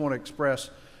state, just want to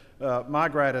express my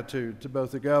gratitude to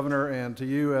both the governor and to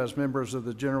you as members of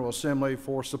the General Assembly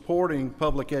for supporting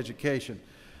public education.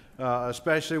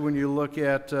 Especially when you look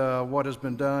at what has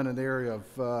been done in the area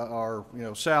of our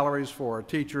salaries for our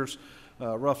teachers,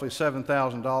 roughly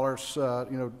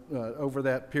 $7,000 over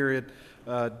that period.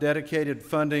 Dedicated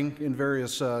funding in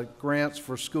various grants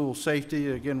for school safety.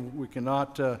 Again, we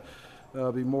cannot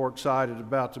be more excited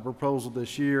about the proposal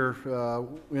this year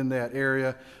in that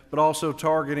area, but also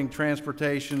targeting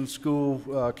transportation,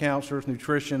 school counselors,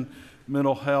 nutrition,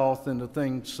 mental health, and the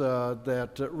things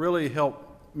that really help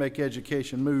make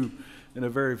education move in a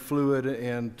very fluid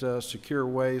and secure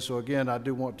way. So again, I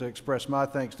do want to express my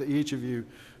thanks to each of you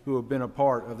who have been a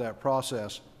part of that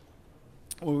process.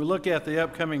 When we look at the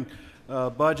upcoming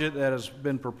budget that has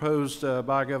been proposed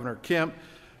by Governor Kemp,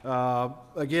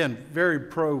 again, very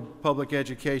pro-public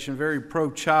education, very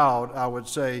pro-child, I would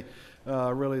say,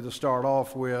 really to start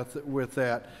off with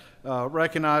that.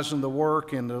 Recognizing the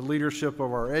work and the leadership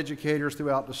of our educators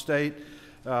throughout the state,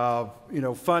 you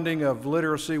know, funding of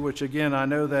literacy, which again, I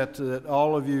know that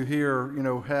all of you here, you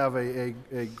know, have a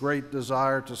great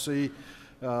desire to see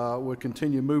would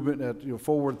continue movement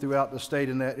forward throughout the state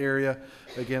in that area.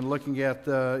 Again, looking at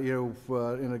in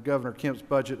the Governor Kemp's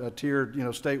budget, a tiered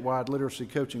statewide literacy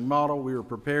coaching model. We were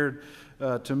prepared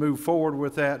to move forward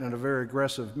with that in a very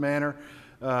aggressive manner.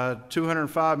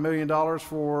 $205 million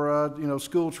for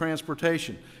school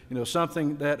transportation.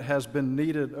 Something that has been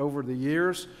needed over the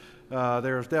years.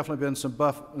 There's definitely been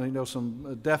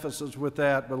some deficits with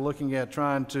that, but looking at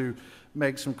trying to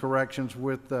make some corrections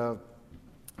with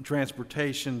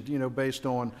transportation, based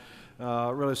on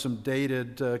really some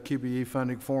dated QBE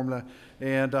funding formula,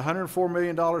 and $104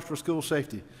 million for school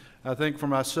safety. I think for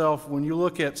myself, when you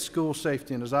look at school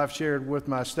safety, and as I've shared with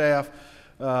my staff,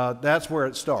 that's where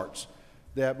it starts.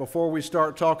 That before we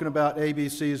start talking about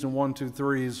ABCs and 1, 2,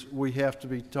 3s, we have to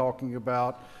be talking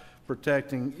about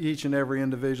protecting each and every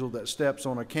individual that steps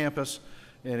on a campus.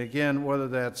 And again, whether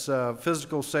that's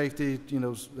physical safety,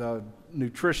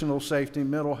 nutritional safety,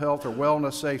 mental health or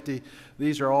wellness safety,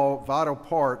 these are all vital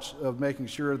parts of making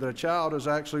sure that a child is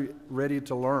actually ready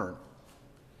to learn.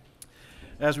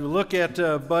 As we look at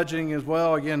budgeting as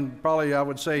well, again, probably I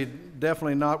would say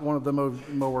definitely not one of the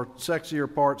more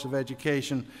sexier parts of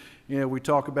education. We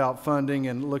talk about funding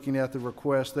and looking at the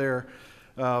request there.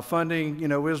 Funding,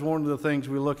 is one of the things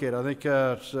we look at. I think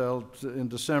in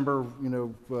December,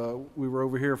 we were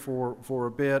over here for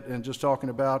a bit and just talking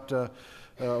about,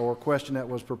 or a question that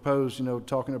was proposed,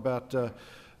 talking about,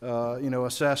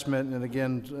 assessment and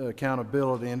again,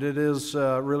 accountability. And it is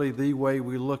really the way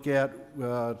we look at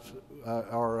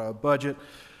our budget.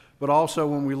 But also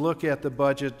when we look at the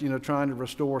budget, trying to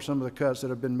restore some of the cuts that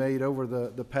have been made over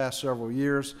the past several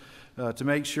years to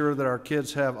make sure that our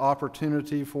kids have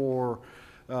opportunity for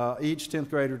each 10th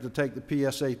grader to take the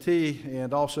PSAT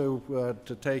and also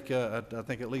to take, I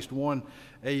think, at least one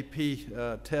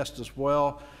AP test as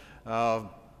well.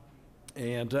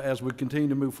 And as we continue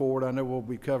to move forward, I know we'll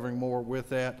be covering more with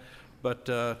that. But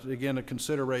again, a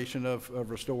consideration of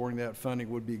restoring that funding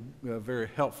would be very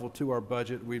helpful to our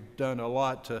budget. We've done a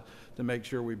lot to make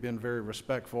sure we've been very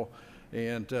respectful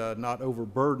and not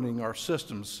overburdening our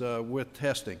systems with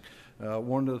testing.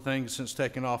 One of the things since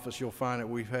taking office, you'll find that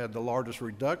we've had the largest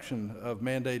reduction of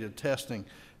mandated testing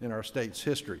in our state's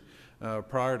history.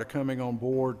 Prior to coming on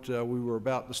board, we were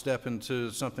about to step into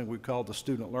something we call the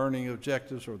student learning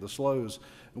objectives, or the SLOs,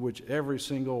 in which every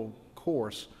single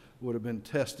course would have been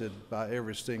tested by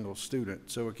every single student.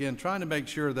 So again, trying to make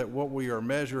sure that what we are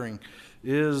measuring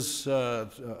is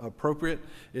appropriate.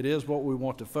 It is what we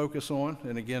want to focus on.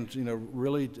 And again,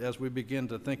 really as we begin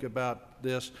to think about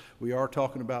this, we are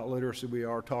talking about literacy, we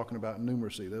are talking about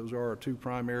numeracy. Those are our two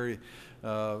primary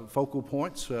focal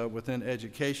points within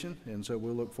education, and so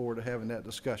we'll look forward to having that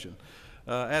discussion.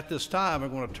 At this time,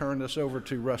 I'm going to turn this over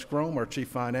to Russ Grome, our Chief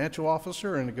Financial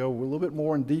Officer, and go a little bit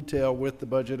more in detail with the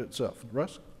budget itself.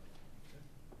 Russ?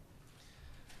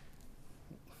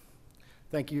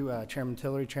 Thank you, Chairman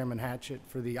Tillery, Chairman Hatchett,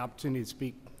 for the opportunity to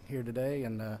speak here today.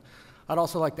 And I'd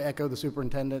also like to echo the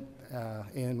superintendent,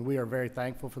 and we are very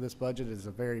thankful for this budget. It is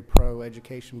a very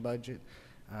pro-education budget.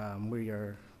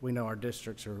 We know our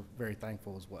districts are very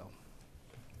thankful as well.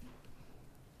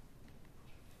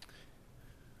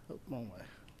 Oh, wrong way.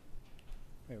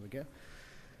 There we go.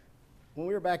 When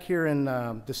we were back here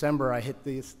in December, I hit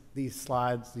these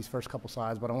slides, these first couple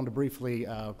slides, but I want to briefly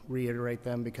reiterate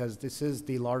them because this is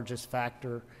the largest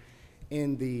factor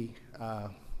in the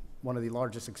one of the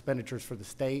largest expenditures for the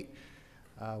state,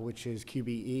 which is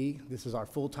QBE. This is our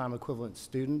full-time equivalent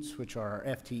students, which are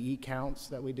our FTE counts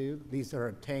that we do. These are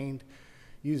obtained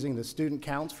using the student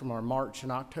counts from our March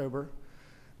and October.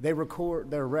 They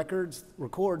records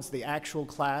the actual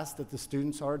class that the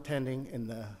students are attending in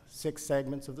the 6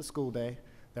 segments of the school day.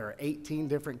 There are 18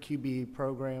 different QBE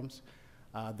programs.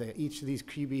 Each of these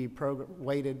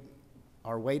QBE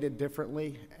are weighted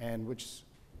differently, and which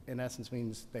in essence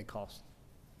means they cost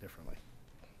differently.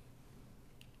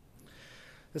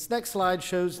 This next slide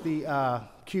shows the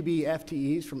QB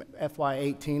FTEs from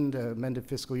FY18 to amended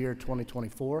fiscal year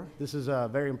 2024. This is a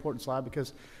very important slide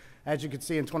because, as you can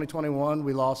see, in 2021,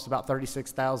 we lost about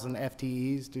 36,000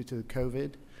 FTEs due to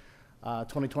COVID.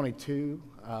 2022,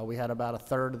 we had about a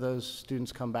third of those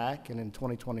students come back, and in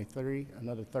 2023,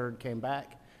 another third came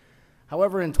back.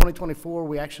 However, in 2024,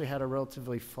 we actually had a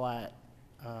relatively flat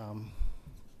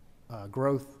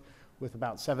growth with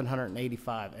about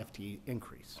 785 FTE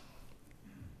increase.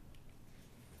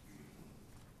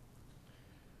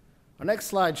 Our next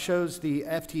slide shows the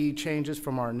FTE changes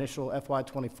from our initial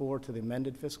FY24 to the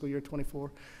amended fiscal year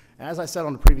 24. As I said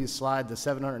on the previous slide, the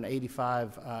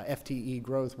 785 FTE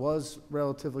growth was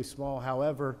relatively small.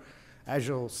 However, as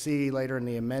you'll see later in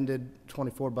the amended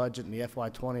 24 budget and the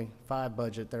FY25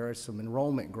 budget, there is some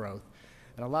enrollment growth.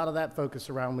 And a lot of that focus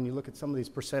around when you look at some of these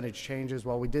percentage changes,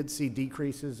 while we did see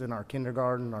decreases in our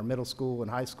kindergarten, our middle school,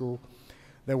 and high school,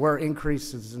 there were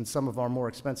increases in some of our more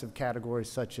expensive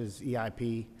categories such as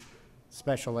EIP,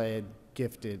 special ed,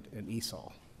 gifted, and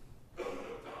ESOL.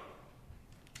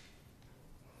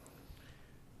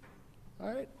 All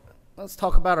right, let's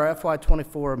talk about our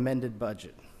FY24 amended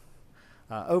budget.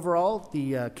 Overall,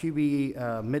 the QB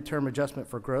midterm adjustment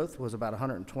for growth was about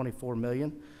 $124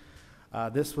 million.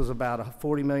 This was about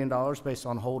 $40 million based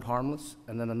on hold harmless,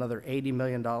 and then another $80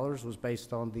 million was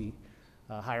based on the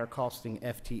higher costing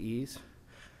FTEs.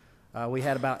 We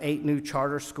had about 8 new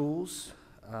charter schools.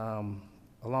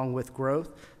 Along with growth,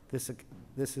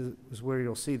 this is where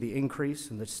you'll see the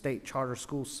increase in the state charter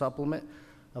school supplement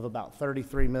of about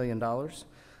 $33 million.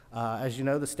 As you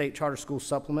know, the state charter school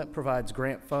supplement provides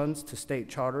grant funds to state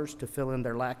charters to fill in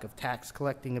their lack of tax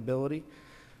collecting ability.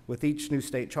 With each new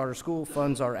state charter school,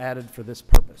 funds are added for this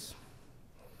purpose.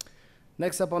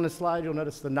 Next up on this slide, you'll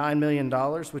notice the $9 million,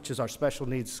 which is our special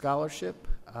needs scholarship.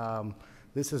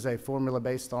 This is a formula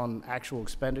based on actual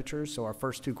expenditures, so our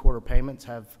first 2 quarter payments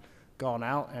have gone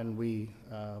out, and we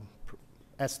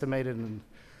estimated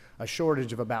a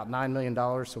shortage of about $9 million,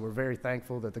 so we're very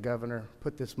thankful that the governor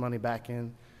put this money back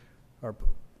in, or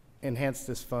enhanced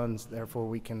this funds, therefore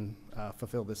we can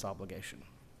fulfill this obligation.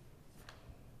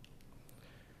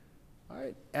 All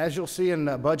right, as you'll see in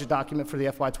the budget document for the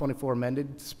FY24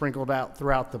 amended, sprinkled out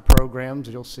throughout the programs,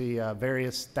 you'll see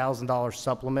various $1,000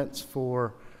 supplements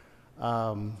for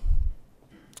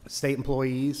state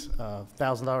employees,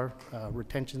 $1,000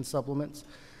 retention supplements.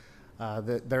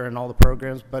 They're in all the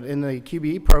programs. But in the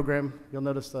QBE program, you'll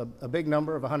notice a big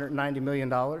number of $190 million.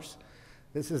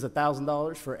 This is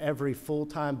 $1,000 for every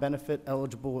full-time benefit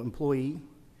eligible employee.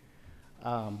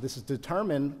 This is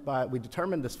determined by, we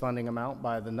determined this funding amount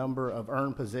by the number of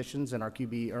earned positions in our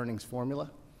QBE earnings formula.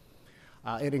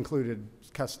 It included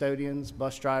custodians,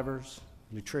 bus drivers,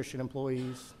 nutrition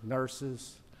employees,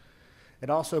 nurses. It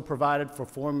also provided for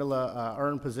formula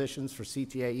earned positions for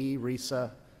CTAE,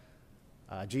 RESA,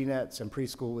 GNETs, and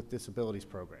preschool with disabilities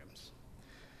programs.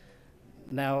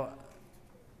 Now,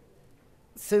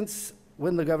 since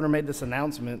when the governor made this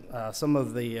announcement, some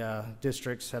of the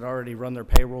districts had already run their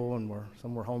payroll and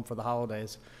some were home for the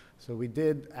holidays. So we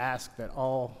did ask that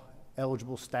all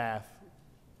eligible staff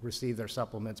receive their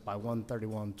supplements by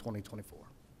 1/31/2024.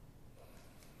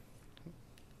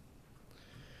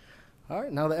 All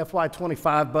right, now the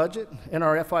FY25 budget. In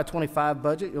our FY25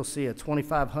 budget, you'll see a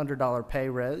 $2,500 pay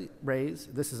raise.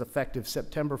 This is effective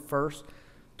September 1st,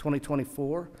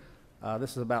 2024.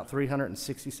 This is about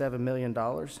 $367 million,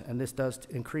 and this does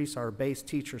increase our base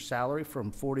teacher salary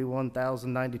from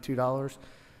 $41,092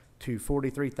 to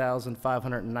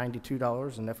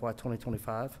 $43,592 in FY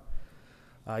 2025.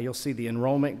 You'll see the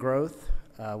enrollment growth,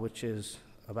 which is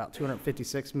about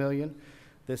 $256 million.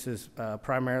 This is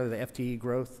primarily the FTE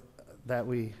growth that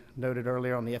we noted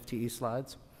earlier on the FTE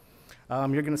slides.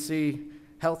 You're going to see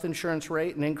health insurance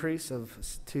rate an increase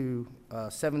to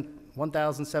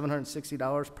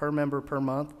 $1,760 per member per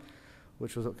month,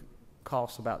 which was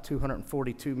cost about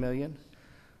 $242 million.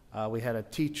 We had a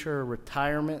teacher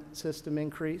retirement system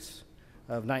increase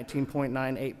of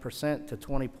 19.98% to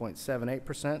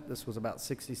 20.78%. This was about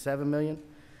 $67 million.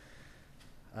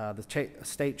 The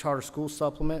state charter school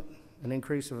supplement, an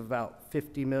increase of about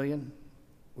 $50 million,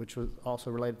 which was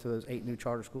also related to those 8 new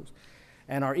charter schools.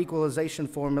 And our equalization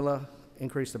formula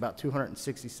increased about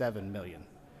 $267 million.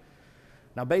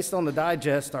 Now, based on the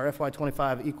digest, our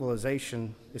FY25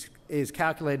 equalization is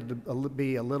calculated to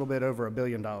be a little bit over $1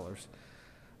 billion.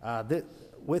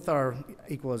 With our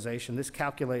equalization, this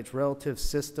calculates relative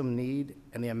system need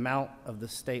and the amount of the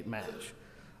state match.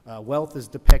 Wealth is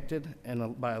depicted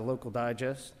by a local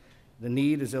digest. The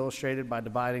need is illustrated by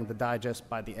dividing the digest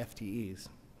by the FTEs.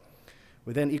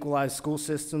 We then equalize school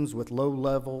systems with low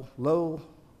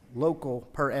local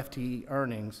per FTE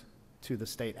earnings to the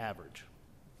state average.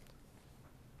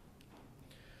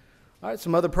 All right,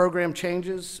 some other program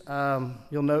changes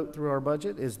you'll note through our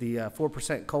budget is the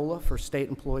 4% COLA for state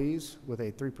employees with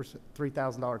a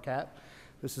 $3,000 cap.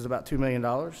 This is about $2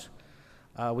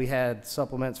 million. We had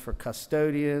supplements for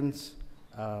custodians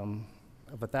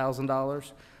of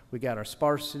 $1,000. We got our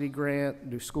sparsity grant,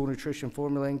 new school nutrition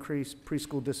formula increase,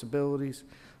 preschool disabilities,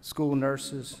 school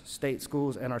nurses, state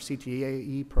schools, and our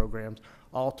CTAE programs,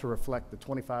 all to reflect the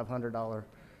 $2,500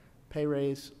 pay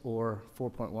raise or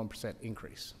 4.1%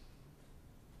 increase.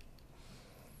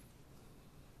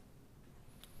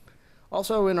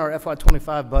 Also in our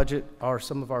FY25 budget are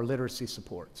some of our literacy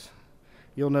supports.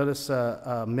 You'll notice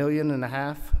 $1.5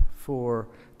 million for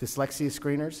dyslexia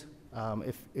screeners.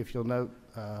 If you'll note,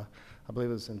 I believe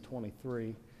it was in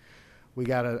 23, we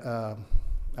got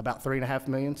about $3.5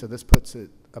 million, so this puts it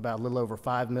about a little over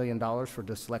 $5 million for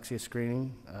dyslexia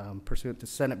screening pursuant to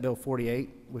Senate Bill 48,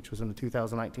 which was in the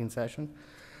 2019 session.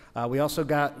 We also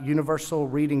got universal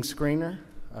reading screener,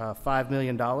 $5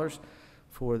 million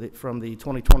from the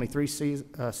 2023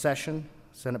 session,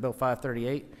 Senate Bill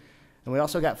 538. And we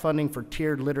also got funding for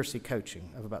tiered literacy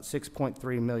coaching of about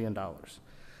 $6.3 million.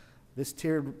 This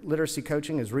tiered literacy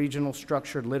coaching is regional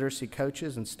structured literacy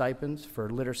coaches and stipends for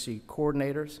literacy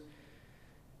coordinators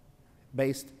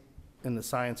based in the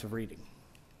science of reading.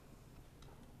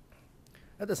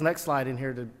 At this next slide in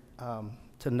here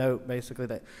to note basically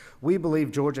that we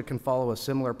believe Georgia can follow a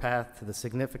similar path to the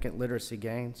significant literacy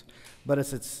gains, but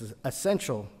it's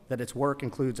essential that its work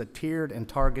includes a tiered and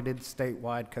targeted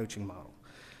statewide coaching model.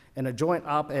 In a joint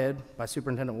op-ed by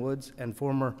Superintendent Woods and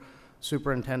former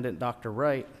Superintendent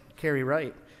Dr. Carrie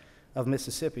Wright of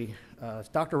Mississippi,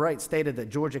 Dr. Wright stated that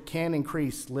Georgia can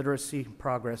increase literacy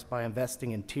progress by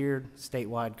investing in tiered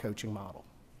statewide coaching model.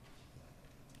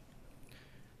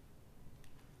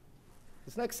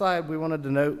 This next slide, we wanted to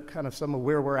note kind of some of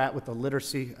where we're at with the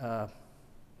literacy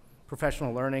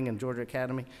professional learning in Georgia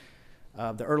Academy.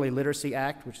 The Early Literacy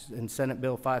Act, which is in Senate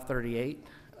Bill 538.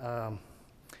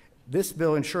 This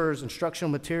bill ensures instructional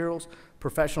materials,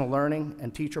 professional learning,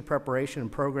 and teacher preparation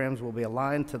and programs will be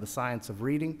aligned to the science of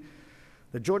reading.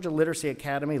 The Georgia Literacy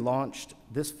Academy, launched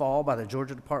this fall by the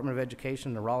Georgia Department of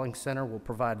Education and the Rawlings Center, will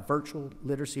provide virtual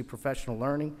literacy professional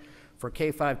learning for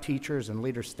K-5 teachers and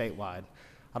leaders statewide.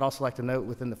 I'd also like to note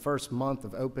within the first month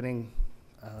of opening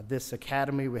this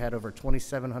academy, we had over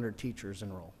 2,700 teachers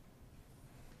enroll.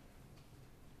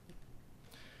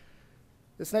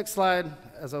 This next slide,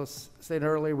 as I was saying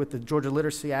earlier with the Georgia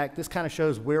Literacy Act, this kind of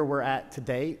shows where we're at to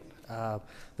date.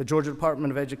 The Georgia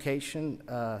Department of Education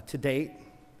to date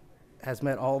has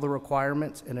met all the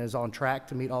requirements and is on track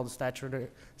to meet all the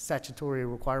statutory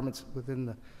requirements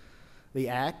within the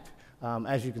Act.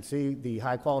 As you can see, the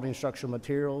high quality instructional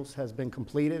materials has been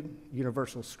completed.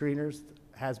 Universal screeners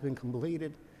has been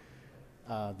completed.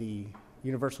 The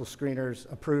universal screeners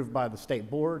approved by the state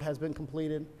board has been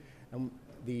completed. And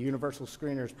the universal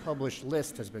screeners published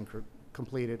list has been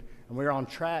completed. And we're on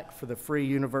track for the free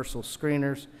universal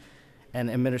screeners and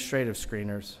administrative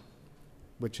screeners,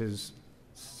 which is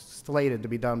slated to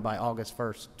be done by August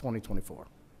 1st, 2024.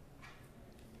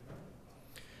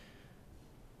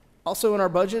 Also in our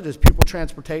budget is pupil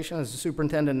transportation, as the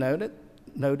superintendent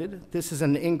noted. This is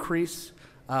an increase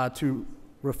to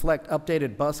reflect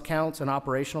updated bus counts and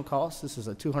operational costs. This is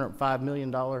a $205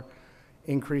 million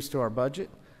increase to our budget.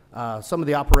 Some of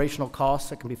the operational costs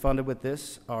that can be funded with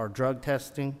this are drug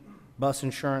testing, bus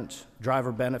insurance,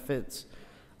 driver benefits,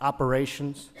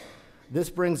 operations. This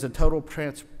brings the total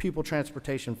pupil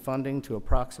transportation funding to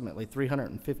approximately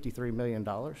 $353 million.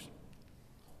 I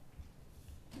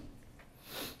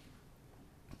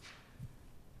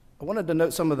wanted to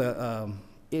note some of the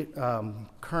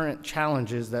current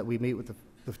challenges that we meet with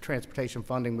the transportation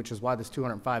funding, which is why this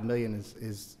 $205 million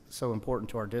is so important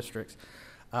to our districts.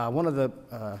 One of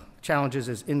the challenges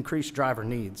is increased driver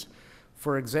needs.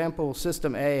 For example,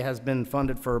 System A has been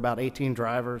funded for about 18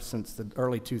 drivers since the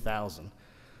early 2000s.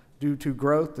 Due to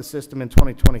growth, the system in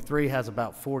 2023 has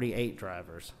about 48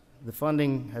 drivers. The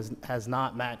funding has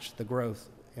not matched the growth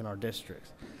in our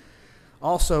districts.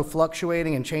 Also,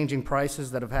 fluctuating and changing prices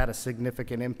that have had a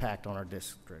significant impact on our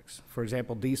districts. For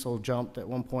example, diesel jumped at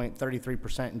one point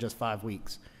 33% in just 5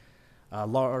 weeks.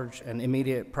 Large and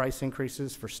immediate price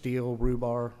increases for steel,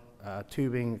 rebar,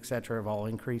 tubing, et cetera, have all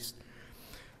increased.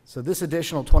 So this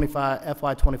additional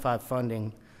FY25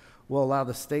 funding will allow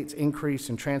the state's increase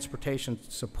in transportation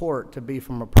support to be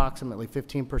from approximately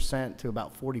 15% to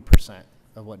about 40%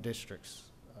 of what districts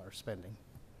are spending.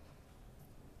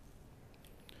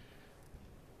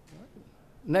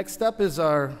 Next up is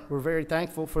we're very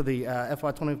thankful for the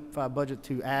FY25 budget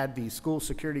to add the school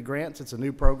security grants. It's a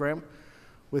new program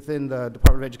within the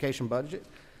Department of Education budget.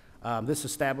 This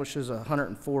establishes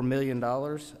 $104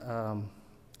 million.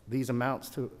 These amount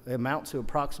to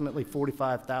approximately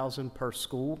 $45,000 per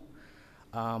school.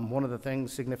 One of the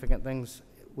significant things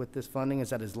with this funding is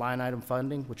that it's line item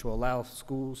funding, which will allow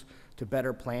schools to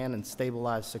better plan and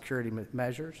stabilize security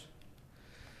measures.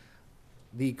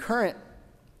 The current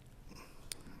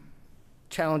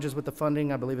challenges with the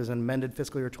funding, I believe, is in amended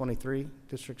fiscal year 23.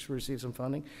 Districts receive some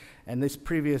funding, and this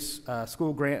previous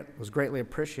school grant was greatly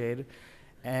appreciated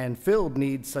and filled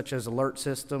needs such as alert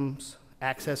systems,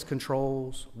 access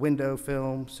controls, window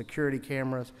film, security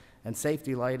cameras, and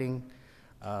safety lighting,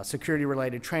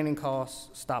 security-related training costs,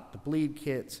 stop-the-bleed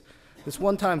kits. This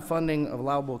one-time funding of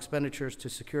allowable expenditures to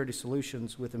security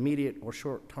solutions with immediate or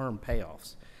short-term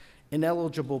payoffs.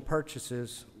 Ineligible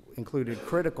purchases included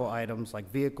critical items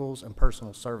like vehicles and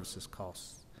personal services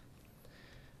costs.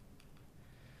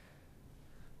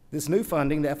 This new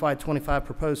funding, the FY25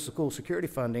 proposed school security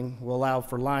funding, will allow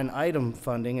for line item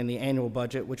funding in the annual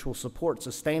budget, which will support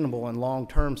sustainable and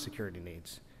long-term security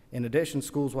needs. In addition,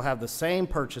 schools will have the same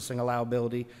purchasing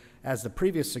allowability as the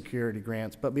previous security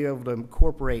grants, but be able to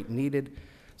incorporate needed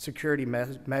security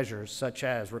measures such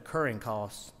as recurring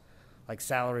costs like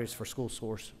salaries for school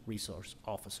source resource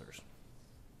officers.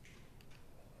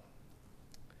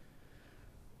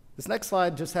 This next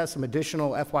slide just has some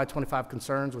additional FY25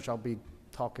 concerns, which I'll be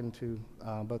talking to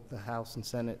both the House and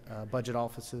Senate budget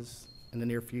offices in the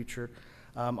near future.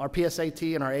 Our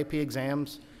PSAT and our AP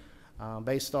exams,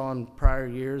 based on prior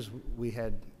years, we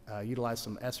had utilized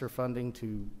some ESSER funding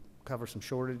to cover some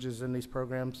shortages in these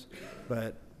programs,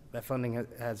 but that funding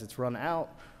has its run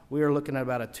out. We are looking at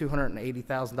about a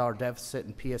 $280,000 deficit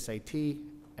in PSAT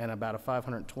and about a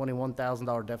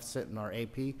 $521,000 deficit in our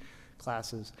AP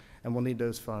classes, and we'll need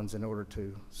those funds in order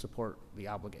to support the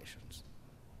obligations.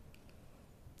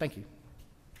 Thank you.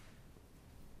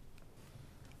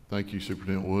 Thank you,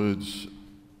 Superintendent Woods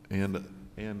and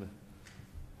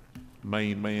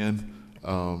main man,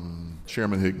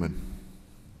 Chairman Hickman.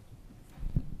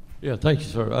 Yeah, thank you,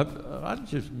 sir. I'd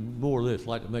just more or less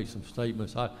like to make some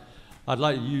statements. I'd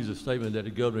like to use a statement that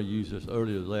the governor used us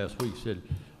earlier last week. Said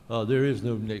there is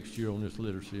no next year on this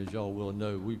literacy, as y'all well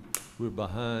know. We're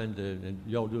behind, and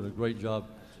y'all doing a great job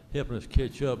helping us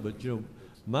catch up. But you know,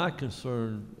 my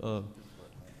concern,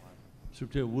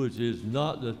 Superintendent Woods, is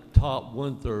not the top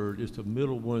 1/3; it's the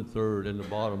middle 1/3 and the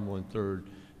bottom 1/3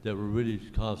 that we really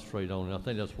concentrate on. And I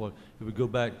think that's what, if we go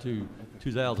back to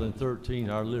 2013,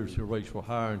 our literacy rates were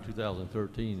higher in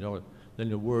 2013 than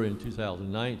they were in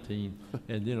 2019.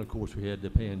 And then, of course, we had the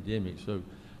pandemic. So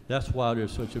that's why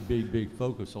there's such a big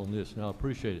focus on this, and I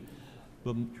appreciate it.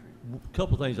 But a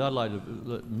couple things I'd like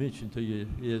to mention to you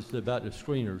is about the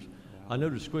screeners. I know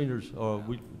the screeners are,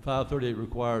 538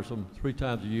 requires them 3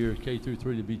 times a year, K through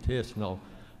 3, to be tested and all.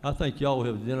 I think y'all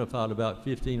have identified about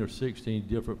 15 or 16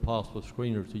 different possible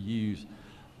screeners to use.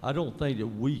 I don't think that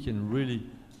we can really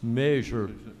measure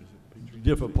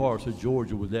different parts of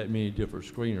Georgia with that many different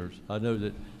screeners. I know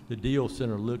that the Deal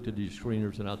Center looked at these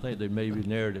screeners, and I think they maybe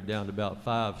narrowed it down to about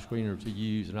 5 screeners to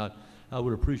use, and I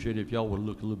would appreciate it if y'all would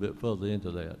look a little bit further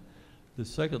into that. The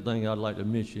second thing I'd like to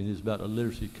mention is about the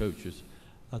literacy coaches.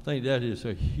 I think that is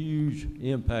a huge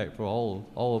impact for all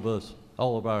of us,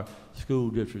 all of our school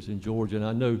districts in Georgia. And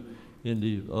I know in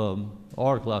the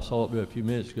article I saw up there a few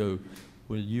minutes ago,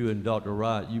 when you and Dr.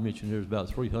 Wright, you mentioned there's about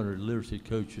 300 literacy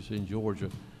coaches in Georgia.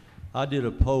 I did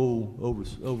a poll over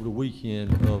the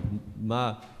weekend of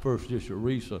my first district,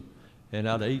 RESA, and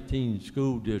out of 18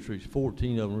 school districts,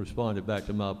 14 of them responded back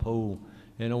to my poll,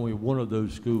 and only one of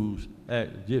those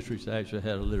districts actually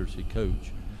had a literacy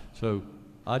coach. So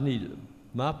I need,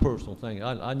 my personal thing,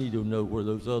 I need to know where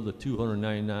those other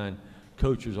 299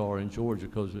 coaches are in Georgia,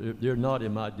 because they're not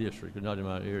in my district, they're not in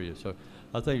my area. So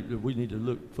I think that we need to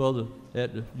look further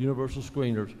at the universal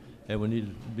screeners, and we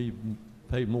need to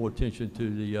pay more attention to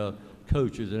the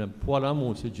coaches. And what I'm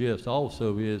going to suggest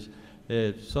also is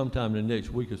sometime in the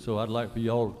next week or so, I'd like for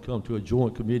y'all to come to a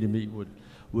joint committee meeting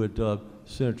with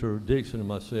Senator Dixon and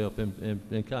myself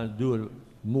and kind of do a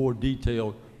more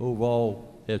detailed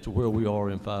overall as to where we are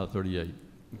in 538.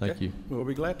 Thank you. We'll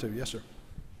be glad to. Yes, sir.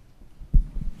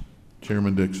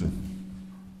 Chairman Dixon.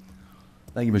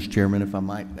 Thank you, Mr. Chairman. If I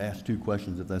might ask 2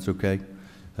 questions, if that's okay.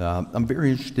 I'm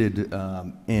very interested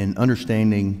in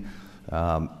understanding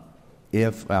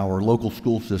if our local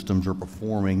school systems are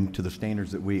performing to the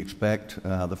standards that we expect.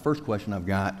 The first question I've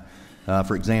got,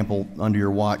 for example, under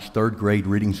your watch, 3rd grade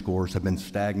reading scores have been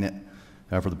stagnant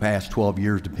for the past 12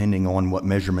 years, depending on what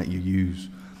measurement you use.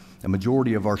 a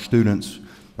majority of our students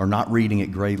are not reading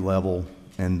at grade level,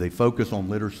 and the focus on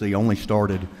literacy only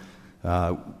started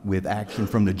with action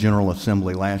from the General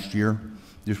Assembly last year.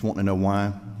 Just want to know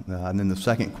why. And then the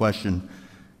second question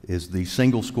is the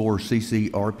single score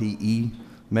CCRPE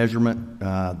measurement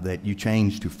that you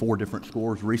changed to 4 different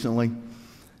scores recently.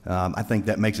 I think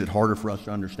that makes it harder for us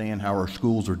to understand how our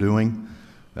schools are doing.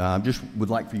 Just would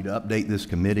like for you to update this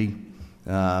committee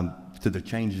to the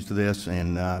changes to this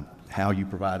and how you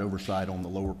provide oversight on the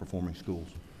lower performing schools.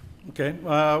 Okay.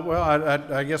 Well,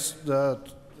 I guess,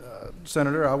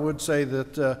 Senator, I would say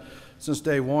that since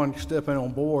day one, stepping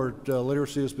on board,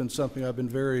 literacy has been something I've been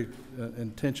very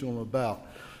intentional about.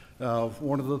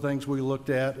 One of the things we looked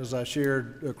at, as I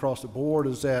shared across the board,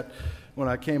 is that when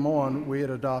I came on, we had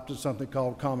adopted something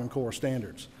called Common Core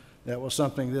Standards. That was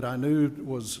something that I knew it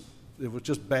was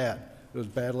just bad. It was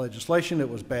bad legislation, it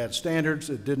was bad standards,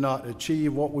 it did not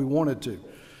achieve what we wanted to.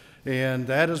 And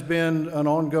that has been an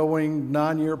ongoing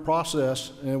 9-year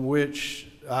process in which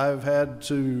I've had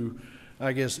to,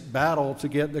 I guess, battle to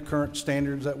get the current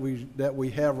standards that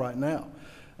we have right now.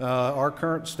 Our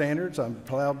current standards, I'm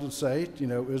proud to say,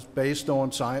 is based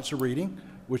on science of reading,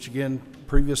 which again,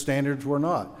 previous standards were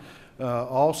not.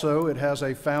 Also, it has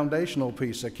a foundational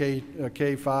piece, a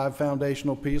K-5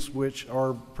 foundational piece, which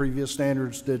our previous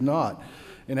standards did not.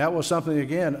 And that was something,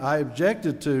 again, I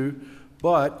objected to,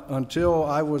 but until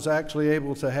I was actually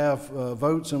able to have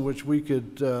votes in which we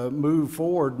could move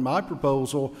forward my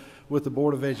proposal with the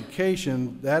Board of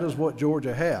Education, that is what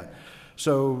Georgia had.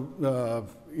 So,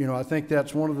 I think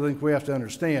that's one of the things we have to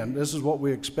understand. This is what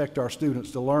we expect our students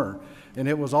to learn. And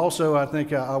it was also, I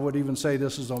think I would even say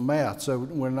this is on math. So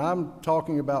when I'm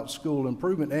talking about school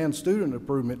improvement and student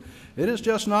improvement, it is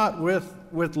just not with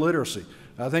literacy.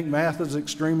 I think math is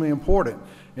extremely important.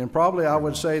 And probably I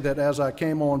would say that as I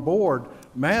came on board,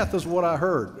 math is what I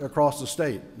heard across the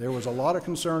state. There was a lot of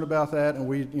concern about that, and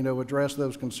we, addressed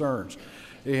those concerns.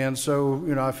 And so,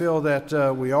 I feel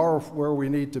that we are where we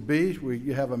need to be.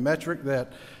 We have a metric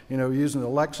that, using the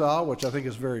Lexile, which I think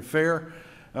is very fair.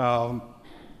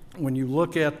 When you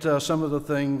look at some of the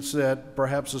things that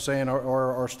perhaps are saying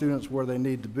are our students where they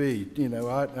need to be,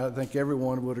 I think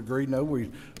everyone would agree, no, we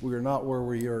are not where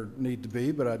we need to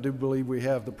be, but I do believe we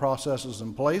have the processes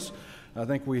in place. I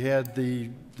think we had the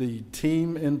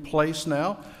team in place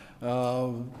now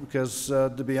because,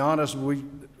 to be honest,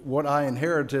 what I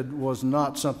inherited was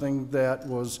not something that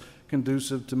was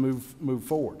conducive to move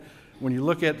forward. When you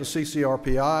look at the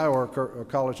CCRPI or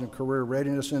College and Career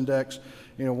Readiness Index,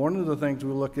 one of the things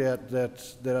we look at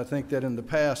that I think that in the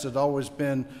past has always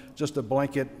been just a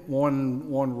blanket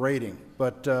one rating.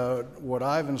 But what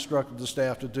I've instructed the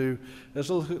staff to do is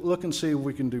look and see if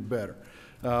we can do better.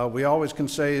 We always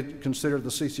consider the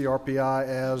CCRPI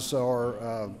as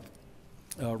our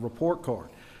report card.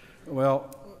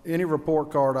 Well, any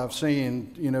report card I've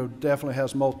seen, definitely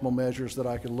has multiple measures that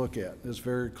I could look at. It's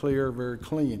very clear, very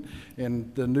clean.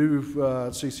 And the new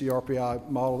CCRPI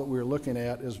model that we're looking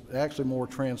at is actually more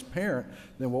transparent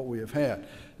than what we have had.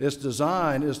 Its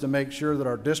design is to make sure that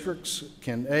our districts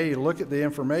can, A, look at the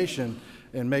information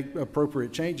and make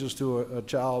appropriate changes to a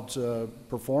child's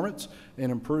performance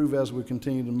and improve as we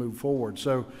continue to move forward.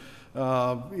 So,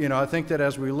 I think that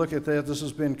as we look at that, this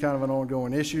has been kind of an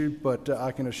ongoing issue, but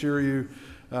I can assure you,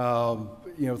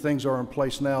 things are in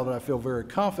place now that I feel very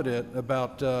confident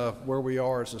about where we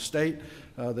are as a state.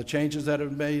 The changes that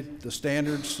have made, the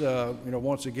standards,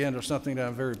 once again, are something that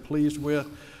I'm very pleased with,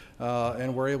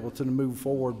 and we're able to move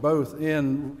forward both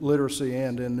in literacy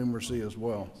and in numeracy as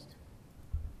well.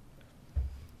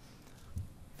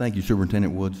 Thank you,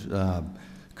 Superintendent Woods.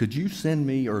 Could you send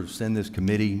me or send this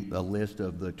committee a list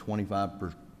of the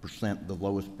 25%, the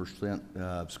lowest percent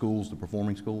schools, the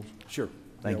performing schools? Sure.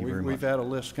 Thank you very much. We've had a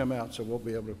list come out, so we'll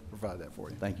be able to provide that for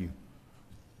you. Thank you.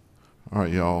 All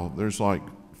right, y'all, there's like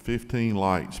 15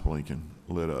 lights blinking,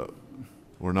 lit up.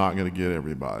 We're not going to get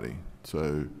everybody.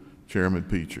 So, Chairman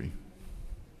Petrie.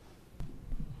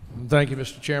 Thank you,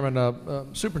 Mr.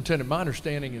 Chairman. Superintendent, my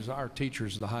understanding is our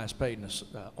teachers are the highest paid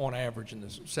on average in the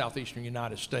southeastern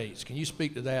United States. Can you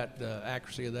speak to that, the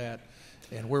accuracy of that,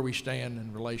 and where we stand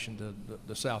in relation to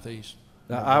the southeast?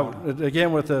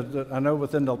 Again, I know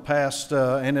within the past,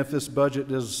 and if this budget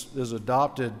is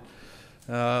adopted,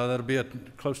 that'll be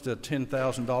close to a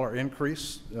 $10,000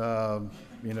 increase.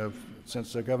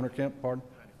 Since Governor Kemp, pardon,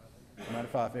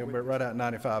 95, we're right at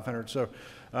 9,500. So,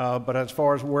 but as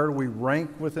far as where we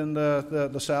rank within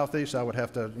the southeast, I would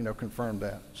have to confirm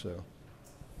that.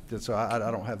 So I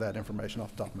don't have that information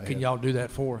off the top of my head. Can y'all do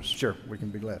that for us? Sure, we can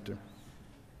be glad to.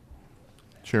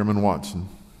 Chairman Watson.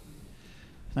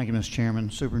 Thank you, Mr.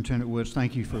 Chairman. Superintendent Woods,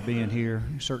 thank you for being here.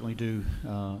 We certainly do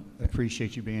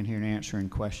appreciate you being here and answering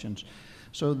questions.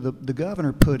 So the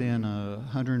governor put in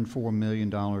 $104 million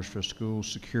for school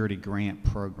security grant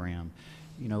program.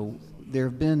 You know, there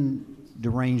have been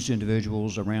deranged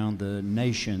individuals around the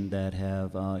nation that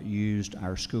have used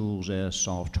our schools as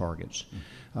soft targets.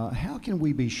 How can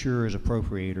we be sure as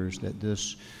appropriators that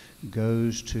this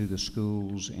goes to the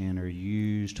schools and are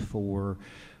used for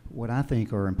what I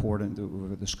think are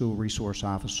important, the school resource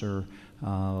officer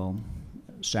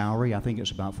salary? I think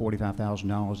it's about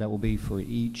 $45,000. That will be for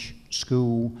each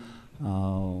school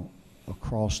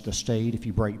across the state if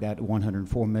you break that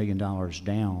 $104 million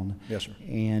down. Yes, sir.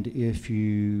 And if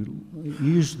you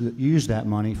use that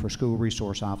money for school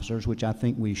resource officers, which I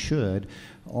think we should,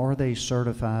 are they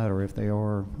certified, or if they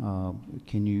are,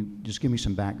 can you just give me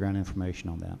some background information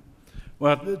on that?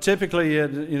 Well, typically,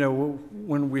 you know,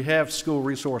 when we have school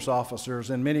resource officers,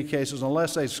 in many cases,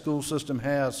 unless a school system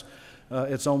has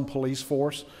its own police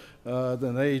force,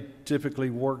 then they typically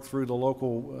work through the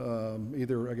local,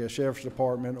 either, I guess, sheriff's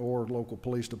department or local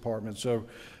police department. So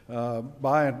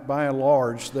by and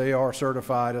large, they are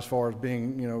certified as far as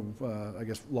being, you know, I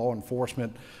guess, law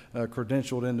enforcement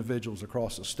credentialed individuals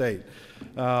across the state.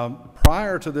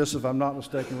 Prior to this, if I'm not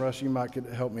mistaken, Russ, you might could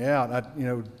help me out. You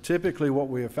know, typically what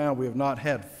we have found, we have not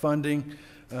had funding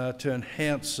to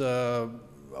enhance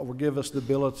or give us the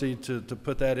ability to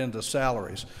put that into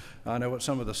salaries. I know with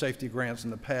some of the safety grants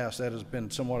in the past, that has been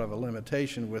somewhat of a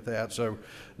limitation with that. So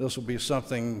this will be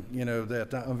something, you know,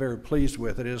 that I'm very pleased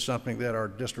with. It is something that our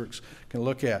districts can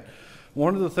look at.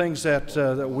 One of the things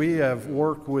that we have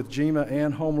worked with GEMA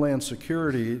and Homeland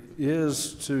Security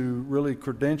is to really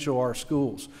credential our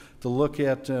schools, to look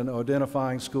at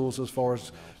identifying schools as far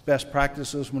as best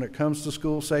practices when it comes to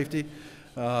school safety.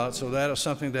 So that is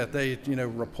something that they, you know,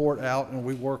 report out, and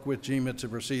we work with GEMA to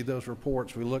receive those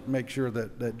reports. We make sure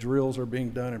that drills are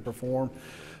being done and performed.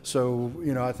 So,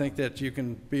 you know, I think that you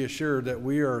can be assured that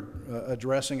we are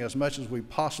addressing as much as we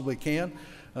possibly can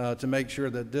to make sure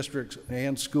that districts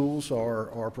and schools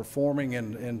are performing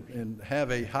and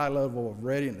have a high level of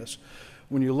readiness.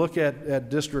 When you look at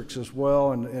districts as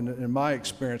well, and in my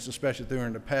experience, especially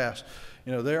during the past,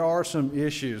 you know, there are some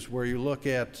issues where you look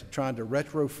at trying to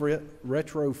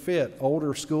retrofit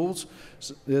older schools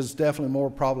is definitely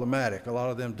more problematic. A lot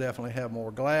of them definitely have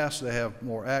more glass, they have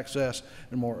more access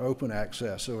and more open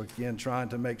access. So again, trying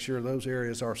to make sure those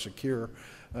areas are secure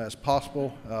as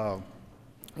possible.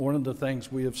 One of the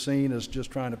things we have seen is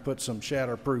just trying to put some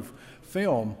shatterproof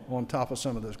film on top of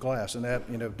some of this glass, and that,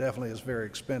 you know, definitely is very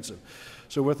expensive.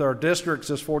 So with our districts,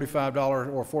 this $45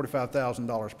 or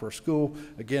 $45,000 per school,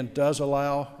 again, does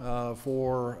allow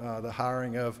for the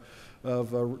hiring of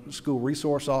school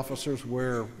resource officers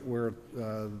where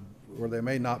they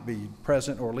may not be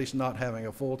present, or at least not having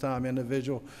a full-time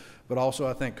individual, but also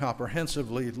I think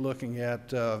comprehensively looking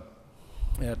at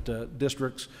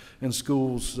districts and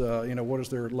schools, you know, what is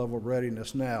their level of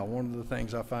readiness now? One of the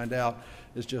things I find out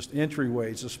is just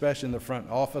entryways, especially in the front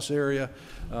office area.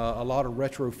 A lot of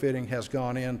retrofitting has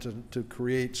gone in to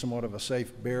create somewhat of a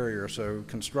safe barrier. So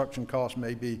construction costs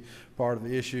may be part of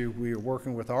the issue. We are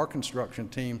working with our construction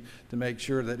team to make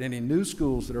sure that any new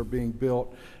schools that are being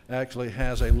built actually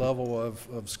has a level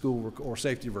of school or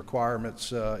safety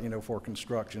requirements, you know, for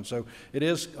construction. So it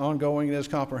is ongoing, it is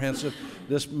comprehensive.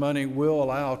 This money will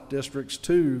allow districts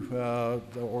to,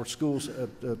 or schools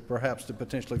perhaps to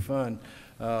potentially fund,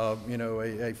 you know,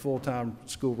 a full-time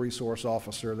school resource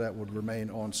officer that would remain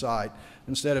on site.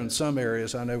 Instead of in some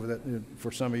areas, I know that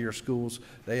for some of your schools,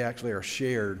 they actually are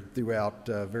shared throughout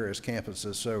various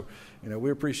campuses. So, you know,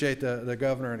 we appreciate the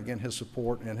governor and again his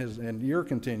support and your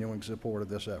continuing support of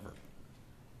this effort.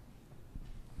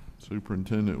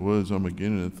 Superintendent Woods, I'm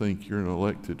beginning to think you're an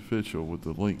elected official with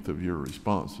the length of your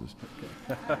responses.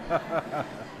 Okay.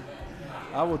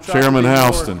 I will try Chairman to be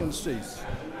Houston. more concise.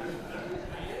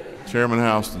 Chairman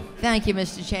Houston. Thank you,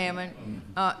 Mr. Chairman.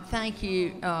 Thank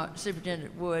you,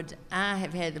 Superintendent Woods. I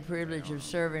have had the privilege of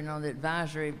serving on the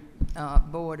advisory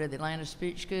board of the Atlanta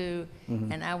Speech School,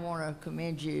 and I want to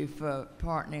commend you for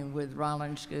partnering with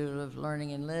Rollins School of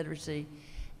Learning and Literacy.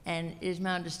 And it is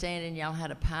my understanding y'all had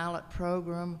a pilot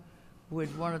program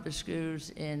with one of the schools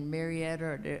in Marietta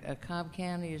or Cobb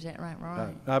County. Is that right,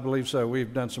 Ron? I believe so.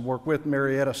 We've done some work with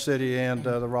Marietta City and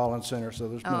the Rollins Center, so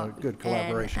there's been a good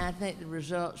collaboration. And I think the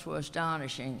results were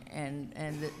astonishing. And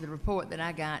the report that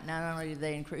I got, not only did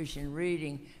they increase in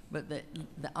reading, but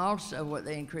also what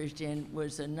they increased in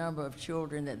was the number of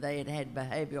children that they had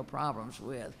behavioral problems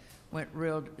with, went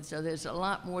real, so there's a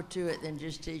lot more to it than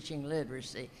just teaching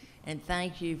literacy. And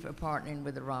thank you for partnering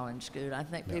with the Rollins School. I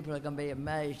think people are going to be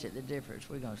amazed at the difference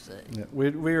we're going to see. Yeah,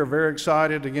 we are very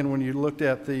excited. Again, when you looked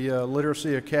at the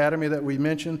Literacy Academy that we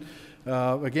mentioned,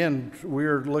 again,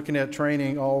 we're looking at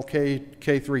training all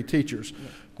K-3 teachers. Yeah.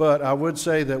 But I would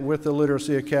say that with the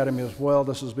Literacy Academy as well,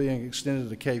 this is being extended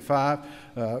to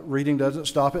K-5. Reading doesn't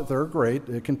stop at 3rd grade.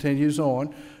 It continues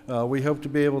on. We hope to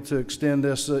be able to extend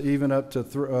this even up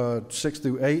to 6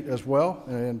 through 8 as well,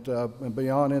 and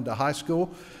beyond into high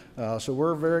school. So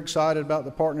we're very excited about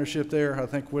the partnership there. I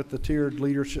think with the tiered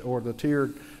leadership or the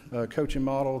tiered coaching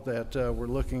model that we're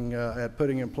looking at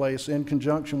putting in place in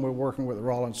conjunction with working with the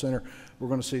Rollins Center, we're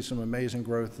going to see some amazing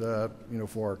growth,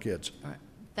 for our kids. All right.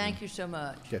 Thank you so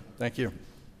much. Okay, thank you.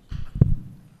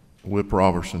 Whip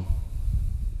Robertson.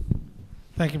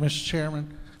 Thank you, Mr.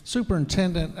 Chairman.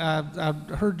 Superintendent, I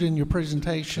heard in your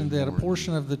presentation that a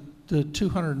portion of the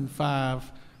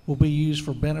 205 will be used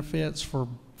for benefits for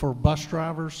bus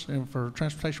drivers and for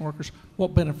transportation workers.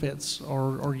 What benefits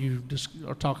are you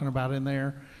talking about in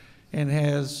there? And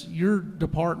has your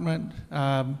department,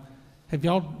 have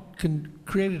y'all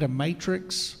created a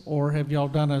matrix, or have y'all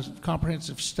done a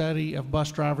comprehensive study of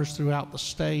bus drivers throughout the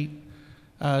state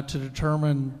to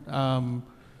determine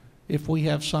if we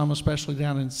have some, especially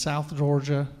down in South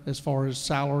Georgia, as far as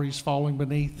salaries falling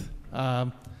beneath,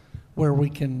 where we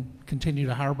can continue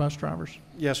to hire bus drivers?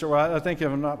 Yes, sir. Well, I think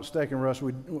if I'm not mistaken, Russ,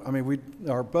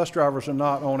 our bus drivers are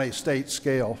not on a state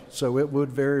scale, so it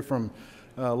would vary from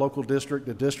local district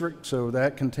to district, so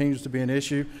that continues to be an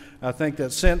issue. I think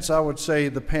that since, I would say,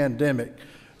 the pandemic,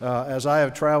 as I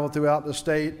have traveled throughout the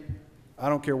state, I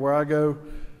don't care where I go,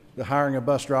 the hiring of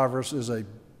bus drivers is a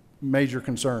major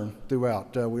concern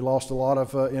throughout. We lost a lot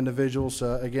of individuals,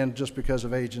 again, just because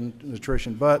of age and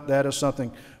nutrition, but that is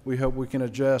something we hope we can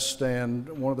adjust, and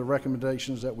one of the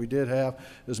recommendations that we did have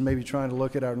is maybe trying to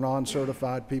look at our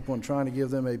non-certified people and trying to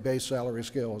give them a base salary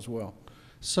scale as well.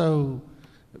 So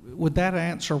would that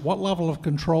answer, what level of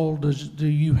control do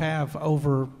you have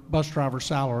over bus driver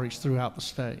salaries throughout the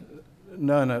state?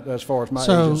 None, as far as my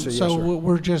agency.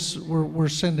 So yes, sir. we're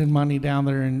sending money down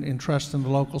there and trusting the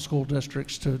local school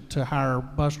districts to hire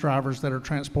bus drivers that are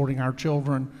transporting our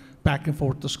children back and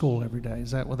forth to school every day.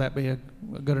 Would that be a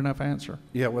good enough answer?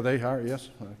 Yeah, well, they hire, yes.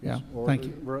 Yeah, or, thank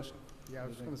you. Russ? Yeah, I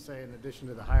was just going to say, in addition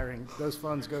to the hiring, those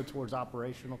funds go towards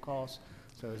operational costs.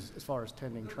 So as far as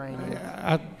tending training.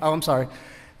 I'm sorry.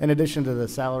 In addition to the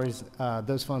salaries,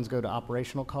 those funds go to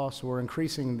operational costs. So we're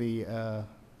increasing the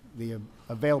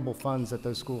available funds that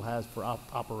those school has for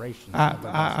operations.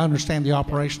 I understand the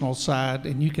operational side,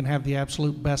 and you can have the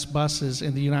absolute best buses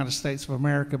in the United States of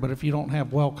America, but if you don't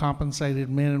have well-compensated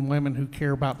men and women who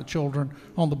care about the children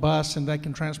on the bus and they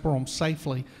can transport them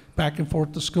safely back and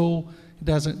forth to school,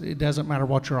 it doesn't matter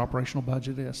what your operational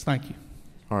budget is. Thank you.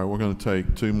 All right, we're going to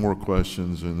take 2 more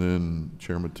questions, and then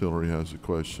Chairman Tillery has a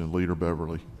question. Leader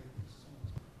Beverly.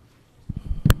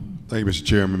 Thank you, Mr.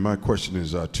 Chairman. My question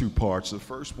is 2 parts. The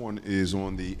first one is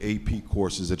on the AP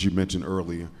courses that you mentioned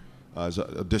earlier. There's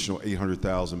an additional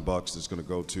 $800,000 that's going to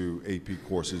go to AP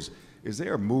courses. Is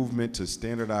there a movement to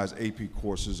standardize AP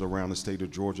courses around the state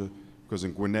of Georgia? Because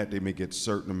in Gwinnett, they may get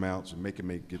certain amounts, and Macon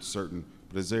may get certain.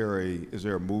 But is there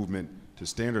a movement to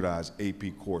standardize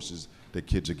AP courses that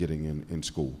kids are getting in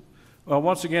school? Well,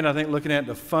 once again, I think looking at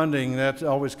the funding, that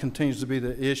always continues to be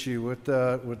the issue. With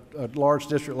a large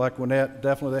district like Gwinnett,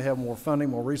 definitely they have more funding,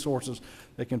 more resources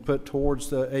they can put towards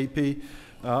the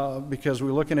AP, because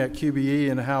we're looking at QBE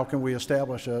and how can we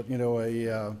establish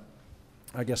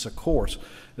I guess a course.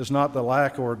 It's not the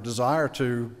lack or desire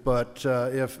to, but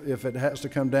if it has to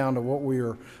come down to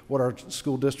what our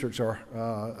school districts are,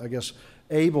 I guess,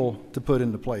 able to put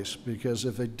into place, because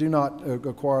if they do not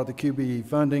acquire the QBE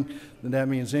funding, then that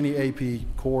means any AP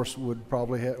course would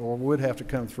probably would have to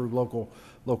come through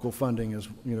local funding as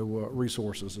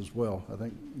resources as well. I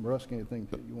think Russ, anything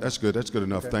that you want? That's good. That's good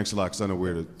enough. Okay. Thanks a lot, because I know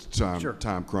we're at a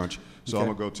time crunch. So Okay.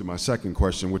 I'm gonna go to my second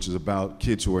question, which is about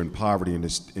kids who are in poverty in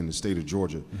the state of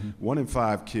Georgia. Mm-hmm. 1 in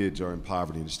 5 kids are in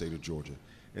poverty in the state of Georgia,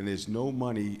 and there's no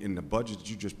money in the budget that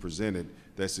you just presented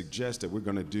that suggests that we're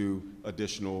going to do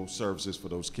additional services for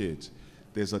those kids.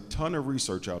 There's a ton of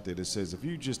research out there that says if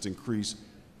you just increase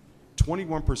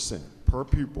 21% per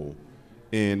pupil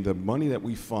in the money that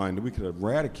we fund, we could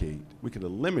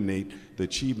eliminate the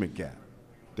achievement gap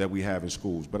that we have in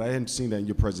schools. But I hadn't seen that in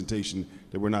your presentation,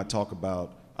 that we're not talking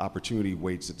about opportunity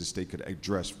weights that the state could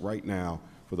address right now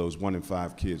for those 1 in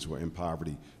 5 kids who are in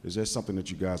poverty. Is that something that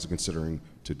you guys are considering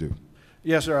to do?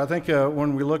 Yes, sir. I think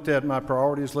when we looked at my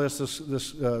priorities list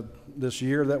this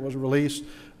year that was released,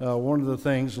 one of the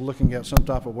things looking at some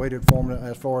type of weighted formula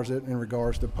as far as it in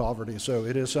regards to poverty. So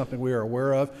it is something we are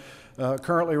aware of.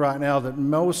 Currently, right now, that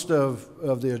most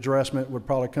of the addressment would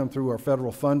probably come through our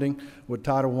federal funding with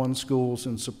Title I schools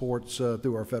and supports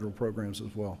through our federal programs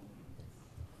as well.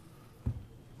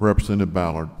 Representative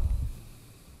Ballard.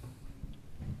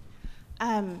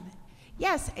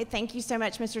 Yes, thank you so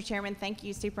much, Mr. Chairman. Thank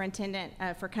you, Superintendent,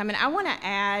 for coming. I want to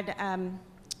add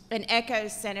and echo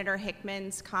Senator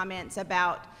Hickman's comments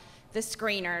about the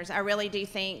screeners. I really do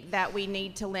think that we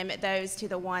need to limit those to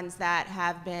the ones that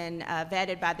have been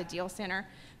vetted by the Deal Center.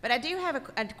 But I do have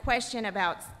a question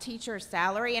about teacher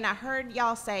salary, and I heard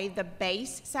y'all say the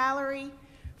base salary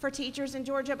for teachers in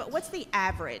Georgia, but what's the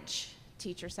average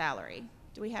teacher salary?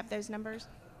 Do we have those numbers?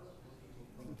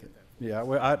 Yeah,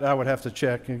 I would have to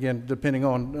check. Again, depending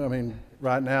on, I mean,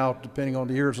 right now, depending on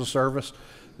the years of service,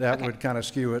 that would kind of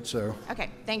skew it, so. Okay,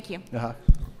 thank you.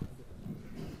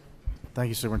 Thank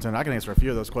you, Superintendent. I can answer a few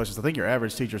of those questions. I think your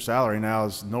average teacher salary now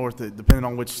is north, depending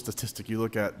on which statistic you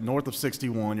look at, north of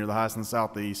 61. You're the highest in the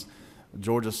Southeast.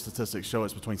 Georgia's statistics show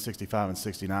it's between 65 and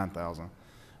 69,000.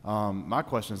 My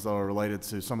questions, though, are related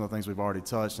to some of the things we've already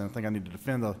touched, and I think I need to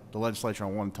defend the legislature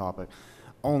on one topic.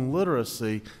 On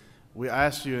literacy, we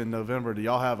asked you in November, do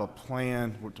y'all have a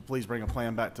plan, to please bring a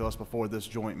plan back to us before this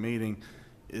joint meeting?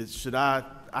 I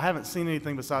haven't seen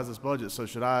anything besides this budget, so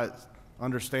should I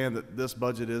understand that this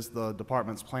budget is the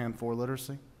department's plan for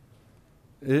literacy?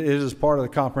 It is part of the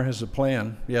comprehensive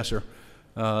plan, yes, sir.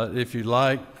 If you'd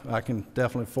like, I can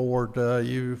definitely forward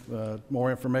you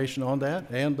more information on that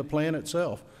and the plan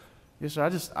itself. Yes, sir.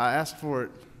 I asked for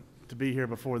it to be here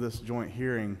before this joint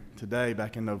hearing today,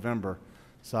 back in November.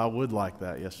 So I would like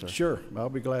that, yes, sir. Sure, I'll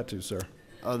be glad to, sir.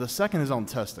 The second is on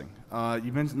testing.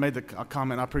 You made the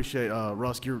comment. I appreciate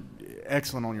Rusk. You're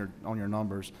excellent on your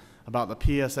numbers about the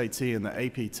PSAT and the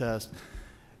AP test.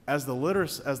 As the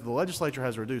legislature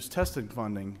has reduced testing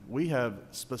funding, we have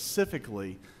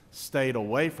specifically stayed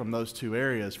away from those two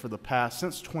areas for the past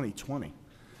since 2020.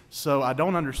 So I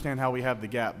don't understand how we have the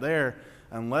gap there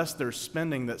unless there's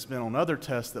spending that's been on other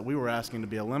tests that we were asking to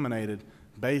be eliminated,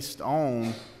 based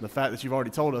on the fact that you've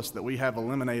already told us that we have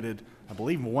eliminated, I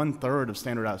believe, 1/3 of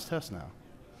standardized tests now.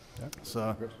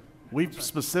 So we've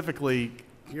specifically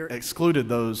excluded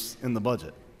those in the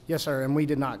budget. Yes, sir, and we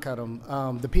did not cut them.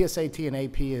 The PSAT and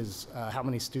AP is how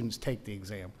many students take the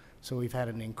exam. So we've had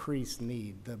an increased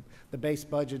need. The base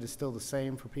budget is still the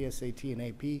same for PSAT and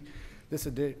AP.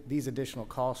 These additional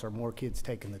costs are more kids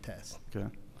taking the test. Okay.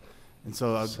 And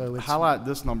so highlight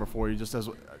this number for you, just as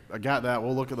I got that.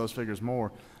 We'll look at those figures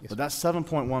more. Yes, but that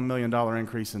 $7.1 million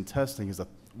increase in testing is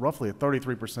roughly a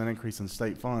 33% increase in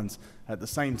state funds at the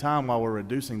same time while we're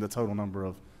reducing the total number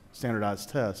of standardized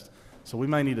tests. So we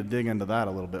may need to dig into that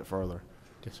a little bit further.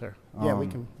 Yes, sir. Yeah, we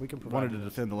can provide. Wanted to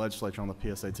defend the legislature on the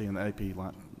PSAT and the AP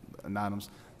items.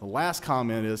 The last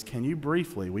comment is, can you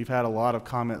briefly, we've had a lot of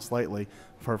comments lately,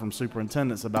 we've heard from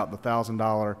superintendents about the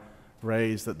 $1,000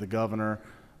 raise that the governor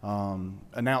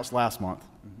announced last month.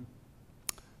 Mm-hmm.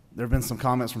 There have been some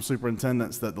comments from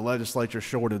superintendents that the legislature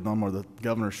shorted them or the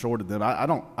governor shorted them. I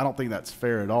don't think that's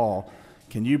fair at all.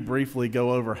 Can you briefly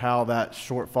go over how that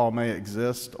shortfall may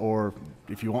exist, or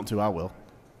if you want to, I will.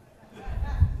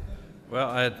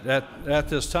 Well, at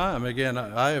this time, again,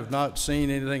 I have not seen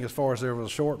anything as far as there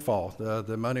was a shortfall.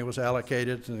 The money was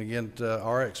allocated, and again, to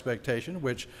our expectation,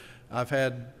 which I've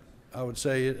had, I would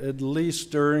say, at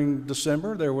least during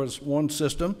December, there was one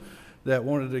system that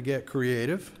wanted to get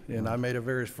creative, and I made a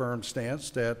very firm stance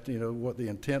that, what the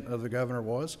intent of the governor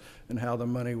was and how the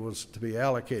money was to be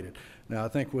allocated. Now, I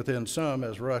think within some,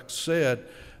 as Ruck said,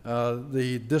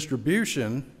 the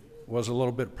distribution was a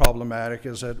little bit problematic,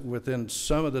 is that within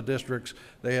some of the districts,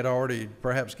 they had already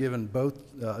perhaps given both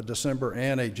a December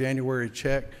and a January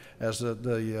check as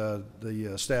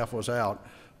the staff was out.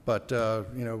 But,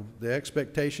 the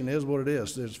expectation is what it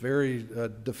is. It's very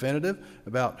definitive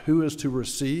about who is to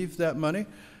receive that money.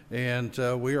 And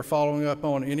we are following up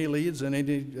on any leads and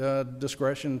any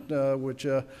discretion which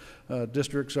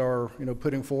districts are,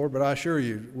 putting forward. But I assure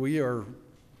you, we are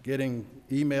getting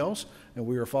emails and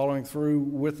we are following through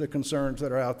with the concerns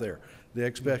that are out there. The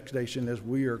expectation is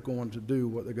we are going to do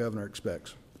what the governor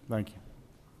expects. Thank you.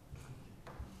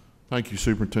 Thank you,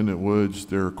 Superintendent Woods.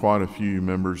 There are quite a few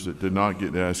members that did not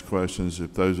get to ask questions.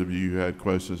 If those of you who had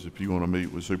questions, if you want to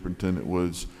meet with Superintendent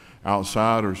Woods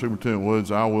outside or Superintendent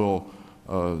Woods, I will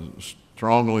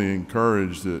strongly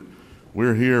encourage that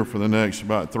we're here for the next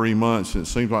about 3 months. It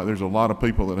seems like there's a lot of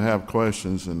people that have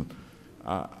questions, and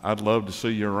I'd love to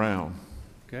see you around.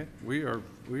 Okay, we are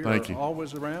Thank you.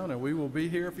 always around, and we will be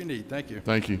here if you need. Thank you.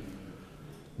 Thank you.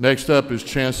 Next up is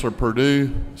Chancellor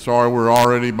Perdue. Sorry we're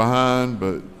already behind,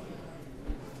 but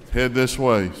head this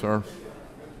way, sir.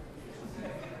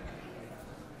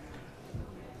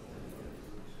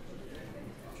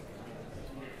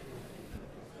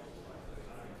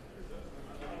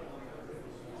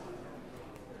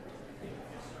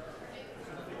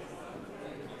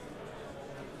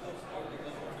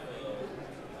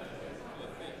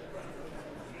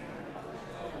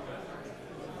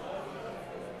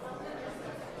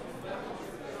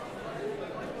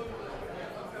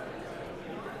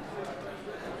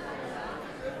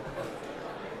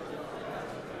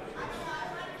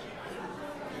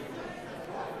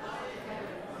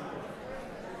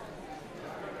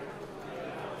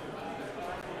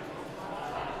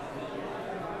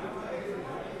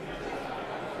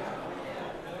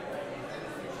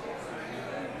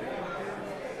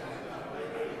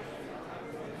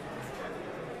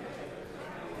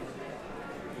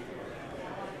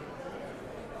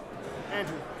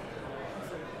 Andrew,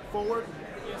 forward?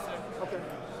 Yes, sir. Okay.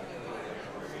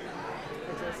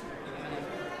 Fantastic.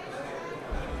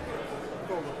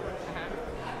 Forward.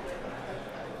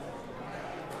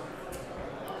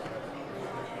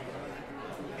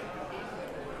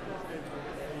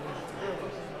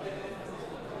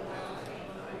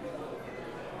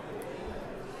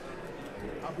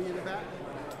 I'll be in the back.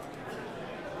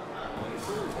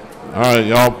 All right,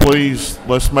 y'all, please,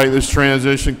 let's make this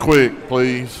transition quick,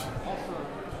 please.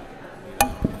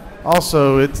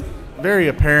 Also, it's very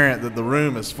apparent that the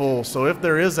room is full, so if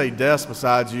there is a desk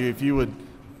beside you, if you would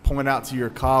point out to your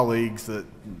colleagues that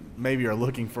maybe are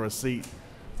looking for a seat,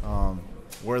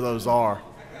 where those are.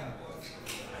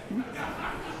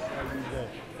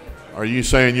 Are you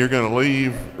saying you're going to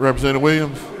leave, Representative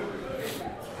Williams?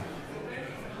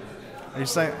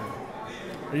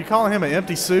 Are you calling him an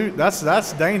empty suit?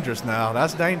 That's dangerous now.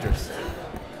 That's dangerous.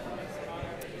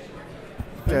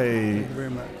 Okay. Thank you very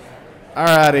much. All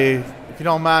righty. If you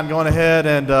don't mind going ahead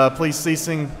and please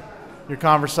ceasing your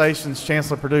conversations.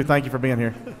 Chancellor Perdue, thank you for being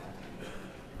here.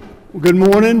 Well, good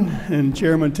morning, and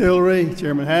Chairman Tillery,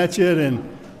 Chairman Hatchett,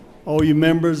 and all you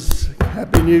members,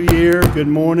 Happy New Year. Good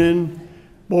morning.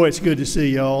 Boy, it's good to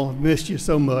see y'all. Missed you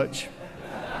so much.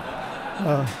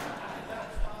 Glad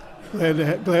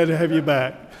to have you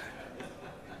back.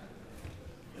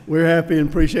 We're happy and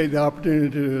appreciate the opportunity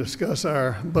to discuss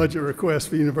our budget request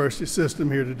for the university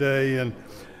system here today. And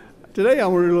today I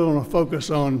really want to focus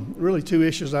on really two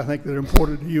issues I think that are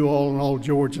important to you all and all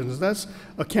Georgians. That's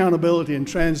accountability and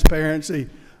transparency,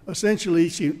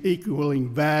 essentially equaling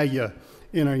value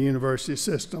in our university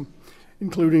system,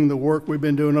 including the work we've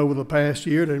been doing over the past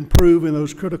year to improve in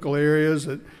those critical areas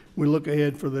that we look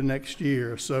ahead for the next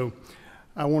year. So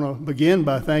I want to begin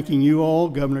by thanking you all,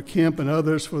 Governor Kemp and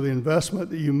others, for the investment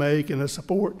that you make and the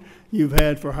support you've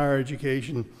had for higher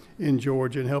education in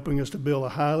Georgia and helping us to build a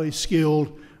highly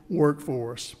skilled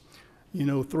workforce. You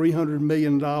know, $300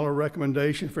 million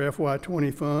recommendation for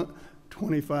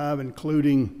FY25,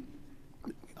 including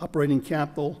operating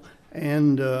capital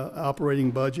and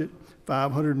operating budget.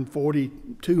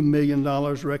 $542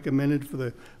 million recommended for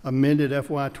the amended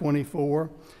FY24.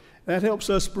 That helps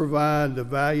us provide the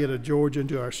value to Georgia and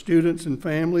to our students and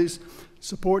families,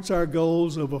 supports our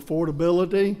goals of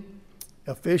affordability,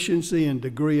 efficiency, and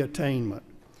degree attainment.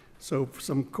 So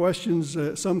some questions,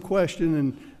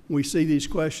 and we see these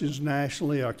questions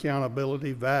nationally,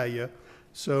 accountability, value.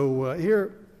 So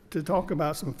here to talk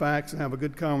about some facts and have a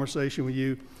good conversation with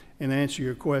you and answer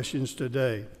your questions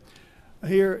today.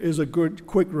 Here is a good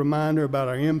quick reminder about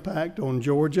our impact on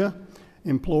Georgia,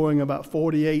 employing about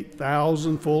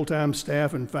 48,000 full-time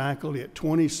staff and faculty at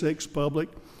 26 public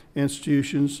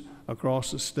institutions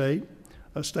across the state,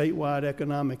 a statewide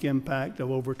economic impact of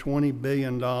over $20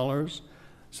 billion.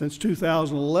 Since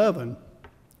 2011,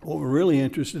 what we're really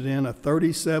interested in, a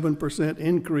 37%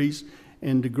 increase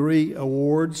in degree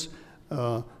awards.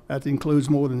 That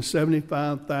includes more than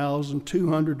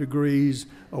 75,200 degrees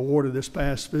awarded this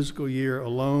past fiscal year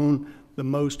alone, the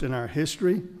most in our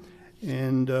history.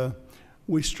 And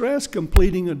we stress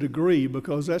completing a degree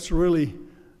because that's really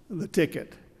the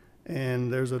ticket.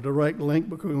 And there's a direct link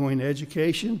between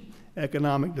education,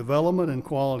 economic development, and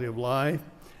quality of life.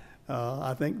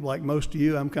 I think, like most of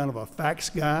you, I'm kind of a facts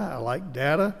guy. I like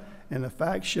data, and the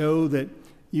facts show that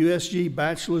USG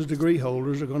bachelor's degree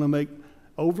holders are going to make,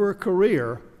 over a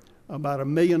career, about $1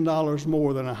 million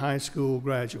more than a high school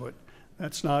graduate.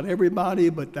 That's not everybody,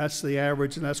 but that's the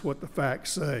average, and that's what the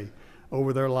facts say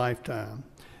over their lifetime.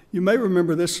 You may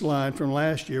remember this slide from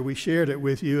last year. We shared it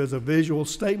with you as a visual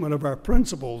statement of our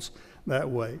principles that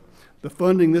way. The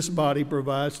funding this body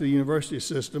provides to the university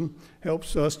system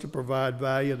helps us to provide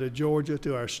value to Georgia,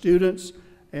 to our students,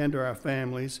 and to our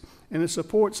families, and it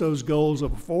supports those goals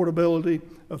of affordability,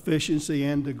 efficiency,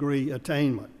 and degree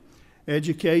attainment.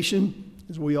 Education,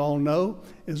 as we all know,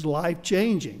 is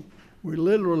life-changing. We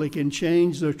literally can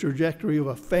change the trajectory of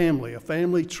a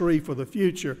family tree for the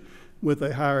future with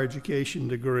a higher education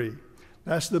degree.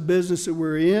 That's the business that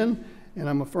we're in, and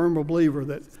I'm a firm believer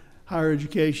that higher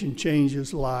education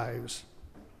changes lives.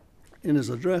 In his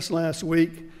address last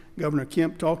week, Governor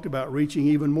Kemp talked about reaching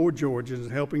even more Georgians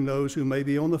and helping those who may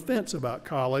be on the fence about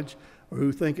college or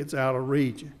who think it's out of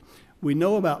reach. We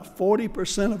know about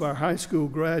 40% of our high school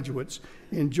graduates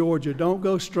in Georgia don't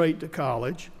go straight to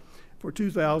college. For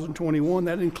 2021,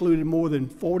 that included more than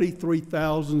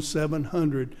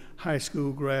 43,700 high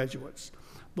school graduates.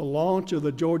 The launch of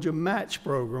the Georgia Match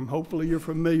program, hopefully you're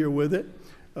familiar with it,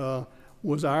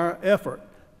 was our effort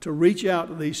to reach out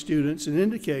to these students and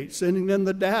indicate, sending them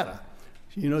the data.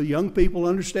 You know, young people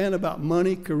understand about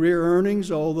money, career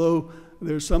earnings, although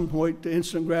there's some point to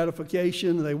instant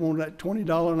gratification. They want that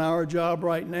 $20 an hour job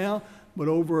right now, but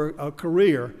over a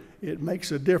career, it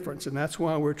makes a difference. And that's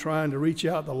why we're trying to reach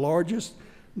out the largest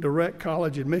direct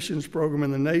college admissions program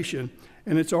in the nation,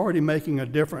 and it's already making a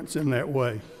difference in that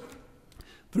way.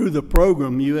 Through the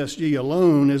program, USG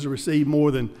alone has received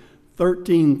more than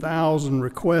 13,000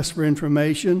 requests for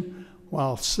information,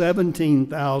 while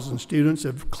 17,000 students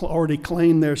have already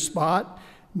claimed their spot,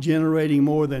 generating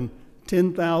more than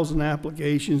 10,000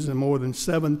 applications and more than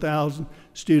 7,000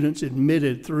 students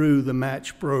admitted through the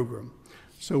Match program.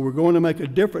 So we're going to make a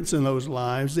difference in those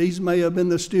lives. These may have been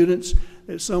the students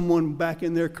that someone back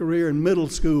in their career in middle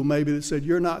school maybe that said,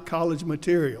 you're not college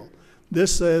material.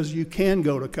 This says you can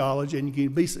go to college and you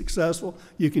can be successful,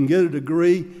 you can get a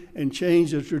degree and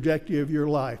change the trajectory of your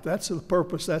life. That's the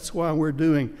purpose, that's why we're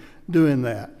doing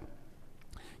that.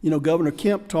 You know, Governor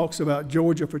Kemp talks about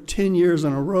Georgia for 10 years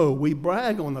in a row. We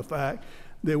brag on the fact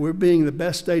that we're being the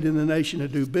best state in the nation to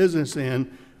do business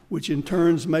in, which in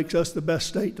turn makes us the best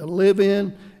state to live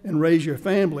in and raise your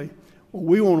family. Well,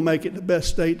 we want to make it the best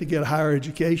state to get higher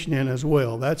education in as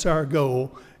well. That's our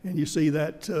goal. And you see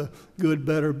that good,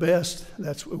 better, best.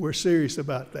 We're serious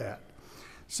about that.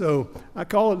 So I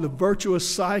call it the virtuous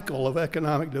cycle of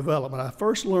economic development. I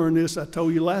first learned this, I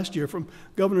told you last year, from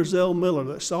Governor Zell Miller,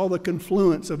 that saw the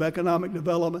confluence of economic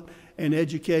development and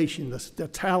education, the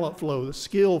talent flow, the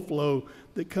skill flow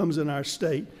that comes in our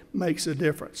state makes a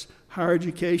difference. Higher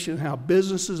education, how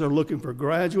businesses are looking for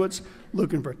graduates,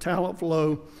 looking for talent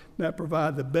flow, that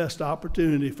provide the best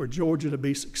opportunity for Georgia to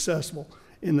be successful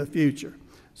in the future.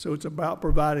 So it's about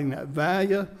providing that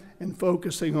value and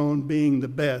focusing on being the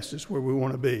best is where we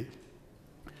want to be.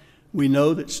 We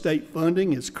know that state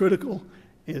funding is critical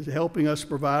in helping us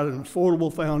provide an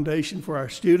affordable foundation for our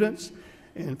students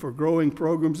and for growing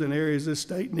programs in areas this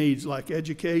state needs, like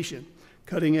education,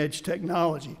 cutting-edge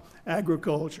technology,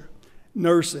 agriculture,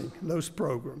 nursing, those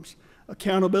programs.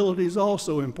 Accountability is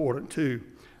also important too.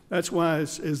 That's why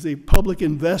as the public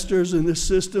investors in this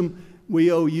system, we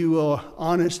owe you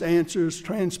honest answers,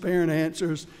 transparent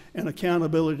answers, and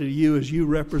accountability to you as you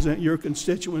represent your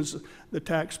constituents, the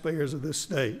taxpayers of this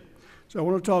state. So I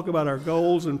want to talk about our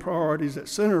goals and priorities that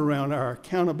center around our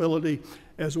accountability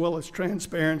as well as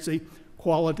transparency,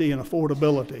 quality, and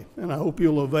affordability. And I hope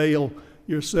you'll avail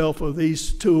yourself of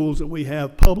these tools that we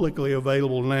have publicly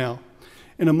available now.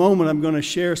 In a moment, I'm going to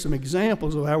share some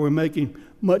examples of how we're making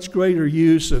much greater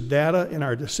use of data in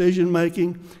our decision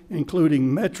making,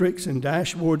 including metrics and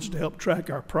dashboards to help track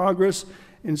our progress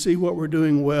and see what we're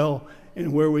doing well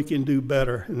and where we can do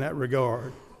better in that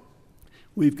regard.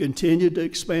 We've continued to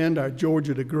expand our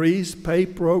Georgia Degrees Pay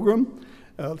program.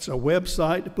 It's a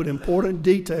website to put important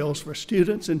details for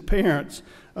students and parents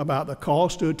about the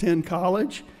cost to attend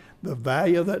college, the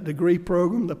value of that degree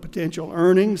program, the potential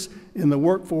earnings in the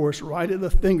workforce right at the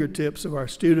fingertips of our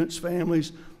students,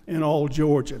 families, and all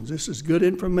Georgians. This is good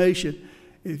information.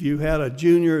 If you had a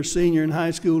junior or senior in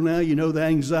high school now, you know the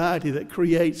anxiety that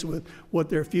creates with what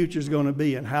their future is going to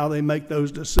be and how they make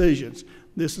those decisions.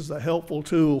 This is a helpful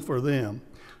tool for them.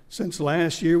 Since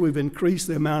last year, we've increased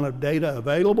the amount of data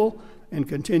available and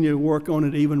continue to work on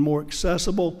it even more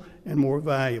accessible and more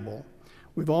valuable.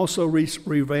 We've also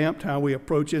revamped how we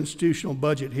approach institutional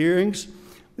budget hearings.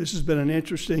 This has been an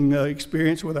interesting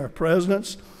experience with our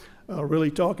presidents,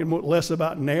 really talking less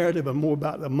about narrative and more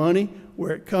about the money,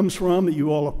 where it comes from, that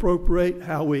you all appropriate,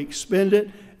 how we expend it,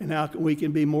 and how we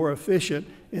can be more efficient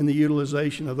in the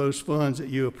utilization of those funds that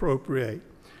you appropriate.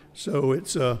 So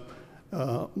it's a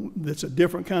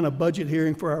different kind of budget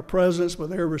hearing for our presidents, but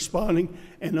they're responding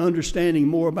and understanding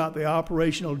more about the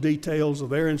operational details of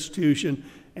their institution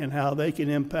and how they can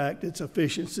impact its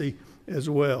efficiency as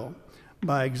well.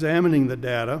 By examining the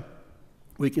data,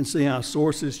 we can see how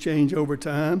sources change over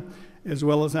time, as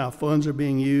well as how funds are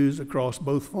being used across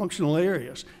both functional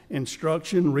areas: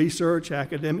 instruction, research,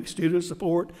 academic student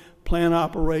support, plan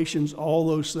operations, all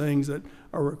those things that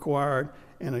are required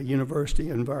in a university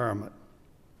environment.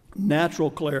 Natural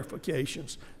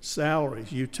clarifications,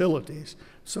 salaries, utilities,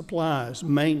 supplies,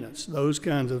 maintenance, those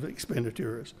kinds of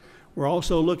expenditures. We're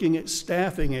also looking at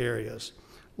staffing areas,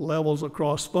 levels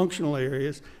across functional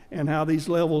areas, and how these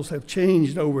levels have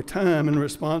changed over time in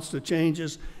response to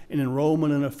changes in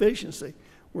enrollment and efficiency.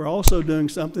 We're also doing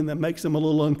something that makes them a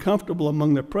little uncomfortable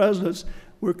among the presidents.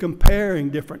 We're comparing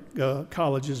different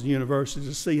colleges and universities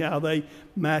to see how they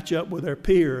match up with their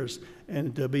peers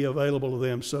and to be available to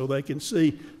them, so they can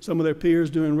see some of their peers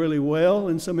doing really well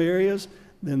in some areas.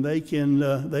 Then they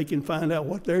can find out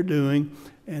what they're doing,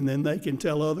 and then they can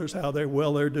tell others how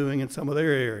they're doing in some of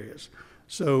their areas.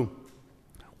 So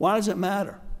why does it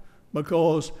matter?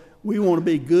 Because we want to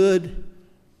be good,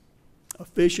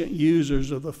 efficient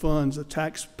users of the funds, the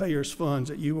taxpayers' funds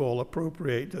that you all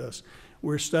appropriate to us.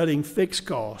 We're studying fixed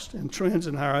costs, and trends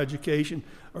in higher education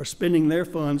are spending their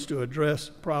funds to address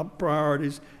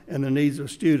priorities and the needs of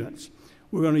students.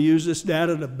 We're going to use this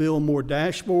data to build more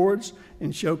dashboards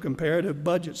and show comparative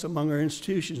budgets among our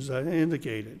institutions, as I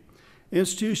indicated.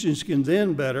 Institutions can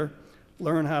then better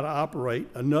learn how to operate.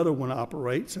 Another one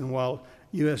operates, and while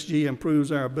USG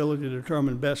improves our ability to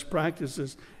determine best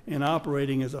practices in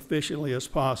operating as efficiently as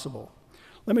possible.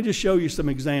 Let me just show you some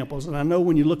examples, and I know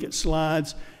when you look at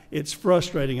slides, it's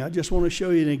frustrating. I just want to show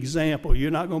you an example.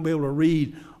 You're not going to be able to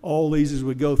read all these as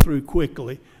we go through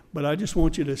quickly, but I just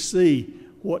want you to see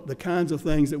what the kinds of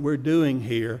things that we're doing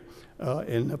here.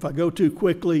 And if I go too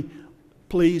quickly,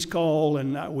 please call,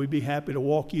 and we'd be happy to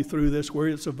walk you through this, where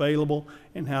it's available,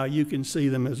 and how you can see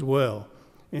them as well,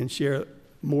 and share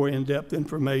more in-depth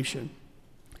information.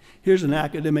 Here's an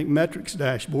academic metrics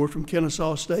dashboard from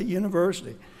Kennesaw State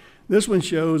University. This one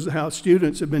shows how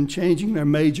students have been changing their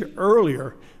major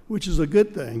earlier, which is a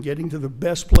good thing, getting to the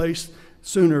best place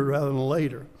sooner rather than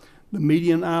later. The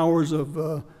median hours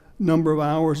of number of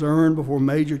hours earned before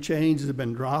major changes have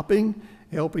been dropping,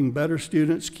 helping better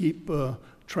students keep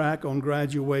track on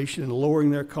graduation and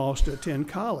lowering their cost to attend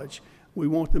college. We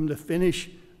want them to finish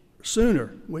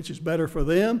sooner, which is better for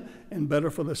them and better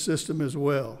for the system as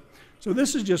well. So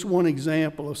this is just one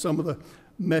example of some of the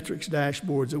metrics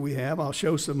dashboards that we have. I'll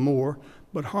show some more,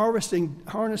 but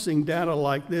harnessing data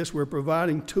like this, we're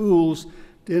providing tools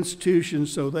to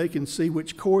institutions so they can see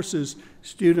which courses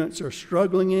students are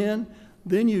struggling in.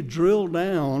 Then you drill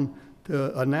down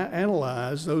to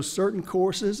analyze those certain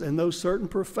courses and those certain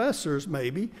professors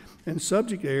maybe and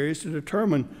subject areas to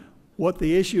determine what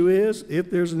the issue is, if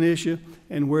there's an issue,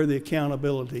 and where the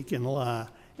accountability can lie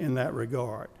in that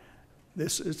regard.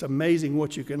 It's amazing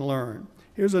what you can learn.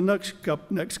 Here's the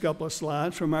next couple of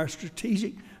slides from our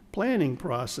strategic planning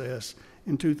process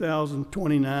in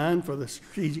 2029 for the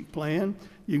strategic plan.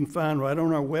 You can find right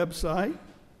on our website.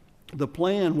 The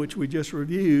plan, which we just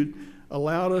reviewed,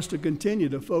 allowed us to continue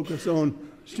to focus on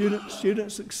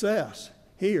student success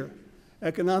here,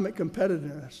 economic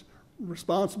competitiveness,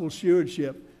 responsible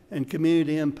stewardship, and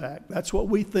community impact. That's what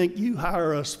we think you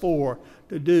hire us for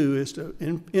to do, is to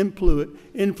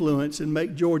influence and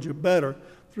make Georgia better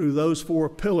through those 4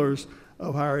 pillars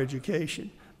of higher education.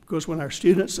 Because when our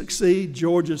students succeed,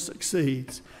 Georgia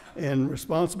succeeds. And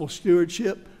responsible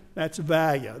stewardship, that's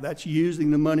value. That's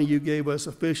using the money you gave us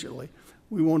efficiently.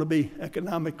 We want to be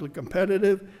economically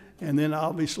competitive, and then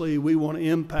obviously we want to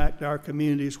impact our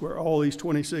communities where all these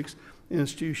 26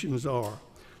 institutions are.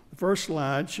 The first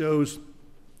slide shows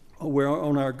we're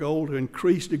on our goal to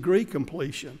increase degree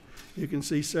completion. You can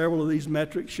see several of these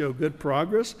metrics show good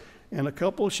progress, and a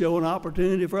couple show an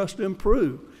opportunity for us to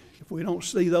improve. If we don't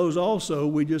see those also,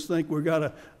 we just think we've got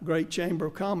a great Chamber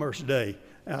of Commerce day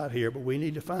out here, but we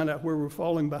need to find out where we're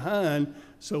falling behind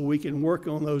so we can work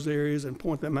on those areas and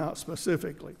point them out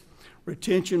specifically.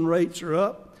 Retention rates are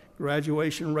up.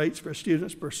 Graduation rates for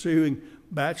students pursuing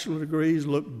bachelor degrees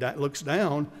looks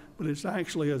down, but it's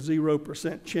actually a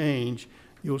 0% change.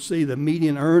 You'll see the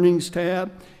median earnings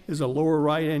tab is a lower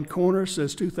right-hand corner,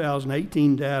 says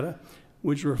 2018 data,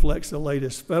 which reflects the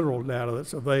latest federal data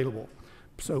that's available.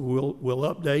 So we'll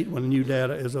update when the new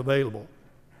data is available.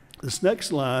 This next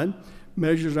slide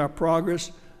measures our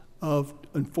progress of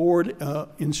ensuring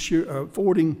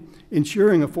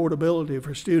affordability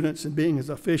for students and being as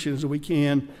efficient as we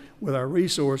can with our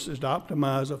resources to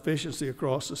optimize efficiency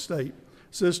across the state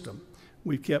system.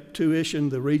 We've kept tuition,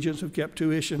 the regents have kept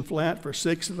tuition flat for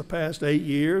 6 of the past 8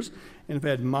 years and have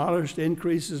had modest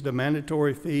increases to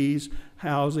mandatory fees,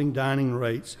 housing, dining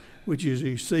rates, which, as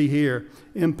you see here,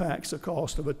 impacts the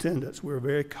cost of attendance. We're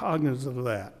very cognizant of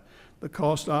that. The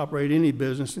cost to operate any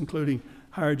business, including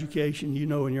higher education, you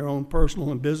know, in your own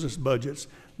personal and business budgets,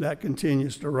 that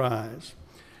continues to rise.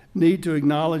 Need to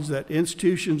acknowledge that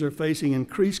institutions are facing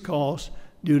increased costs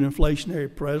due to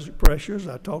inflationary pressures.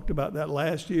 I talked about that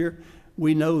last year.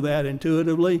 We know that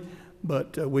intuitively,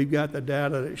 but we've got the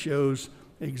data that shows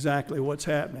exactly what's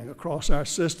happening. Across our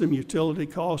system, utility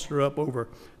costs are up over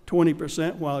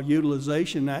 20%, while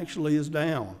utilization actually is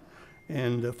down.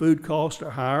 And food costs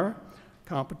are higher.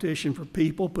 Competition for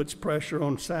people puts pressure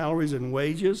on salaries and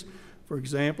wages. For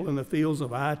example, in the fields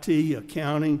of IT,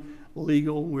 accounting,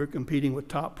 legal, we're competing with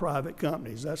top private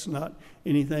companies. That's not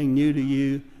anything new to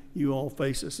you. You all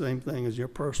face the same thing as your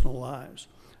personal lives.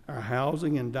 Our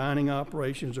housing and dining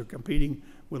operations are competing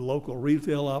with local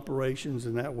retail operations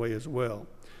in that way as well.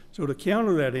 So to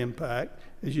counter that impact,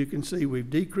 as you can see, we've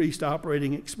decreased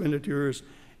operating expenditures,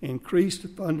 increased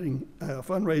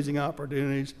fundraising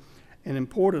opportunities, and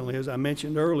importantly, as I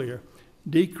mentioned earlier,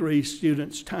 decreased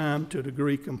students' time to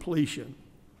degree completion.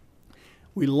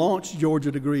 We launched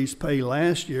Georgia Degrees Pay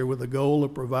last year with the goal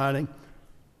of providing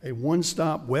a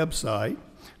one-stop website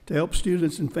to help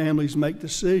students and families make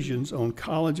decisions on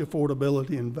college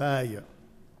affordability and value.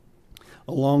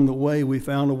 Along the way, we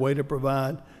found a way to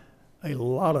provide a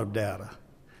lot of data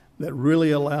that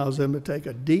really allows them to take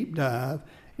a deep dive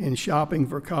in shopping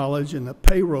for college and the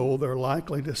payroll they're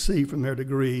likely to see from their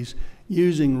degrees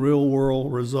using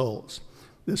real-world results.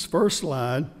 This first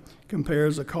slide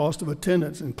compares the cost of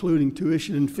attendance, including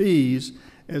tuition and fees,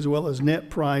 as well as net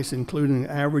price, including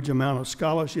the average amount of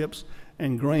scholarships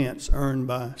and grants earned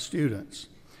by students.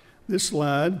 This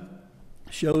slide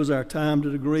shows our time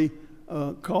to degree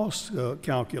cost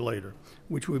calculator,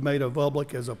 which we made available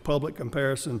as a public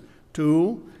comparison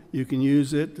tool. You can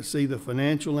use it to see the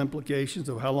financial implications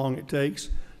of how long it takes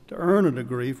to earn a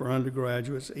degree for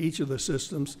undergraduates at each of the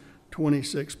system's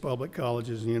 26 public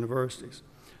colleges and universities.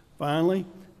 Finally,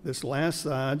 this last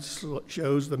slide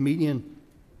shows the median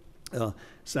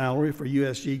salary for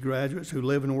USG graduates who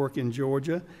live and work in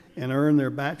Georgia and earn their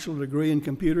bachelor degree in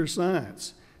computer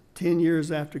science. 10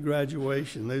 years after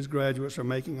graduation, those graduates are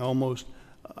making almost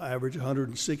average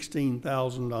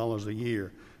 $116,000 a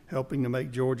year, helping to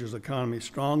make Georgia's economy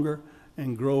stronger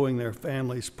and growing their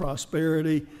families'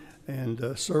 prosperity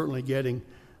and certainly getting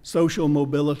social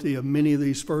mobility of many of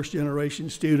these first-generation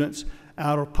students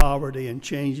out of poverty and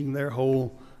changing their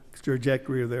whole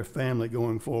trajectory of their family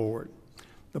going forward.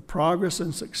 The progress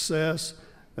and success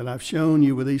that I've shown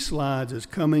you with these slides is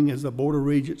coming as the Board of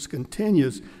Regents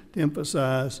continues to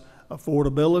emphasize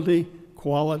affordability,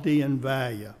 quality, and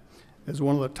value. As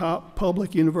one of the top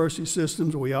public university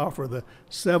systems, we offer the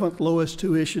 7th lowest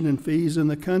tuition and fees in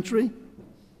the country.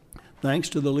 Thanks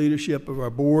to the leadership of our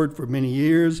board for many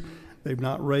years, they've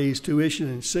not raised tuition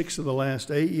in 6 of the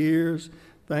last 8 years.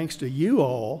 Thanks to you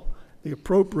all, the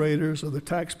appropriators of the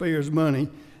taxpayers' money,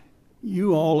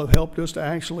 you all have helped us to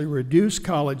actually reduce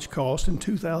college costs in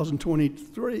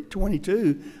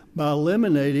 2022 by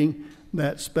eliminating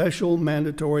that special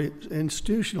mandatory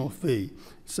institutional fee,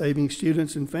 saving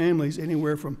students and families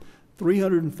anywhere from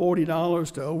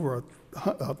 $340 to over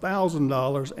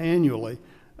 $1,000 annually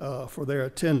for their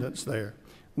attendance there.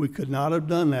 We could not have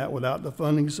done that without the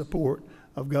funding support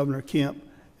of Governor Kemp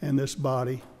and this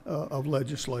body of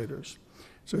legislators.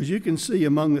 So as you can see,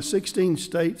 among the 16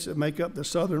 states that make up the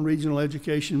Southern Regional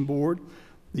Education Board,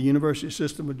 the University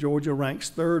System of Georgia ranks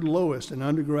 3rd lowest in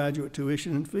undergraduate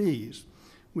tuition and fees.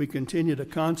 We continue to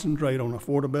concentrate on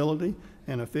affordability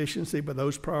and efficiency, but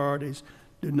those priorities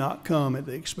do not come at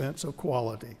the expense of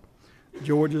quality.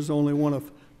 Georgia is only one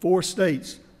of 4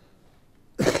 states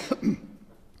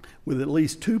with at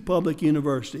least 2 public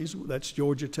universities, that's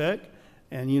Georgia Tech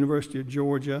and University of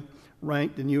Georgia,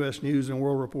 ranked in U.S. News and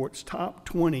World Report's top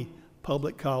 20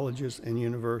 public colleges and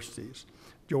universities.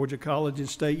 Georgia College and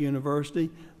State University,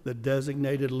 the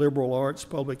designated liberal arts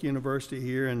public university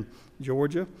here in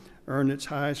Georgia, earned its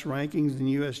highest rankings in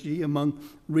USG among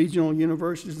regional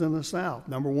universities in the South.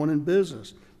 #1 in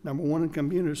business, #1 in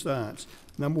computer science,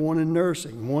 #1 in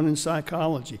nursing, 1 in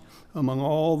psychology, among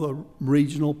all the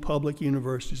regional public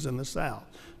universities in the South.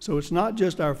 So it's not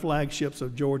just our flagships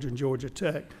of Georgia and Georgia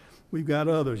Tech. We've got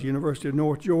others. University of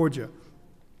North Georgia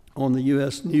on the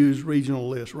U.S. News regional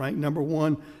list, ranked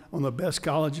 #1 on the best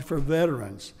college for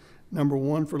veterans,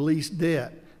 #1 for least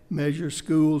debt, measures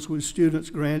schools with students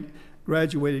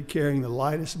graduated carrying the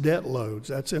lightest debt loads.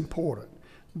 That's important.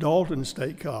 Dalton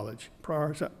State College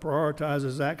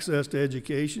prioritizes access to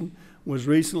education, was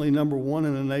recently #1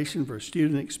 in the nation for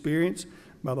student experience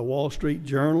by the Wall Street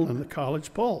Journal and the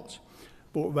College Pulse.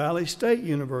 Fort Valley State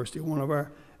University, one of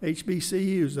our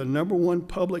HBCUs, the #1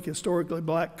 public historically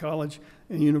black college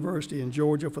and university in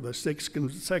Georgia for the 6th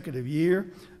consecutive year,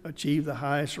 achieved the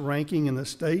highest ranking in the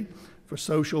state for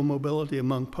social mobility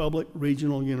among public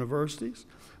regional universities.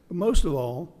 But most of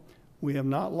all, we have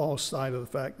not lost sight of the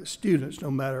fact that students,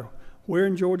 no matter where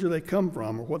in Georgia they come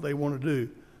from or what they want to do,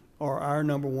 are our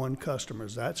 #1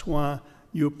 customers. That's why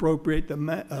you appropriate the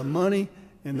money,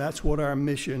 and that's what our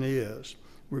mission is.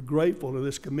 We're grateful to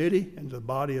this committee and to the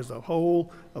body as a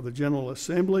whole of the General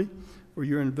Assembly for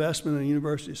your investment in the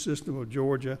University System of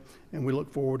Georgia, and we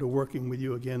look forward to working with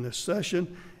you again this session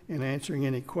and answering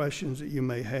any questions that you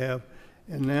may have.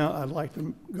 And now I'd like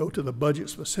to go to the budget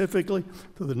specifically,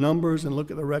 to the numbers, and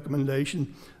look at the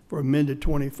recommendation for amended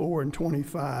 24 and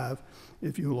 25,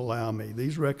 if you will allow me.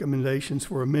 These recommendations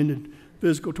for amended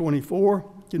fiscal 24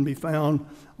 can be found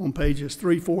on pages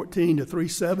 314 to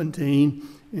 317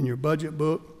 in your budget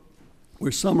book.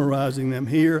 We're summarizing them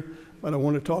here, but I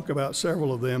want to talk about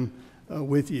several of them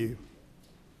with you.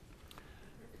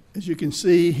 As you can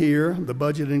see here, the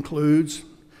budget includes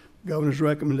Governor's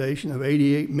recommendation of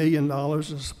 $88 million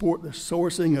to support the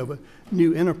sourcing of a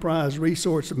new enterprise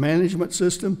resource management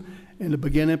system and to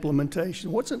begin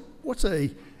implementation. What's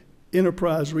a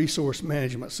enterprise resource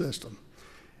management system?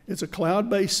 It's a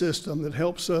cloud-based system that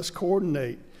helps us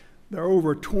coordinate. There are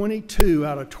over 22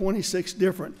 out of 26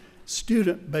 different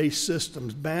student-based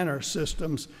systems, banner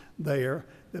systems there,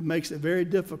 that makes it very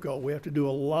difficult. We have to do a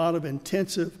lot of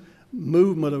intensive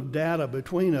movement of data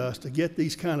between us to get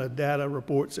these kind of data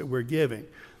reports that we're giving.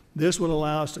 This would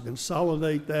allow us to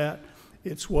consolidate that.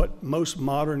 It's what most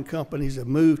modern companies have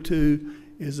moved to,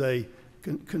 is a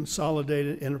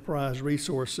consolidated enterprise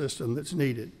resource system that's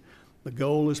needed. The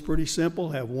goal is pretty simple: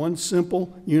 have one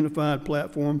simple unified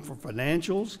platform for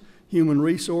financials, human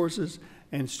resources,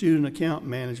 and student account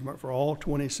management for all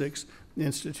 26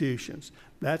 institutions.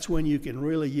 That's when you can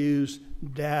really use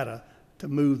data to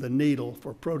move the needle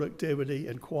for productivity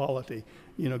and quality,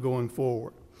 going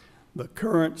forward. The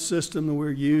current system that we're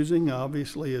using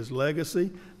obviously is legacy,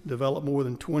 developed more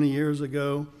than 20 years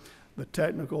ago. The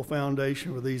technical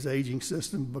foundation for these aging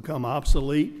systems become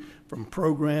obsolete from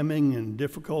programming and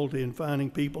difficulty in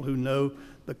finding people who know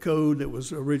the code that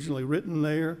was originally written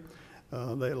there.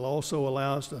 They'll also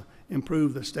allow us to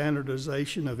improve the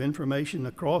standardization of information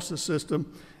across the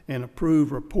system and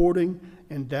improve reporting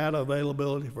and data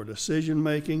availability for decision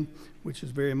making, which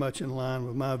is very much in line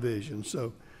with my vision.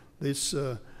 So this,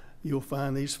 you'll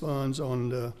find these funds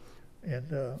on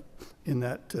in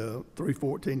that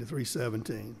 314 to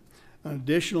 317. An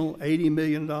additional $80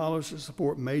 million to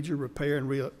support major repair and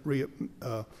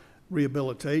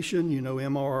rehabilitation.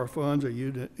 MRR funds are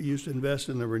used to invest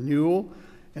in the renewal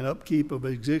and upkeep of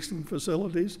existing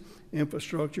facilities,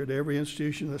 infrastructure at every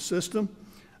institution in the system.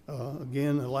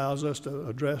 Again, allows us to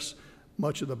address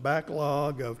much of the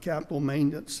backlog of capital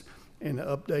maintenance and to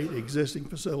update existing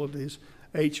facilities,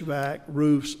 HVAC,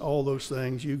 roofs, all those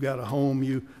things. You've got a home,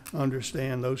 you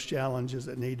understand those challenges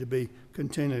that need to be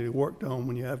continually worked on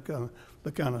when you have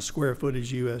the kind of square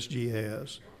footage USG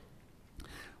has.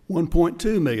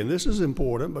 1.2 million. This is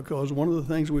important because one of the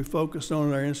things we focused on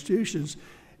in our institutions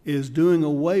is doing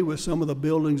away with some of the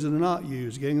buildings that are not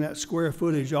used, getting that square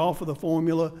footage off of the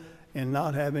formula and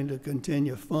not having to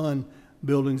continue to fund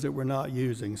buildings that we're not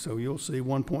using. So you'll see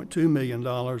 $1.2 million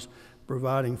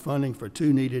providing funding for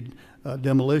 2 needed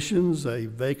demolitions, a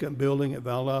vacant building at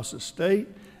Valdosta State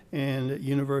and at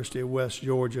University of West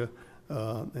Georgia,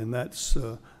 and that's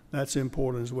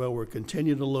important as well. We're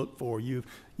continuing to look for. You've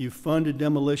funded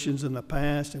demolitions in the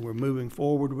past, and we're moving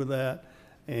forward with that,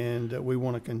 and we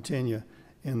want to continue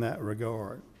in that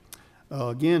regard.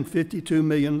 Again, $52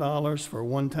 million for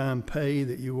one-time pay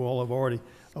that you all have already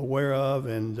aware of,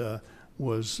 and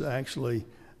was actually,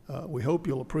 we hope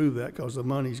you'll approve that because the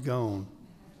money's gone.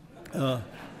 That'd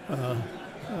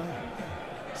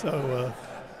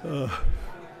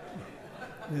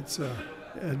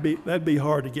be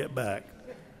hard to get back.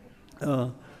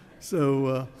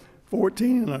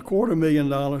 $14.25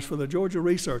 million for the Georgia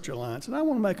Research Alliance, and I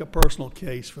want to make a personal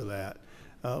case for that.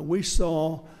 We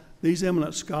saw these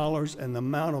eminent scholars and the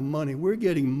amount of money. We're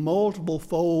getting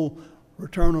multiple-fold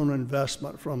return on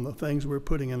investment from the things we're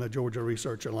putting in the Georgia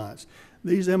Research Alliance.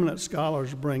 These eminent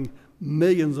scholars bring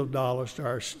millions of dollars to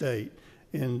our state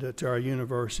and to our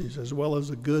universities, as well as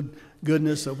the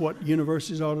goodness of what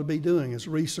universities ought to be doing is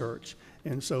research.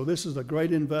 And so this is a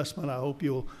great investment. I hope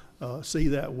you'll see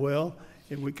that well.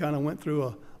 And we kind of went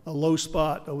through low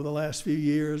spot over the last few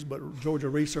years, but Georgia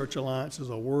Research Alliance is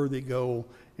a worthy goal,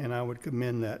 and I would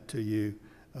commend that to you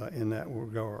in that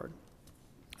regard.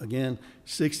 Again,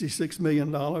 $66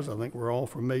 million, I think we're all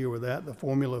familiar with that, the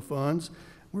formula funds.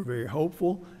 We're very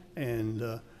hopeful,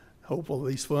 and hopeful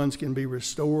these funds can be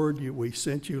restored. We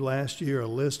sent you last year a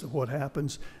list of what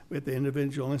happens with the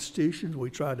individual institutions. We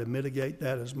tried to mitigate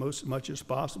that as much as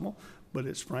possible, but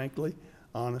it's frankly,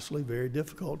 honestly, very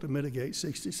difficult to mitigate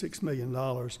 $66 million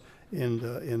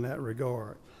in that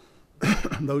regard.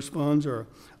 Those funds are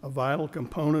a vital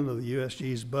component of the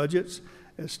USG's budgets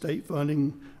as state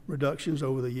funding reductions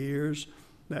over the years.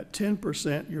 That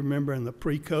 10%, you remember, in the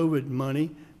pre-COVID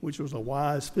money, which was a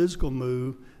wise fiscal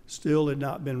move, still had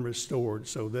not been restored.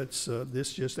 So that's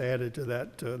this just added to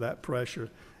that pressure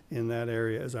in that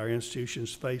area as our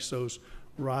institutions face those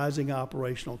rising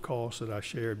operational costs that I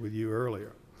shared with you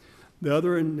earlier. The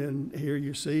other, and here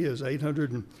you see, is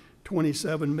 $827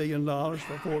 million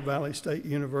for Fort Valley State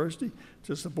University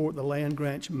to support the land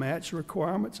grant match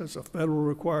requirements. That's a federal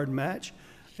required match.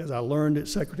 As I learned at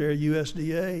Secretary of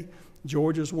USDA,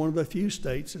 Georgia is one of the few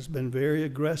states that's been very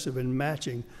aggressive in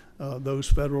matching those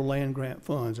federal land grant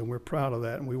funds, and we're proud of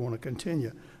that, and we want to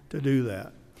continue to do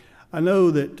that. I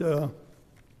know that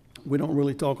we don't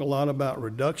really talk a lot about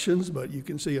reductions, but you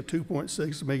can see a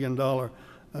 $2.6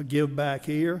 million give back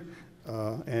here,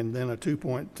 and then a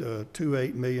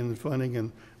 $2.28 million in funding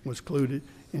and was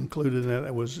included in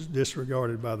that was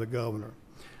disregarded by the governor.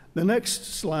 The next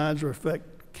slides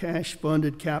reflect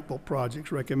cash-funded capital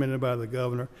projects recommended by the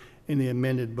governor in the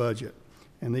amended budget.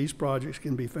 And these projects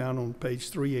can be found on page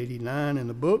 389 in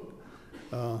the book.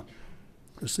 You'll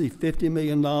see $50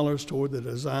 million toward the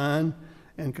design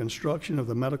and construction of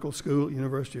the medical school at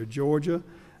University of Georgia.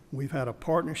 We've had a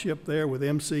partnership there with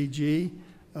MCG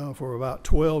for about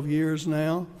 12 years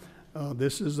now.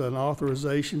 This is an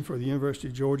authorization for the University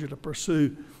of Georgia to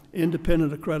pursue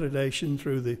independent accreditation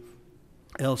through the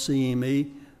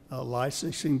LCME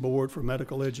licensing board for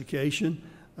medical education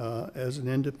as an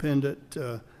independent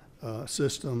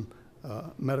system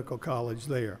medical college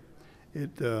there.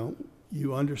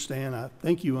 You understand, I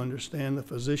think you understand the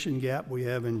physician gap we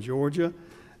have in Georgia.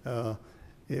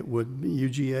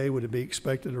 UGA would be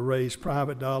expected to raise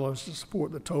private dollars to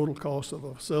support the total cost of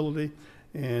the facility.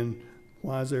 And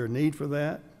why is there a need for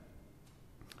that?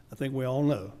 I think we all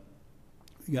know.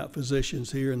 We got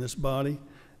physicians here in this body,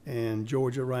 and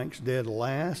Georgia ranks dead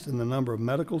last in the number of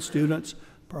medical students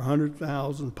per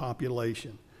 100,000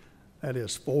 population. That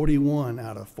is 41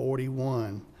 out of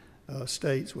 41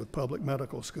 states with public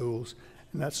medical schools,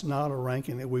 and that's not a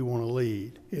ranking that we want to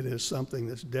lead. It is something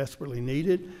that's desperately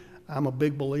needed. I'm a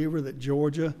big believer that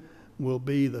Georgia will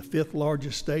be the 5th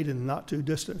largest state in the not too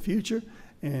distant future,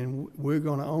 and we're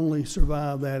going to only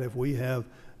survive that if we have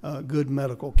good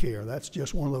medical care. That's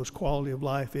just one of those quality of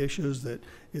life issues that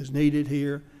is needed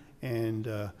here,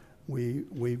 and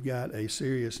we've got a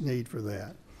serious need for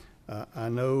that. I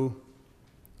know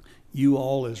you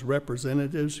all as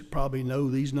representatives probably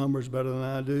know these numbers better than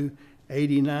I do.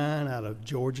 89 out of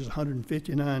Georgia's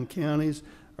 159 counties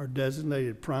are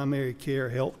designated primary care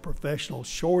health professional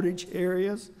shortage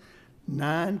areas.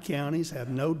 9 counties have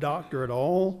no doctor at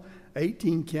all.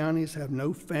 18 counties have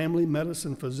no family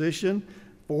medicine physician.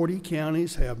 40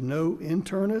 counties have no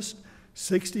internist.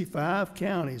 65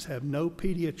 counties have no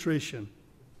pediatrician.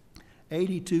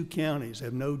 82 counties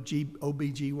have no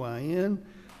OBGYN.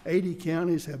 80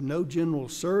 counties have no general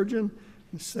surgeon,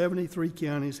 and 73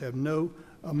 counties have no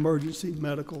emergency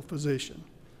medical physician.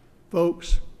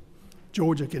 Folks,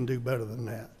 Georgia can do better than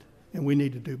that, and we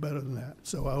need to do better than that.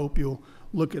 So I hope you'll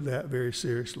look at that very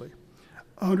seriously.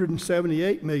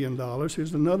 $178 million,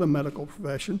 here's another medical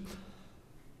profession,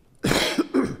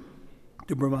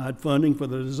 to provide funding for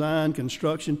the design,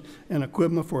 construction, and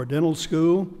equipment for a dental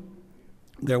school.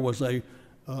 There was a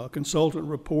consultant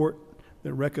report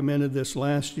that recommended this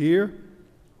last year,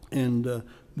 and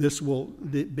this will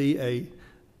be a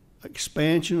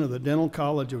expansion of the Dental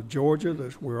College of Georgia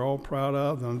that we're all proud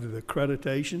of under the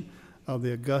accreditation of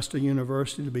the Augusta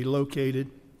University to be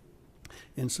located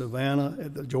in Savannah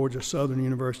at the Georgia Southern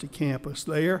University campus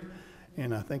there.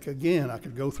 And I think, again, I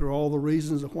could go through all the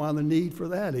reasons of why the need for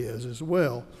that is as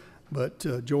well. But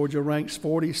Georgia ranks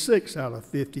 46 out of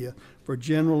 50 for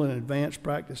general and advanced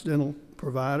practice dental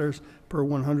providers per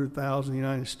 100,000 in the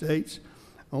United States.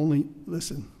 Only,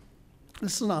 listen,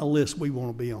 this is not a list we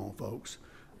want to be on, folks.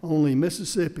 Only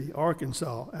Mississippi,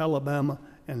 Arkansas, Alabama,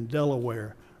 and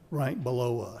Delaware rank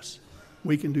below us.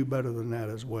 We can do better than that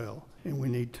as well, and we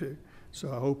need to.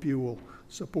 So I hope you will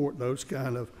support those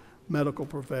kind of medical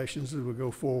professions as we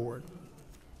go forward.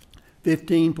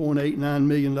 $15.89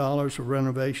 million for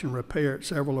renovation and repair at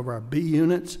several of our B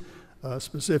units,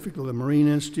 specifically the Marine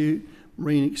Institute,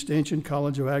 Marine Extension,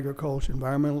 College of Agriculture,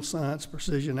 Environmental Science,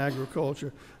 Precision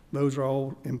Agriculture. Those are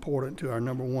all important to our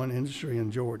 #1 industry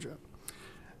in Georgia.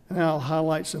 And I'll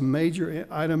highlight some major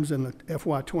items in the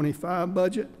FY25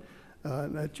 budget.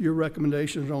 That's your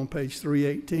recommendations on page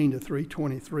 318 to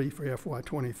 323 for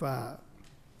FY25.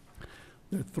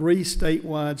 There are 3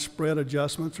 statewide spread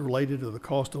adjustments related to the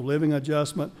cost of living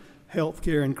adjustment, health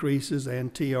care increases,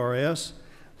 and TRS.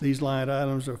 These line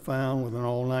items are found within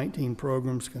all 19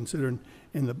 programs considered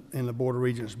in the Board of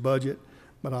Regents budget,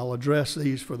 but I'll address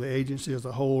these for the agency as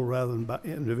a whole rather than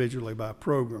individually by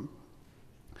program.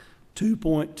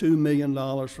 $2.2 million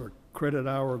for credit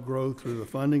hour growth through the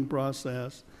funding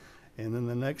process. And then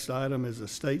the next item is the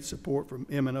state support from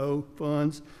M&O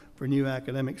funds for new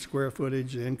academic square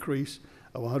footage. The increase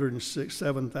of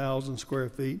 107,000 square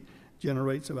feet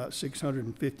generates about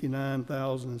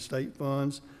 $659,000 in state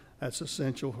funds. That's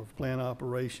essential for plant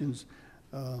operations.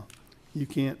 You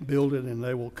can't build it and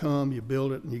they will come. You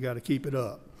build it and you got to keep it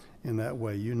up. In that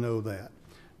way, you know that.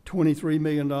 $23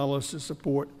 million to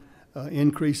support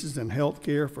increases in health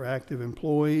care for active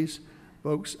employees.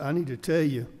 Folks, I need to tell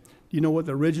you, do you know what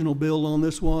the original bill on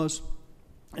this was?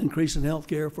 Increase in health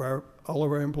care for all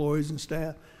of our employees and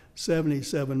staff,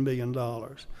 $77 million.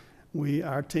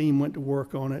 Our team went to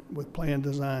work on it with plan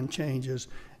design changes,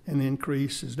 and the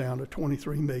increase is down to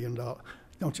 $23 million.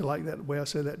 Don't you like that the way I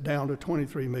said that? Down to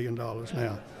 $23 million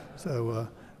now. So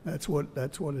that's what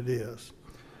it is.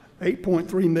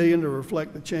 $8.3 million to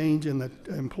reflect the change in the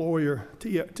employer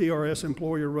TRS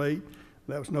employer rate.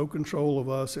 That was no control of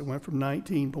us. It went from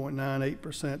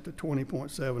 19.98% to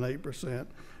 20.78%.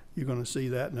 You're going to see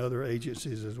that in other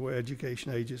agencies as well,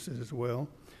 education agencies as well.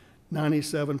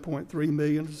 $97.3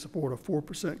 million to support a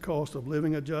 4% cost of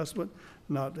living adjustment,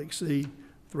 not to exceed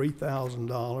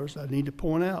 $3,000. I need to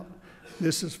point out,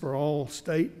 this is for all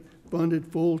state-funded,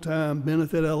 full-time,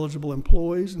 benefit-eligible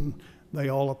employees, and they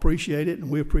all appreciate it, and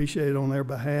we appreciate it on their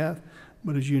behalf.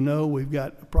 But as you know, we've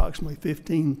got approximately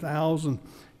 15,000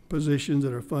 positions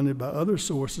that are funded by other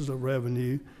sources of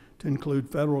revenue, to include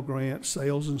federal grants,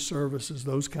 sales and services,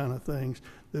 those kind of things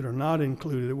that are not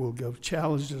included. It will give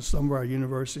challenges to some of our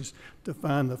universities to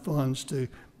find the funds to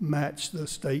match the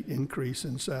state increase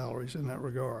in salaries in that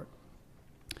regard.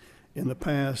 In the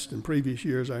past and previous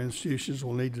years, our institutions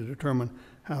will need to determine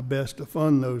how best to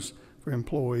fund those for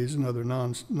employees and other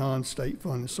non-state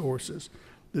funded sources.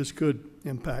 This could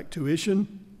impact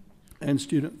tuition and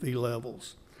student fee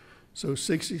levels. So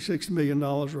 $66 million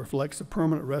reflects the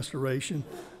permanent restoration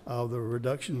of the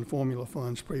reduction in formula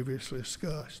funds previously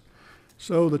discussed.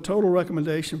 So the total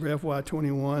recommendation for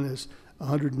FY21 is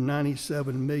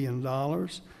 $197 million.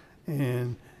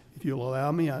 And if you'll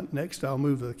allow me, next I'll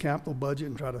move to the capital budget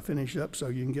and try to finish up so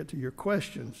you can get to your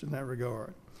questions in that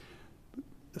regard.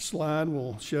 The slide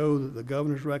will show that the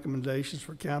governor's recommendations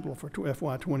for capital for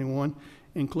FY21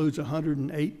 includes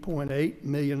 $108.8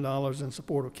 million in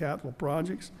support of capital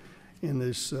projects. In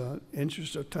this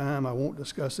interest of time, I won't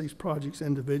discuss these projects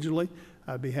individually.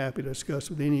 I'd be happy to discuss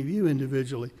with any of you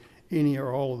individually any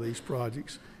or all of these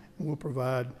projects, and we'll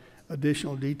provide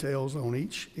additional details on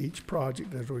each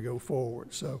project as we go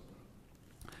forward. So,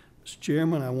 Mr.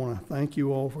 Chairman, I want to thank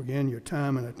you all for, again, your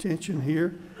time and attention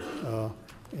here.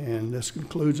 And this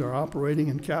concludes our operating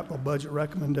and capital budget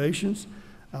recommendations.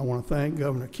 I want to thank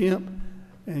Governor Kemp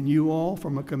and you all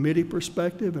from a committee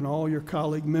perspective and all your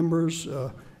colleague members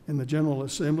in the General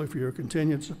Assembly for your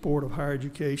continued support of higher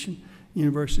education,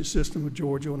 University System of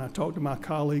Georgia. When I talk to my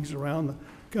colleagues around the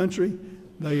country,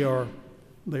 they're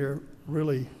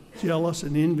really jealous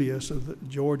and envious of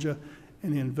Georgia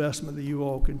and the investment that you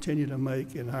all continue to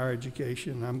make in higher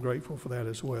education, and I'm grateful for that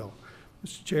as well.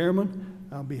 Mr. Chairman,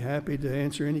 I'll be happy to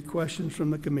answer any questions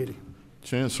from the committee.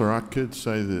 Chancellor, I could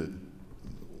say that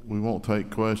we won't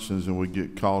take questions and we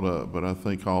get caught up, but I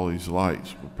think all these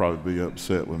lights would probably be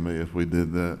upset with me if we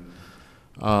did that.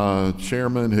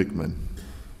 Chairman Hickman.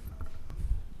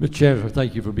 Mr. Chancellor,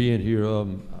 thank you for being here.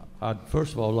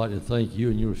 First of all, I'd like to thank you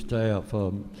and your staff.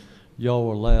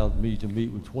 Y'all allowed me to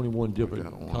meet with 21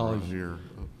 different college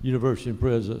university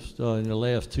presidents in the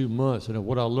last 2 months, and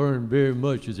what I learned very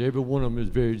much is every one of them is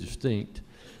very distinct,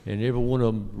 and every one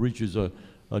of them reaches a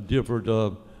different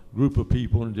group of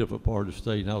people in a different part of the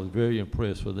state, and I was very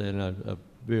impressed with that, and I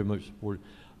very much support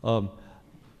it.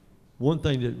 One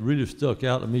thing that really stuck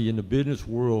out to me in the business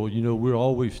world, you know, we're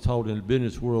always taught in the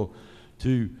business world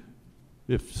to,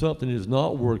 if something is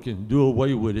not working, do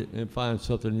away with it and find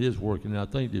something that is working. And I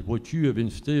think that what you have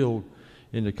instilled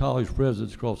in the college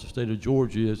presidents across the state of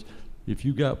Georgia is if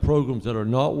you got programs that are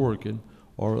not working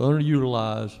are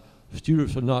underutilized.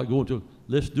 Students are not going to,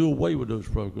 let's do away with those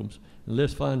programs, and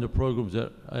let's find the programs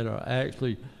that are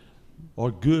actually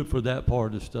are good for that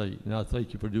part of the state. And I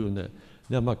thank you for doing that.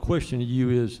 Now, my question to you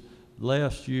is,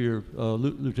 last year,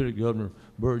 Lieutenant Governor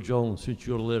Burt Jones sent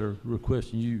you a letter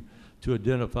requesting you to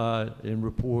identify and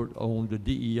report on the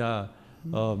DEI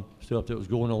stuff that was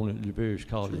going on at the various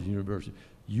colleges and universities.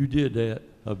 You did that,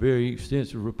 a very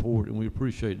extensive report, and we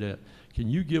appreciate that. Can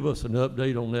you give us an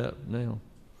update on that now?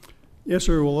 Yes,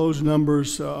 sir. Well, those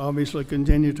numbers obviously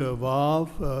continue to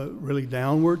evolve, really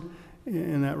downward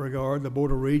in that regard. The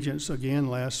Board of Regents, again,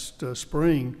 last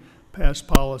spring, passed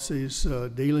policies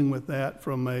dealing with that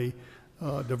from a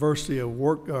diversity of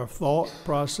work or thought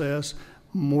process,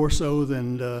 more so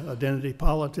than identity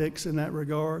politics in that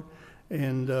regard.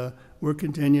 And we're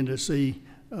continuing to see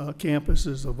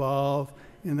campuses evolve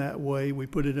in that way. We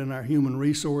put it in our human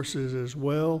resources as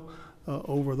well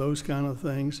over those kind of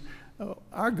things.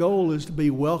 Our goal is to be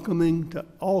welcoming to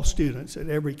all students at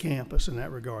every campus in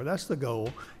that regard. That's the goal,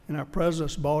 and our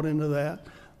president's bought into that.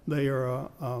 They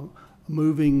are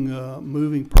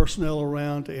moving personnel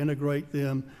around to integrate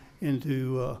them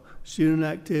into student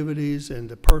activities and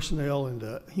to personnel and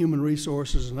to human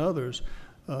resources and others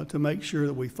to make sure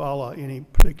that we follow any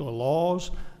particular laws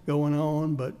going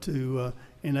on, but to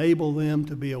enable them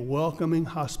to be a welcoming,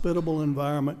 hospitable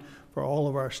environment for all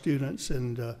of our students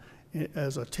and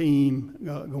as a team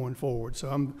going forward. So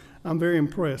I'm very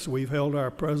impressed. We've held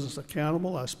our presidents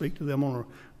accountable. I speak to them on a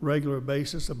regular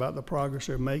basis about the progress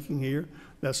they're making here.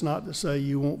 That's not to say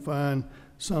you won't find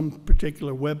some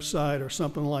particular website or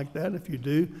something like that. If you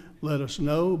do, let us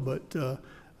know, but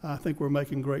I think we're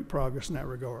making great progress in that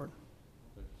regard.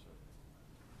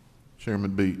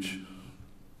 Chairman Beach.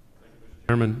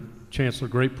 Chairman, Chancellor,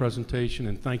 great presentation,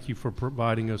 and thank you for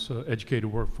providing us an educated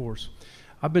workforce.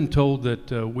 I've been told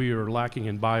that we are lacking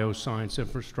in bioscience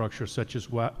infrastructure, such as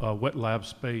wet lab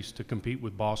space to compete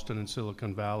with Boston and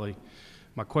Silicon Valley.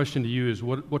 My question to you is,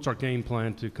 what's our game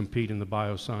plan to compete in the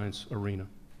bioscience arena?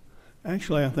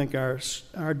 Actually, I think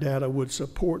our data would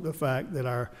support the fact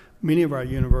that many of our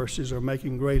universities are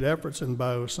making great efforts in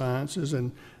biosciences,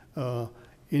 and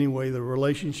anyway, the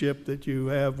relationship that you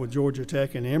have with Georgia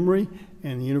Tech and Emory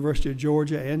and the University of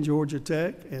Georgia and Georgia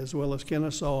Tech, as well as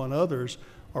Kennesaw and others,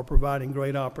 are providing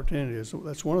great opportunities.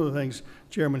 That's one of the things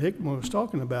Chairman Hickman was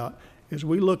talking about, is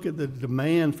we look at the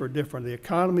demand for the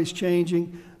economy's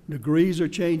changing, degrees are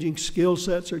changing, skill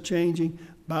sets are changing,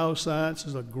 bioscience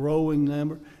is a growing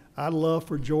number. I'd love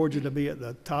for Georgia to be at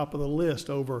the top of the list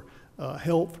over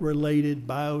health-related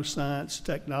bioscience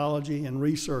technology and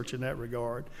research in that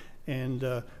regard.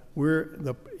 And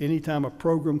anytime a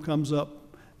program comes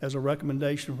up as a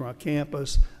recommendation from our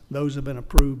campus, those have been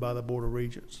approved by the Board of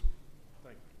Regents.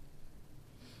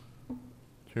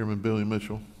 Chairman Billy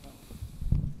Mitchell.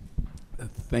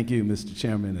 Thank you, Mr.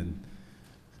 Chairman, and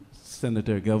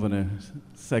Senator, Governor,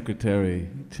 Secretary,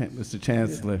 Mr.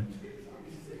 Chancellor.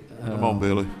 Come on,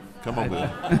 Billy. Come on,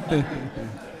 Billy.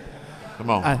 Come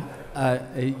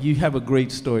on. You have a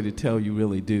great story to tell, you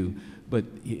really do. But,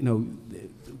 you know,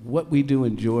 what we do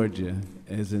in Georgia,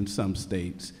 as in some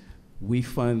states, we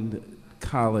fund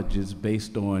colleges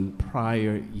based on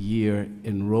prior year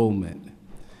enrollment.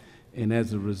 And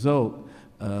as a result,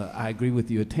 I agree with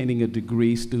you, attaining a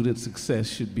degree, student success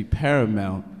should be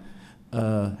paramount.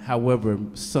 However,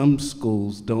 some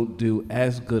schools don't do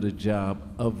as good a job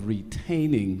of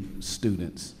retaining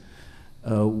students.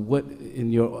 What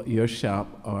in your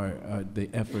shop are the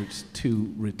efforts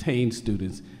to retain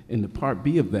students? And the part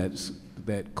B of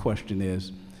that question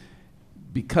is,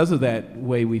 because of that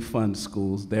way we fund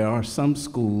schools, there are some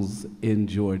schools in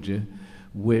Georgia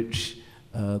which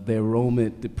their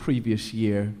enrollment the previous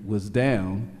year was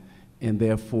down, and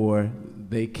therefore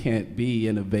they can't be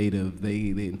innovative. They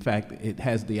in fact, it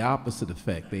has the opposite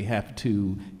effect. They have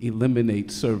to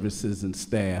eliminate services and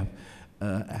staff.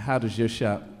 How does your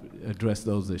shop address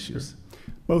those issues? Sure.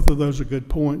 Both of those are good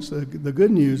points. The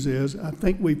good news is I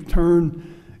think we've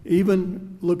turned,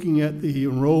 even looking at the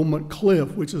enrollment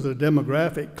cliff, which is a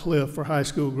demographic cliff for high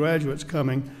school graduates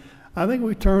coming, I think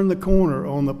we turned the corner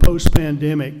on the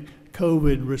post-pandemic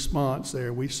COVID response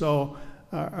there. We saw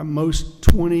our most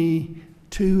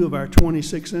 22 of our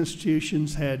 26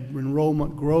 institutions had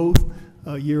enrollment growth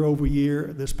year over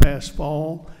year this past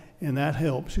fall, and that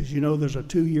helps. As you know, there's a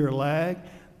 2-year lag.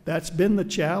 That's been the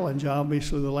challenge,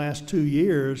 obviously, the last 2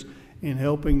 years in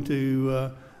helping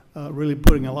to really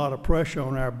putting a lot of pressure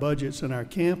on our budgets and our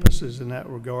campuses in that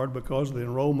regard because of the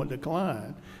enrollment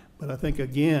decline. But I think,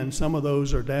 again, some of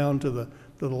those are down to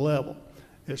the level.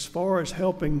 As far as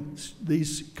helping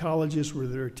these colleges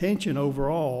with their retention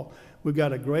overall, We've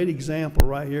got a great example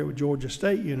right here with Georgia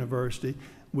State University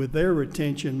with their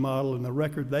retention model and the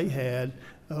record they had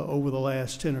over the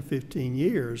last 10 or 15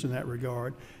 years in that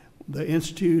regard. The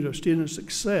Institute of Student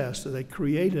Success that they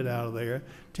created out of there,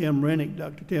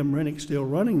 Dr. Tim Rennick still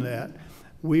running that.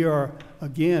 We are,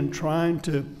 again, trying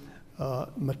to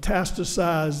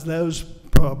metastasize those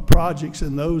projects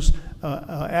and those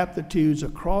aptitudes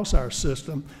across our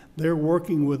system. They're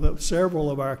working with several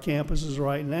of our campuses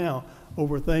right now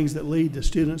over things that lead to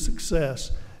student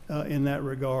success in that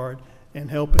regard and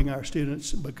helping our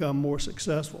students become more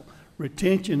successful.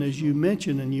 Retention, as you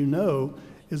mentioned and you know,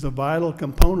 is a vital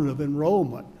component of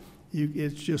enrollment.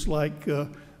 It's just like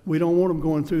we don't want them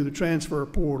going through the transfer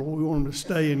portal. We want them to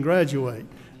stay and graduate,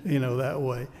 that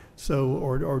way. So,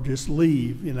 or just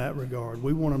leave in that regard.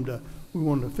 We want them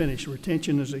to finish.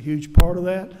 Retention is a huge part of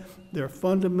that. They're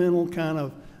fundamental kind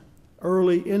of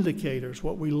early indicators.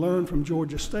 What we learned from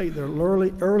Georgia State, they're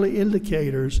early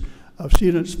indicators of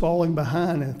students falling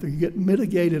behind. And if you get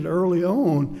mitigated early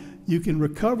on, you can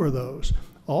recover those.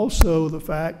 Also, the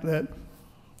fact that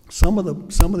some of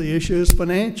the issue is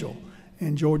financial,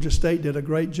 and Georgia State did a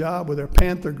great job with their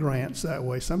Panther grants that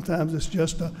way. Sometimes it's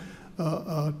just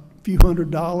a few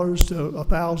 $100s to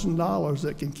 $1,000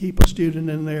 that can keep a student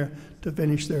in there to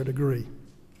finish their degree.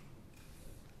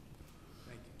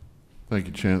 Thank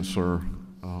you, Chancellor.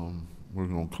 We're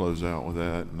going to close out with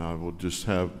that, and I will just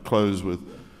close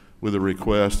with a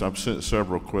request. I've sent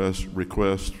several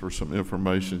requests for some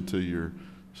information to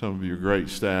some of your great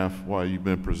staff while you've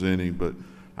been presenting, but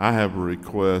I have a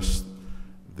request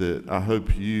that I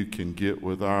hope you can get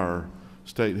with our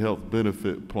state health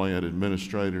benefit plan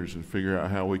administrators and figure out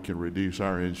how we can reduce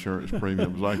our insurance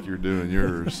premiums like you're doing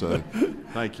yours. So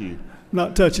thank you.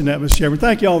 Not touching that, Mr. Chairman.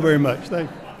 Thank you all very much. Thank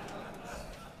you.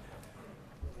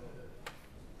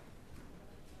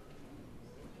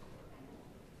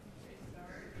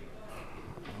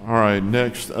 All right,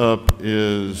 next up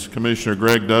is Commissioner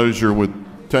Greg Dozier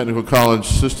with Technical College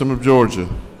System of Georgia.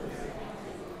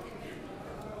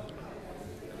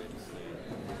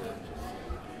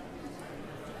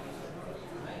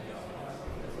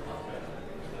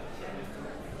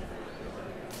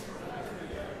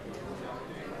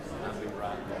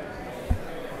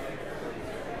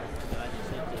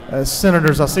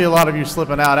 Senators, I see a lot of you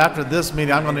slipping out. After this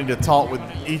meeting, I'm going to need to talk with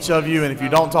each of you, and if you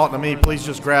don't talk to me, please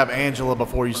just grab Angela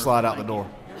before you slide out the door.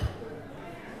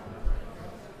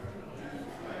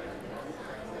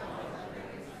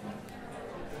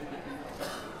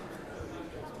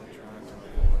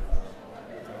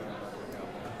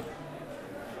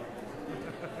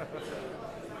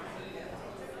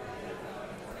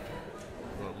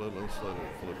 Let's let it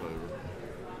flip over.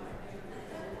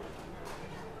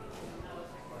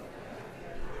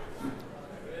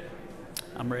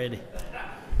 I'm ready.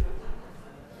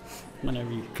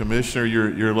 Whenever you. Commissioner,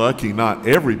 you're lucky not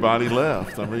everybody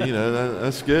left. I mean,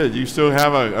 that's good. You still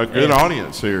have a good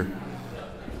audience here.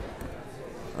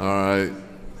 All right.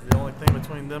 The only thing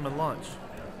between them and lunch.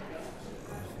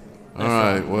 All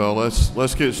right. Well,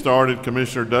 let's get started.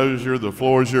 Commissioner Dozier, the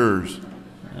floor is yours.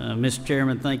 Mr.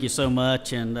 Chairman, thank you so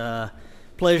much, and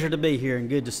pleasure to be here and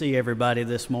good to see everybody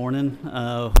this morning.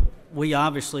 We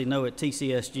obviously know at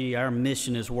TCSG our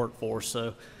mission is workforce,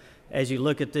 so as you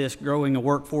look at this, growing a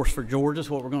workforce for Georgia is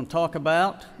what we're going to talk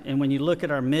about, and when you look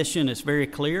at our mission, it's very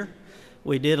clear.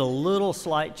 We did a little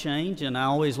slight change, and I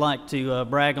always like to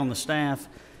brag on the staff.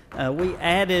 We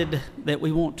added that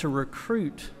we want to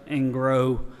recruit and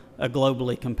grow a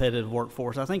globally competitive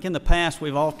workforce. I think in the past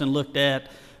we've often looked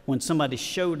at when somebody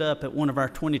showed up at one of our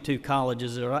 22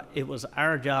 colleges, it was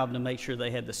our job to make sure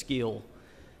they had the skill.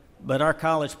 But our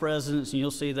college presidents, and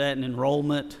you'll see that in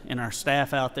enrollment, and our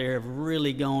staff out there have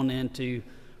really gone into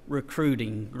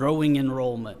recruiting, growing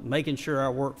enrollment, making sure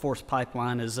our workforce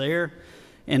pipeline is there.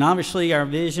 And obviously our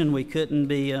vision, we couldn't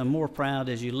be more proud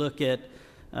as you look at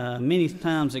many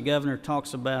times the governor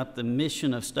talks about the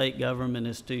mission of state government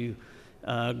is to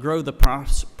grow the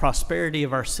prosperity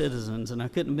of our citizens. And I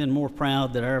couldn't have been more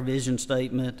proud that our vision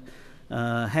statement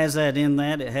has that in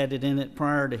that. It had it in it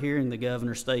prior to hearing the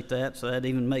governor state that, so that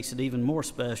even makes it even more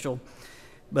special.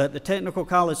 But the Technical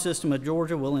College System of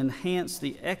Georgia will enhance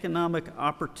the economic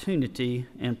opportunity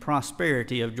and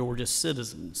prosperity of Georgia's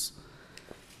citizens.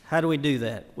 How do we do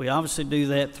that? We obviously do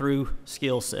that through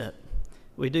skill set.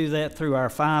 We do that through our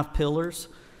 5 pillars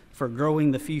for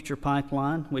growing the future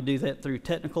pipeline. We do that through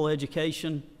technical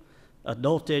education,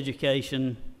 adult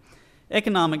education,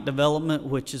 economic development,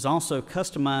 which is also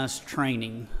customized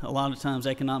training. A lot of times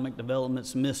economic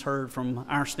development's misheard from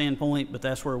our standpoint, but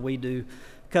that's where we do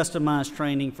customized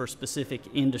training for specific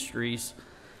industries.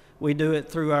 We do it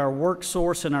through our work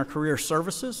source and our career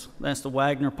services. That's the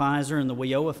Wagner, Pizer, and the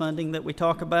WIOA funding that we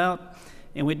talk about.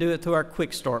 And we do it through our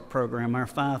Quick Start program, our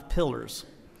 5 pillars.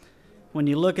 When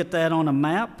you look at that on a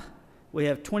map, we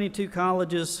have 22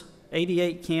 colleges,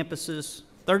 88 campuses,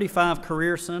 35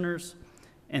 career centers,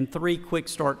 and 3 Quick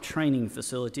Start training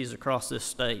facilities across this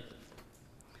state.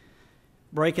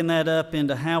 Breaking that up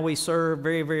into how we serve,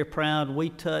 very, very proud,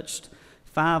 we touched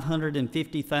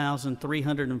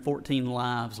 550,314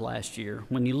 lives last year.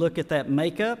 When you look at that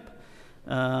makeup,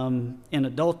 in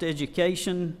adult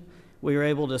education, we were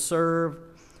able to serve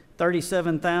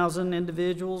 37,000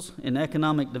 individuals. In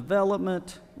economic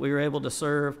development, we were able to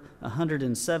serve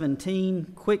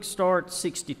 117. Quick Start,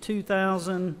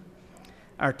 62,000.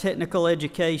 Our technical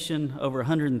education, over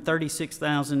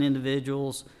 136,000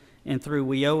 individuals. And through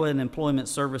WIOA and Employment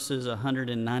Services,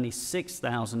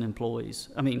 196,000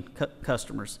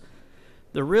 customers.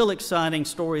 The real exciting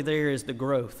story there is the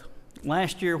growth.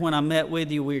 Last year when I met with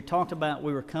you, we talked about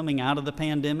we were coming out of the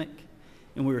pandemic,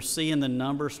 and we were seeing the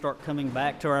numbers start coming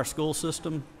back to our school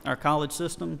system, our college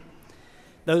system.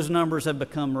 Those numbers have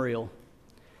become real.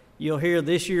 You'll hear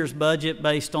this year's budget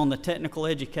based on the technical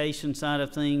education side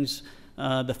of things,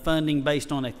 the funding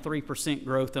based on a 3%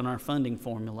 growth in our funding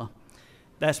formula.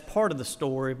 That's part of the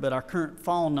story, but our current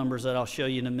fall numbers that I'll show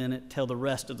you in a minute tell the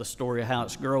rest of the story of how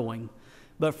it's growing.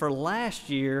 But for last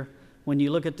year, when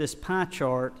you look at this pie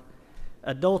chart,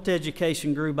 adult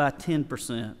education grew by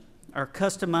 10%. Our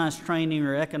customized training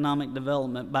or economic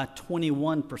development by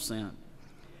 21%.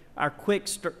 Our Quick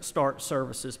Start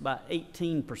services by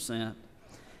 18%.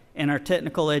 And our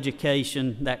technical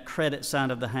education, that credit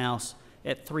side of the house,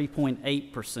 at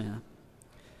 3.8%.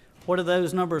 What do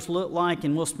those numbers look like?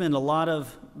 And we'll spend a lot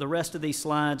of the rest of these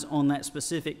slides on that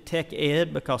specific tech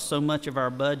ed because so much of our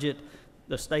budget,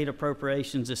 the state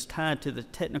appropriations, is tied to the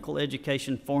technical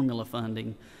education formula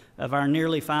funding. Of our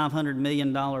nearly $500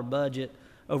 million budget,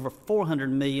 over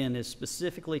 $400 million is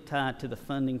specifically tied to the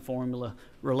funding formula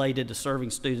related to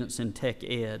serving students in tech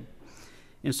ed.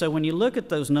 And so when you look at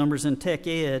those numbers in tech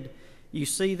ed, you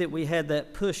see that we had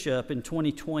that push up in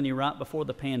 2020 right before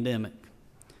the pandemic.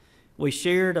 We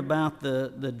shared about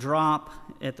the drop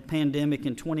at the pandemic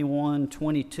in 21,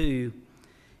 22,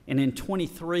 and in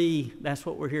 23, that's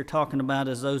what we're here talking about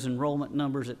is those enrollment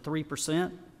numbers at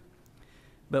 3%.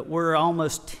 But we're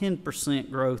almost 10%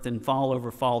 growth in fall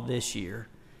over fall this year.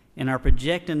 And our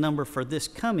projected number for this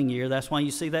coming year, that's why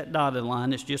you see that dotted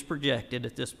line, it's just projected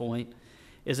at this point,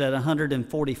 is at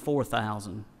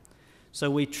 144,000.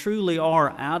 So we truly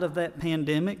are out of that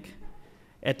pandemic.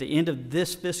 At the end of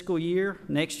this fiscal year,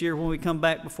 next year when we come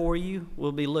back before you,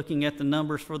 we'll be looking at the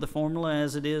numbers for the formula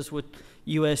as it is with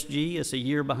USG. It's a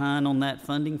year behind on that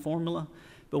funding formula,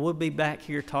 but we'll be back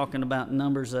here talking about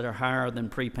numbers that are higher than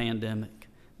pre-pandemic.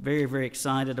 Very, very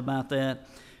excited about that.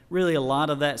 Really, a lot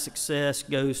of that success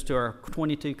goes to our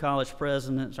 22 college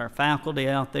presidents, our faculty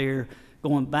out there,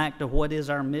 going back to what is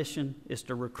our mission, is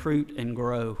to recruit and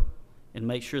grow and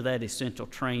make sure that essential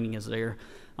training is there.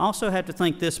 I also have to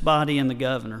thank this body and the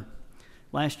governor.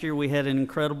 Last year we had an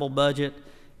incredible budget.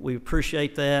 We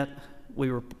appreciate that.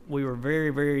 We were very,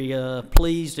 very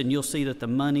pleased, and you'll see that the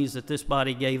monies that this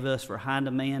body gave us for high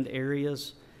demand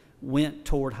areas went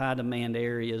toward high demand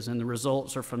areas, and the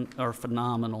results are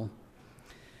phenomenal.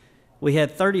 We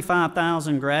had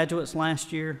 35,000 graduates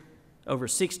last year, over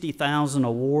 60,000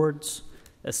 awards,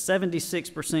 a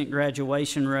 76%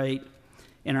 graduation rate,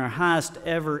 and our highest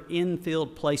ever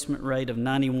in-field placement rate of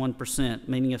 91%,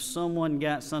 meaning if someone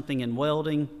got something in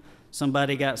welding,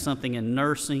 somebody got something in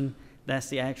nursing, that's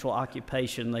the actual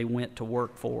occupation they went to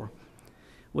work for.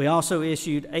 We also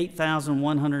issued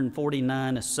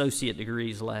 8,149 associate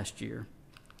degrees last year.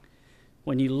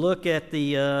 When you look at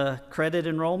the credit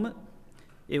enrollment,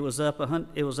 it was up to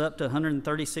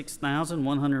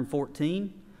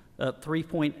 136,114. Up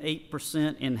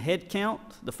 3.8% in head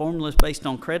count. The formula is based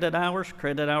on credit hours.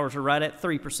 Credit hours are right at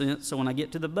 3%, so when I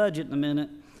get to the budget in a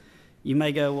minute, you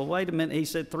may go, well, wait a minute, he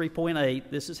said 3.8,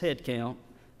 this is head count.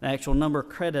 The actual number of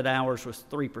credit hours was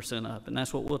 3% up, and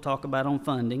that's what we'll talk about on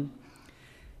funding.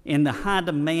 In the high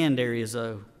demand areas,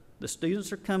 though, the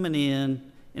students are coming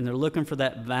in and they're looking for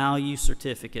that value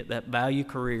certificate, that value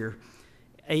career.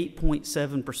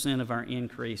 8.7% of our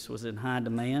increase was in high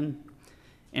demand.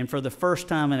 And for the first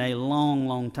time in a long,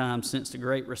 long time since the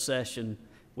Great Recession,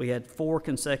 we had 4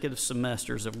 consecutive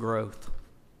semesters of growth.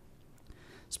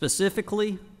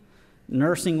 Specifically,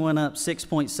 nursing went up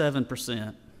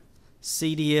 6.7%,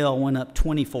 CDL went up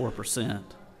 24%,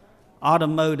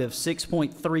 automotive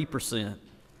 6.3%,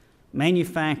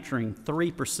 manufacturing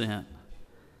 3%,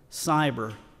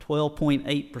 cyber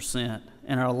 12.8%,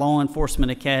 and our law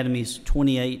enforcement academies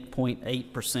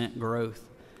 28.8% growth.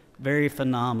 Very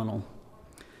phenomenal.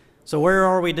 So where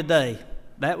are we today?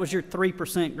 That was your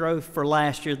 3% growth for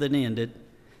last year that ended.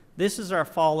 This is our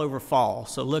fall over fall.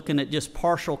 So looking at just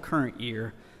partial current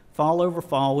year, fall over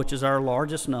fall, which is our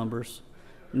largest numbers,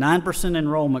 9%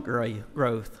 enrollment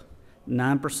growth,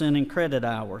 9% in credit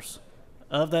hours.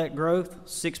 Of that growth,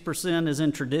 6% is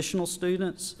in traditional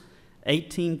students,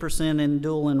 18% in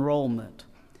dual enrollment.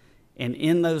 And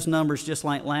in those numbers, just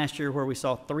like last year where we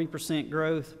saw 3%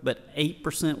 growth, but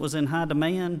 8% was in high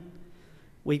demand,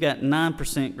 we got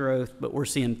 9% growth, but we're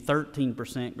seeing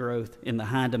 13% growth in the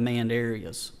high demand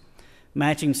areas.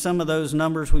 Matching some of those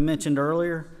numbers we mentioned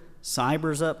earlier,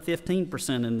 cyber's up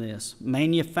 15% in this,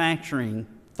 manufacturing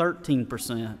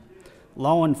 13%,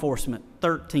 law enforcement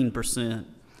 13%,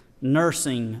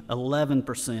 nursing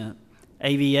 11%,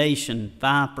 aviation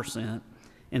 5%,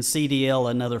 and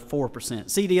CDL another 4%.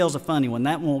 CDL's a funny one.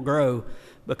 That won't grow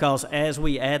because as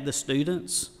we add the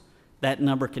students, that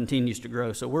number continues to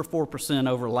grow. So we're 4%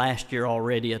 over last year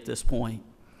already at this point.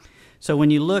 So when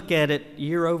you look at it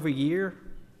year over year,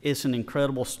 it's an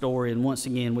incredible story. And once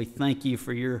again, we thank you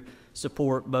for your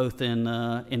support both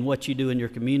in what you do in your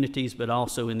communities, but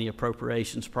also in the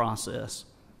appropriations process.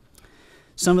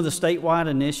 Some of the statewide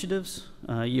initiatives,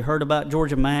 you heard about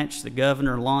Georgia Match. The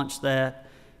governor launched that.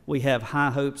 We have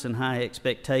high hopes and high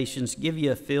expectations. Give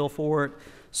you a feel for it.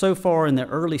 So far in the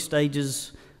early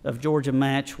stages of Georgia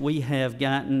Match, we have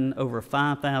gotten over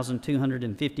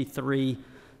 5,253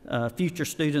 future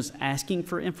students asking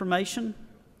for information.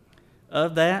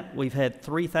 Of that, we've had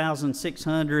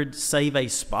 3,600 save a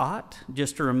spot.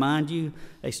 Just to remind you,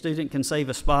 a student can save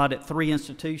a spot at 3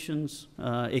 institutions.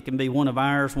 It can be one of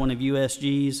ours, one of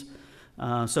USG's.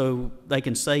 So they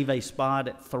can save a spot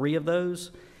at 3 of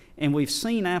those. And we've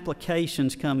seen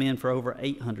applications come in for over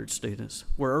 800 students.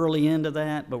 We're early into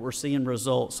that, but we're seeing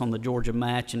results on the Georgia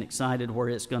Match and excited where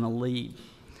it's going to lead.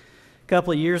 A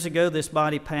couple of years ago, this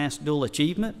body passed dual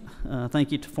achievement.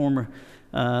 Thank you to former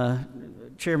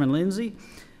Chairman Lindsay.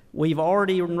 We've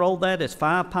already enrolled that as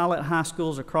 5 pilot high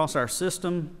schools across our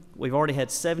system. We've already had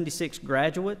 76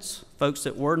 graduates, folks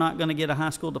that were not going to get a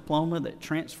high school diploma that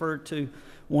transferred to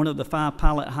one of the 5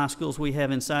 pilot high schools we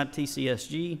have inside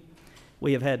TCSG.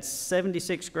 We have had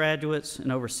 76 graduates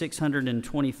and over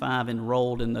 625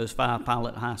 enrolled in those 5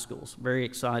 pilot high schools. Very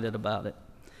excited about it.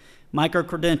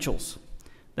 Micro-credentials.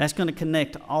 That's going to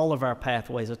connect all of our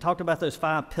pathways. I talked about those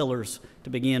 5 pillars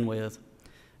to begin with.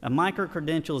 A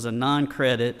micro-credential is a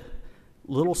non-credit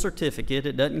little certificate.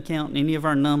 It doesn't count in any of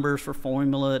our numbers for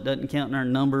formula. It doesn't count in our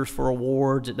numbers for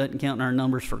awards. It doesn't count in our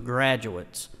numbers for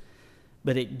graduates.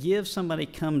 But it gives somebody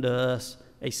come to us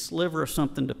a sliver of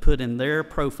something to put in their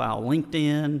profile,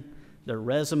 LinkedIn, their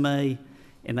resume,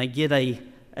 and they get a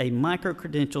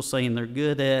micro-credential saying they're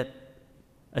good at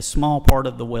a small part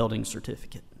of the welding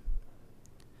certificate.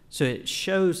 So it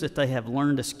shows that they have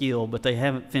learned a skill, but they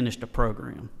haven't finished a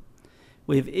program.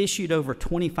 We've issued over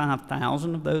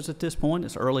 25,000 of those at this point.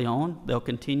 It's early on. They'll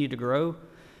continue to grow.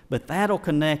 But that'll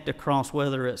connect across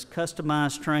whether it's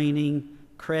customized training,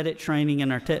 credit training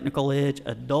in our technical edge,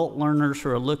 adult learners who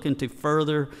are looking to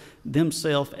further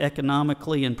themselves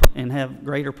economically and have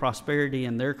greater prosperity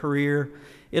in their career.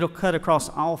 It'll cut across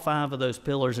all 5 of those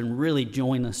pillars and really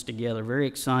join us together. Very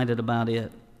excited about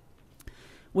it.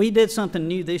 We did something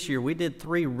new this year. We did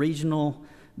 3 regional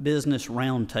business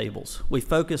roundtables. We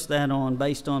focused that on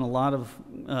based on a lot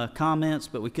of comments,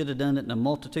 but we could have done it in a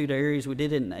multitude of areas. We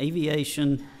did it in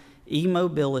aviation,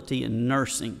 e-mobility, and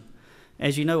nursing.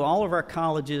 As you know, all of our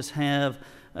colleges have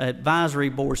advisory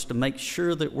boards to make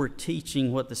sure that we're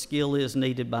teaching what the skill is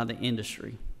needed by the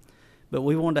industry. But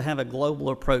we wanted to have a global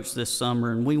approach this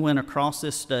summer, and we went across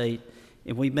this state,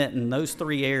 and we met in those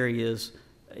 3 areas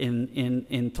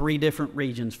in 3 different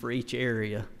regions for each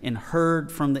area and heard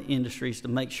from the industries to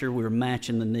make sure we were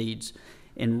matching the needs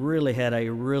and really had a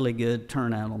really good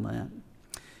turnout on that.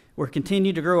 We're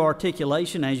continuing to grow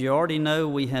articulation. As you already know,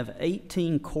 we have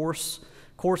 18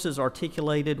 courses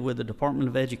articulated with the Department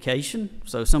of Education.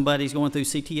 So somebody's going through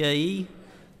CTAE,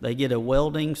 they get a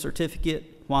welding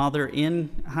certificate while they're in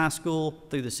high school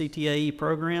through the CTAE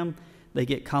program, they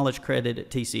get college credit at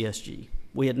TCSG.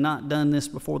 We had not done this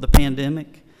before the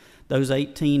pandemic. Those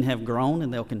 18 have grown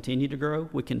and they'll continue to grow.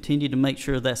 We continue to make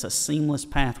sure that's a seamless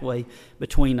pathway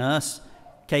between us,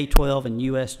 K-12 and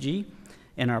USG,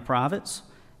 and our privates.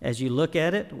 As you look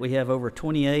at it, we have over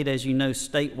 28, as you know,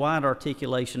 statewide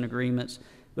articulation agreements,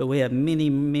 but we have many,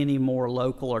 many more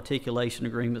local articulation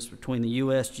agreements between the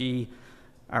USG,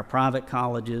 our private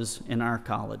colleges, and our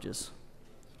colleges.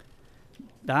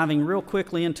 Diving real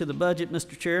quickly into the budget,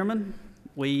 Mr. Chairman,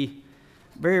 we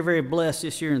very, very blessed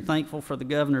this year and thankful for the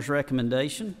governor's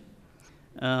recommendation.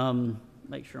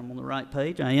 Make sure I'm on the right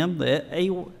page. I am. The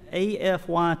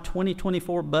AFY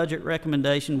 2024 budget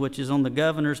recommendation, which is on the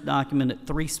governor's document at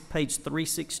page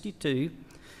 362.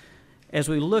 As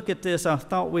we look at this, I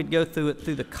thought we'd go through it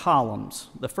through the columns.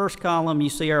 The first column, you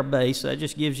see our base. That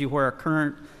just gives you where our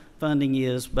current funding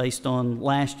is based on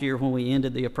last year when we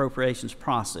ended the appropriations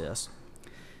process.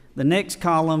 The next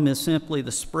column is simply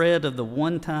the spread of the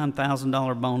one-time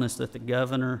 $1,000 bonus that the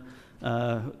governor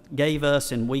gave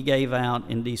us and we gave out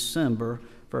in December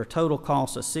for a total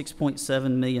cost of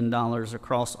 $6.7 million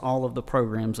across all of the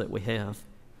programs that we have.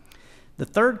 The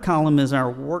third column is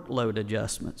our workload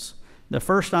adjustments. The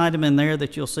first item in there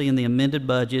that you'll see in the amended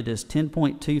budget is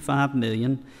 $10.25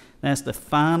 million. That's the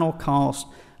final cost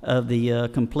of the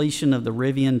completion of the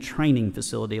Rivian training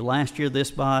facility. Last year,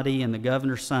 this body and the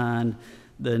governor signed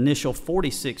the initial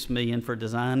 $46 million for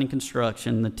design and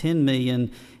construction. The $10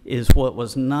 million is what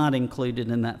was not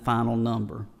included in that final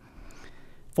number.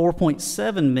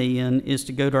 $4.7 million is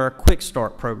to go to our Quick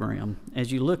Start program.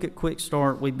 As you look at Quick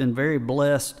Start, we've been very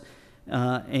blessed,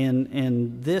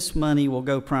 and this money will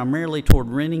go primarily toward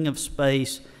renting of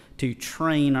space to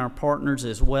train our partners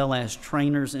as well as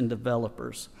trainers and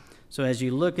developers. So as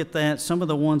you look at that, some of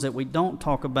the ones that we don't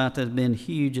talk about that have been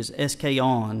huge is SK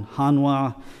On,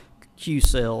 Hanwha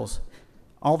Q-Cells,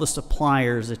 all the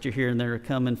suppliers that you're hearing that are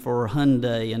coming for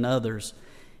Hyundai and others.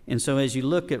 And so as you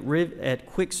look at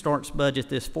Quick Start's budget,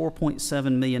 this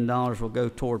 $4.7 million will go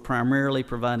toward primarily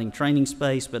providing training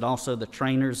space, but also the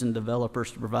trainers and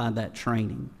developers to provide that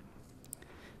training.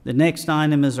 The next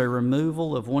item is a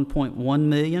removal of $1.1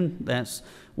 million. That's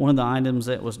one of the items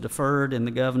that was deferred in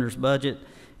the governor's budget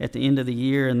at the end of the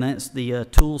year, and that's the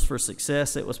Tools for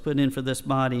Success that was put in for this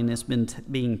body, and it's been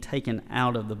being taken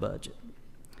out of the budget.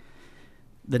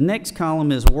 The next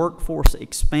column is workforce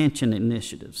expansion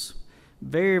initiatives.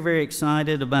 Very, very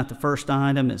excited about the first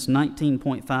item. It's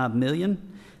 $19.5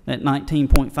 million. That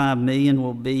 $19.5 million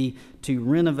will be to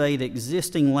renovate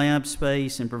existing lab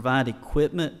space and provide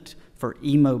equipment for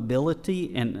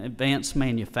e-mobility and advanced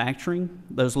manufacturing.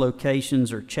 Those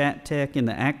locations are Chat Tech in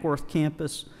the Ackworth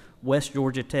campus, West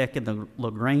Georgia Tech in the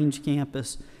LaGrange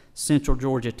campus, Central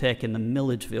Georgia Tech in the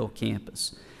Milledgeville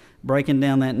campus. Breaking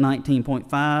down that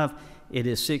 19.5, it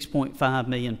is $6.5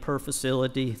 million per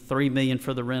facility, $3 million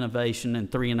for the renovation, and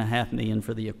 $3.5 million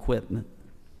for the equipment.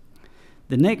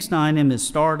 The next item is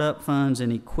startup funds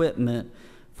and equipment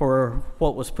for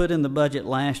what was put in the budget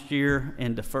last year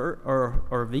and deferred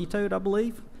or vetoed, I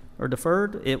believe, or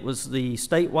deferred. It was the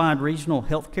statewide regional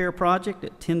healthcare project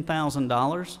at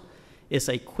 $10,000. It's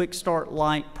a quick start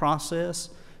light process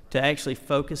to actually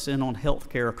focus in on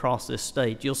healthcare across this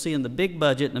state. You'll see in the big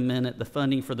budget in a minute the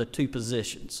funding for the 2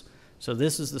 positions. So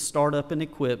this is the startup and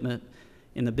equipment.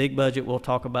 In the big budget, we'll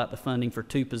talk about the funding for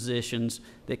 2 positions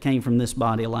that came from this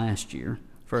body last year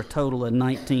for a total of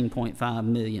 $19.5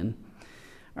 million.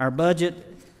 Our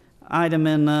budget item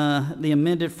in the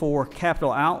amended for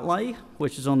capital outlay,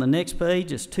 which is on the next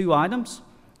page, is 2 items.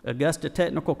 Augusta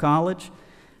Technical College.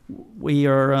 We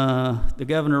are, the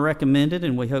governor recommended,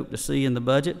 and we hope to see in the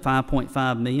budget,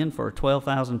 $5.5 million for a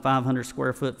 12,500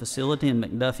 square foot facility in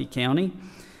McDuffie County.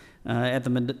 At the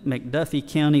McDuffie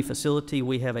County facility,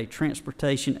 we have a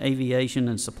transportation, aviation,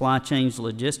 and supply chain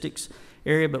logistics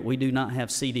area, but we do not have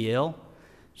CDL.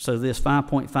 So this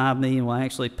 $5.5 million will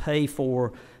actually pay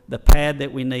for the pad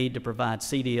that we need to provide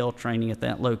CDL training at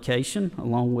that location,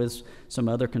 along with some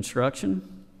other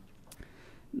construction.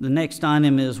 The next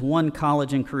item is 1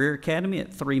 college and career academy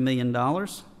at $3 million.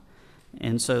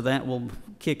 And so that will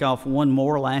kick off 1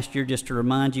 more. Last year, just to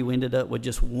remind you, we ended up with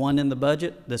just 1 in the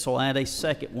budget. This will add a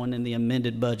second one in the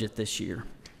amended budget this year.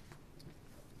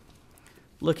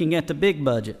 Looking at the big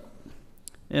budget,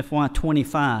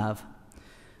 FY25,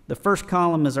 the first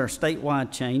column is our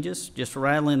statewide changes. Just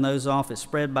rattling those off, it's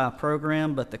spread by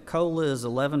program, but the COLA is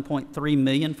 $11.3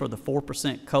 million for the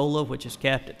 4% COLA, which is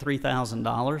capped at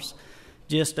 $3,000.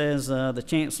 Just as the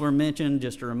Chancellor mentioned,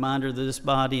 just a reminder to this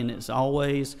body, and it's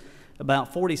always,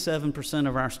 about 47%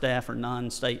 of our staff are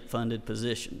non-state funded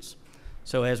positions.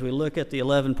 So as we look at the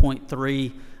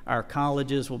 11.3, our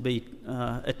colleges will be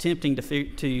attempting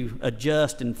to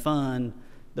adjust and fund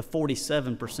the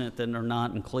 47% that are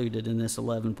not included in this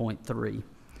 11.3.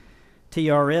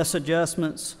 TRS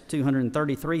adjustments,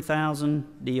 $233,000.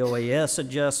 DOAS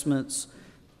adjustments,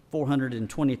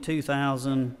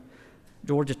 $422,000.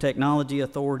 Georgia Technology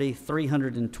Authority,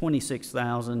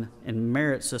 $326,000, and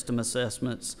merit system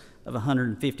assessments of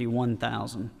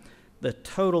 $151,000. The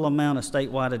total amount of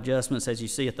statewide adjustments, as you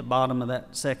see at the bottom of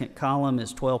that second column,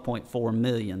 is $12.4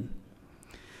 million.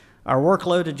 Our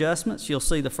workload adjustments, you'll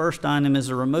see the first item is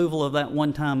a removal of that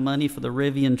one-time money for the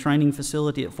Rivian training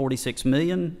facility at $46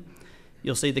 million.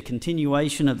 You'll see the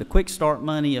continuation of the Quick Start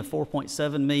money of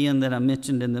 $4.7 million that I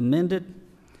mentioned in the amended.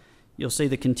 You'll see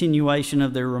the continuation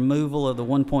of the removal of the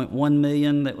 $1.1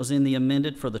 million that was in the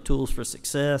amended for the Tools for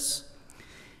Success.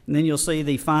 And then you'll see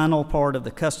the final part of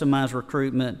the customized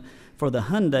recruitment for the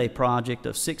Hyundai project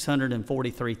of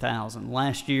 $643,000.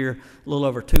 Last year, a little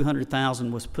over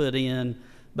 $200,000 was put in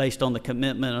based on the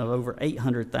commitment of over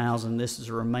 $800,000. This is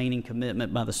a remaining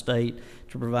commitment by the state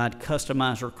to provide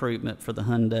customized recruitment for the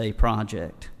Hyundai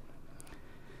project.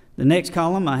 The next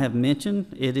column I have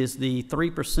mentioned, it is the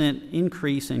 3%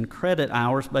 increase in credit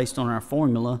hours based on our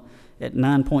formula at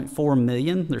 $9.4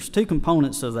 million. There's two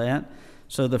components of that.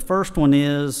 So the first one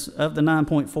is, of the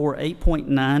 9.4,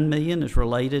 8.9 million is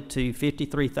related to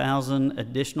 53,000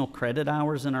 additional credit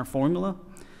hours in our formula.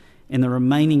 And the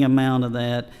remaining amount of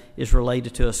that is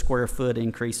related to a square foot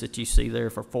increase that you see there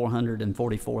for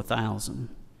 444,000.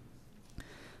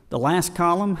 The last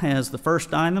column has the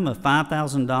first item of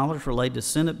 $5,000 related to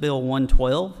Senate Bill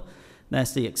 112.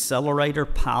 That's the accelerator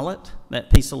pilot. That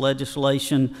piece of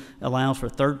legislation allows for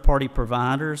third-party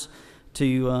providers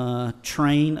to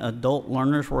train adult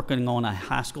learners working on a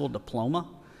high school diploma.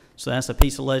 So that's a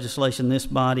piece of legislation this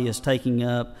body is taking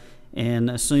up, and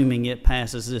assuming it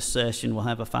passes this session, we'll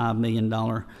have a $5 million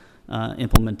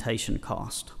implementation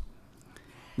cost.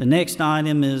 The next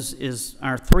item is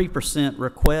our 3%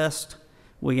 request.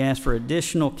 We ask for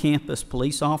additional campus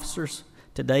police officers.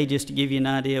 Today, just to give you an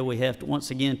idea, we have, once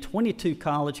again, 22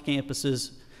 college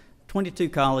campuses, 22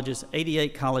 colleges,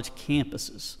 88 college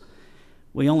campuses.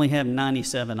 We only have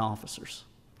 97 officers.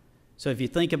 So if you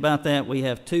think about that, we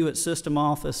have 2 at system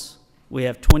office, we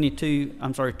have 20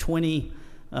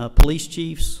 police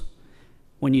chiefs.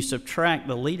 When you subtract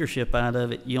the leadership out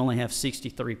of it, you only have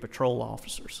 63 patrol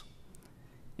officers.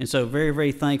 And so very,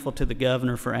 very thankful to the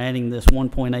governor for adding this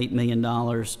 $1.8 million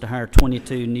to hire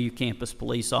 22 new campus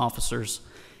police officers.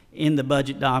 In the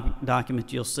budget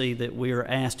document, you'll see that we are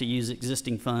asked to use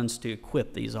existing funds to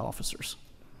equip these officers.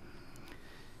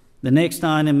 The next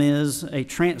item is a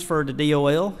transfer to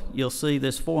DOL. You'll see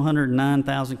this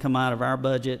 $409,000 come out of our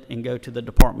budget and go to the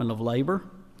Department of Labor.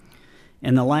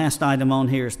 And the last item on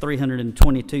here is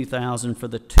 $322,000 for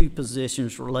the 2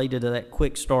 positions related to that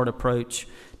quick start approach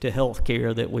to health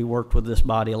care that we worked with this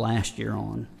body last year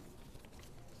on.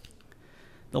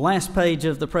 The last page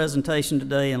of the presentation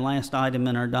today and last item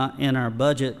in our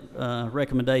budget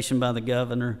recommendation by the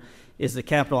governor is the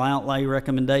capital outlay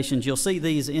recommendations. You'll see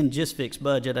these in GISFIC's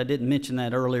budget. I didn't mention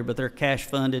that earlier, but they're cash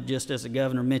funded, just as the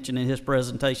governor mentioned in his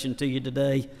presentation to you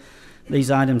today.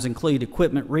 These items include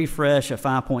equipment refresh of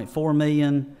 $5.4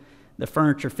 million, the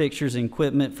furniture, fixtures, and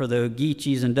equipment for the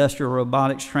Ogeechis Industrial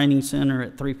Robotics Training Center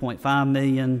at $3.5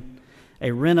 million,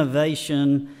 a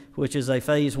renovation, which is a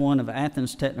phase 1 of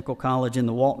Athens Technical College in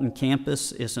the Walton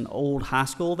campus. It's an old high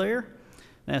school there.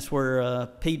 That's where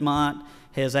Piedmont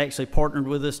has actually partnered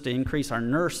with us to increase our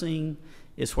nursing.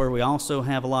 It's where we also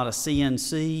have a lot of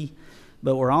CNC,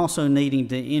 but we're also needing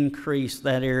to increase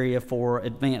that area for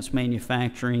advanced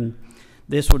manufacturing.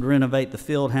 This would renovate the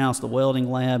field house, the welding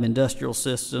lab, industrial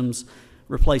systems,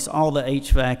 replace all the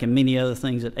HVAC and many other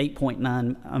things at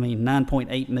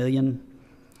 $9.8 million.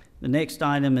 The next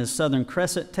item is Southern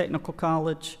Crescent Technical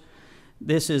College.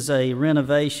 This is a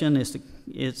renovation. It's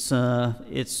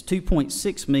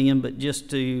 $2.6 million, but just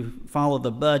to follow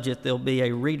the budget, there'll be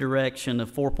a redirection of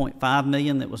 $4.5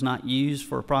 million that was not used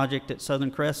for a project at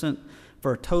Southern Crescent,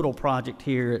 for a total project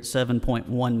here at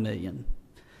 $7.1 million.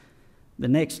 The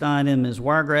next item is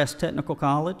Wiregrass Technical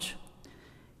College.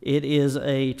 It is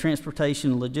a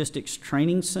transportation logistics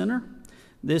training center.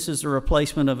 This is a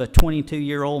replacement of a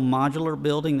 22-year-old modular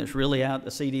building that's really out at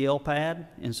the CDL pad,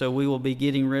 and so we will be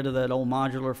getting rid of that old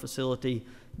modular facility,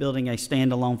 building a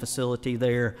standalone facility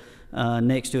there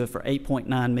next to it for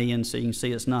 $8.9 million, so you can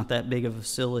see it's not that big of a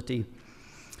facility.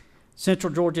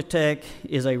 Central Georgia Tech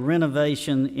is a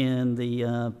renovation in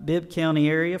the Bibb County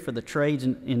area for the trades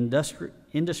and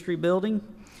industry building.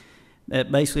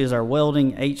 That basically is our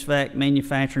welding, HVAC,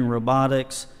 manufacturing,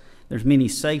 robotics. There's many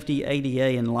safety,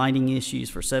 ADA, and lighting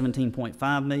issues for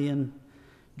 $17.5 million.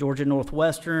 Georgia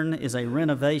Northwestern is a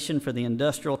renovation for the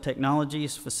Industrial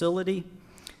Technologies facility.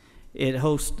 It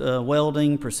hosts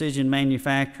welding, precision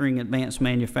manufacturing, advanced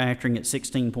manufacturing at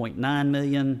 $16.9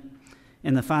 million.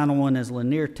 And the final one is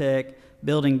Lanier Tech,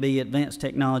 Building B Advanced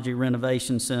Technology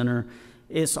Renovation Center.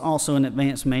 It's also an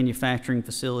advanced manufacturing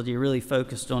facility, really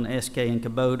focused on SK and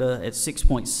Kubota at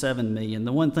 $6.7 million.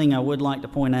 The one thing I would like to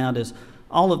point out is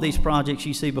all of these projects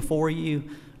you see before you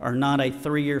are not a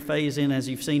 3-year phase-in as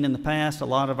you've seen in the past. A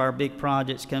lot of our big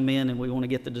projects come in and we want to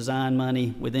get the design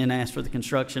money. We then ask for the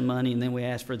construction money, and then we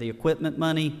ask for the equipment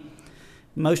money.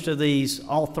 Most of these,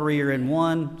 all 3 are in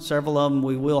one. Several of them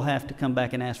we will have to come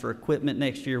back and ask for equipment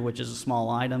next year, which is a small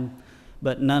item.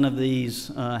 But none of these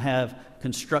have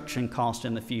construction cost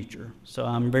in the future. So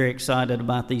I'm very excited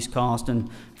about these costs, and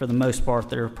for the most part,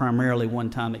 they're primarily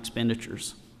one-time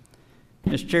expenditures.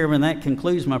 Mr. Chairman, that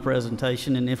concludes my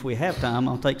presentation, and if we have time,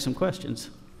 I'll take some questions.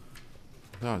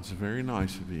 No, it's very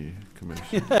nice of you,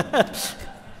 Commissioner.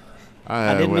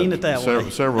 I didn't mean it that way.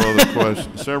 Several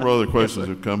other questions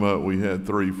have come up. We had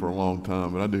 3 for a long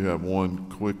time, but I do have one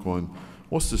quick one.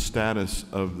 What's the status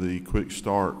of the Quick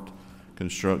Start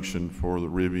construction for the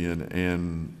Rivian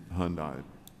and Hyundai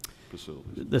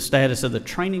facilities? The status of the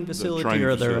training facility,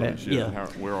 or facilities, yeah.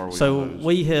 Where are we? So on those?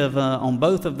 we have on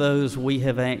both of those, we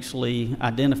have actually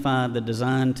identified the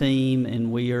design team,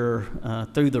 and we are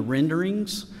through the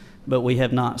renderings, but we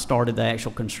have not started the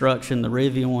actual construction. The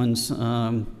Rivian one's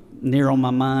near on my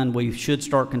mind. We should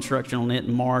start construction on it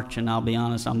in March, and I'll be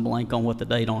honest, I'm blank on what the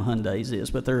date on Hyundai's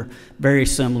is, but they're very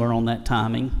similar on that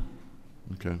timing.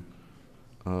 Okay.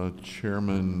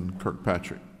 Chairman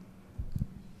Kirkpatrick.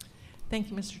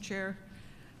 Thank you, Mr. Chair.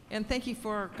 And thank you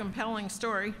for a compelling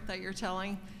story that you're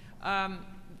telling.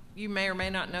 You may or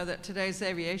may not know that today's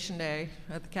Aviation Day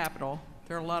at the Capitol.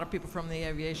 There are a lot of people from the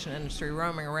aviation industry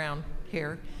roaming around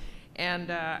here.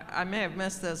 And I may have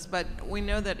missed this, but we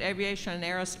know that aviation and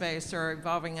aerospace are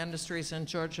evolving industries in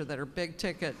Georgia that are big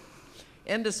ticket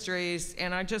industries.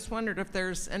 And I just wondered if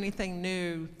there's anything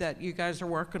new that you guys are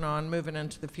working on moving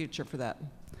into the future for that.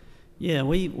 Yeah,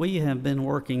 we have been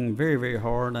working very, very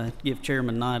hard. I give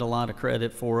Chairman Knight a lot of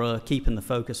credit for keeping the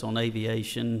focus on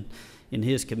aviation in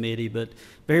his committee, but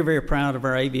very, very proud of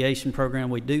our aviation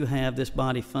program. We do have this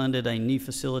body funded a new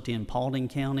facility in Paulding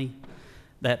County.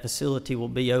 That facility will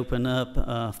be open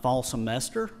up fall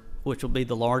semester, which will be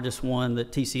the largest one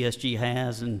that TCSG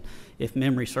has, and if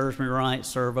memory serves me right,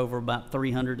 serve over about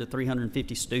 300 to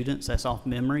 350 students. That's off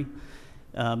memory.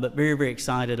 But very, very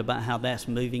excited about how that's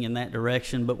moving in that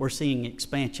direction, but we're seeing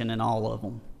expansion in all of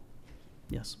them.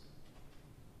 Yes.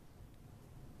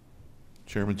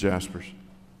 Chairman Jaspers.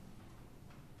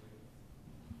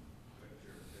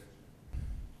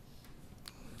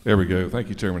 There we go. Thank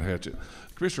you, Chairman Hatchett.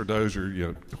 Commissioner Dozier,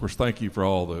 of course, thank you for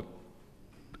all that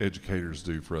educators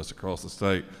do for us across the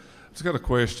state. I've just got a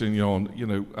question,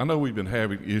 I know we've been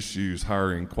having issues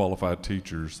hiring qualified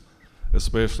teachers,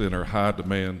 especially in our high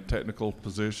demand technical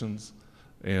positions,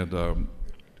 and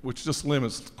which just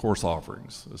limits course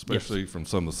offerings, especially from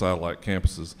some of the satellite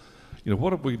campuses.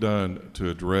 What have we done to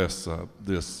address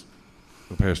this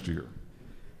the past year?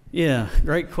 Yeah,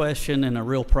 great question and a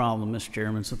real problem, Mr.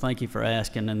 Chairman, so thank you for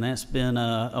asking. And that's been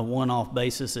a one-off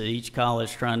basis at each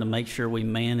college, trying to make sure we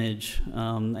manage.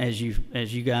 As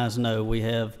you guys know, we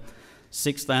have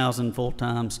 6,000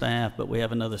 full-time staff, but we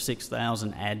have another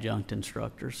 6,000 adjunct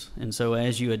instructors. And so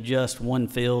as you adjust one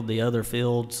field, the other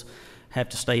fields have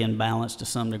to stay in balance to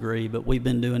some degree, but we've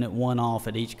been doing it one-off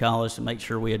at each college to make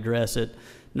sure we address it.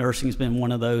 Nursing's been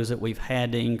one of those that we've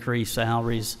had to increase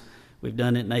salaries. We've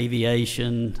done it in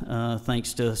aviation,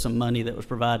 thanks to some money that was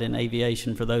provided in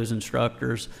aviation for those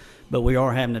instructors, but we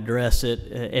are having to address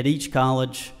it at each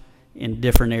college in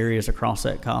different areas across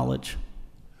that college.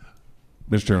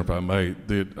 Mr. Chairman, if I may,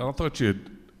 I thought you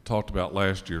had talked about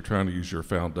last year trying to use your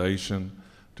foundation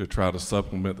to try to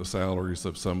supplement the salaries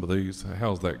of some of these.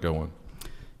 How's that going?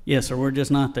 Yes, sir. We're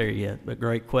just not there yet, but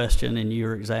great question, and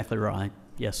you're exactly right.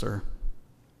 Yes, sir.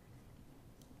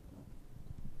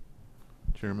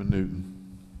 Chairman Newton.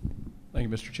 Thank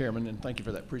you, Mr. Chairman, and thank you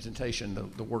for that presentation.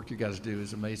 The work you guys do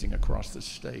is amazing across the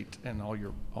state and all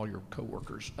your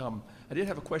coworkers. I did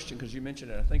have a question because you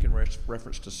mentioned it, I think in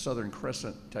reference to Southern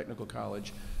Crescent Technical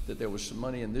College, that there was some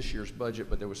money in this year's budget,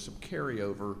 but there was some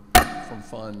carryover from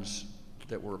funds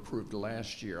that were approved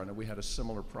last year. I know we had a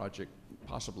similar project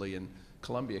possibly in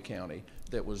Columbia County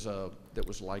that was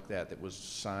like that was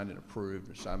signed and approved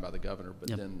and signed by the governor, but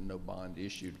then no bond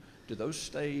issued. Do those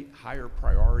stay higher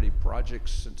priority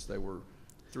projects since they were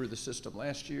through the system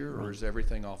last year, or is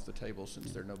everything off the table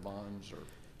since there are no bonds? Or?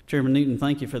 Chairman Newton,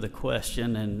 thank you for the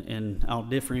question, and I'll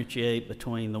differentiate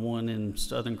between the one in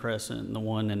Southern Crescent and the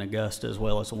one in Augusta, as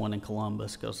well as the one in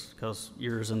Columbus, because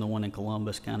yours and the one in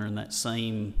Columbus kind of in that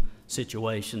same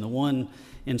situation. The one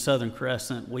in Southern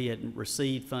Crescent, we had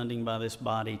received funding by this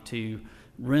body to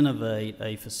renovate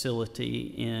a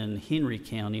facility in Henry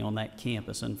County on that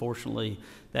campus. Unfortunately,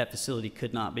 that facility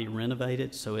could not be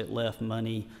renovated, so it left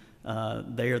money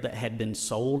there that had been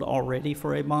sold already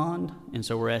for a bond, and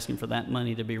so we're asking for that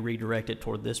money to be redirected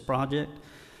toward this project.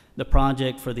 the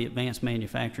project for the advanced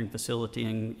manufacturing facility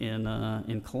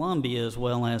in Columbia, as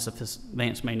well as the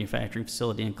advanced manufacturing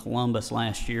facility in Columbus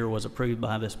last year, was approved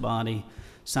by this body,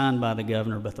 signed by the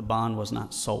governor, but the bond was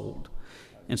not sold.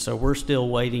 And so we're still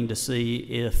waiting to see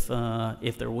if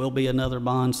there will be another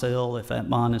bond sale. If that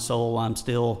bond is sold, I'm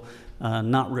still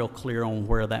not real clear on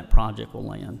where that project will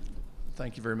land.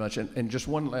 Thank you very much. And just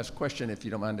one last question, if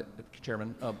you don't mind,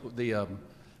 Chairman.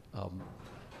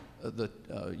 The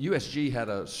USG had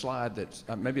a slide that's,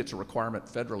 maybe it's a requirement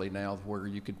federally now, where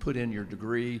you could put in your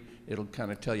degree. It'll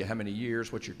kind of tell you how many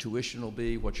years, what your tuition will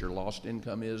be, what your lost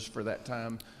income is for that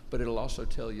time, but it'll also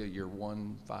tell you your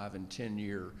 1, 5, and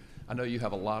 10-year. I know you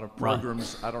have a lot of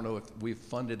programs. Right. I don't know if we've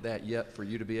funded that yet for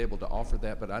you to be able to offer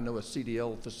that, but I know a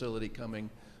CDL facility coming,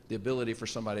 the ability for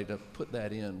somebody to put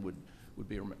that in would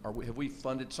be, have we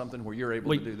funded something where you're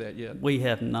able to do that yet? We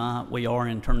have not. We are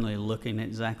internally looking at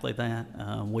exactly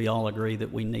that. We all agree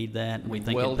that we need that. We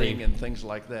think welding and things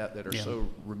like that are so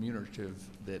remunerative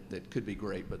that could be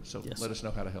great, but so let us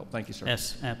know how to help. Thank you, sir.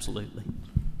 Yes, absolutely.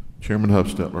 Chairman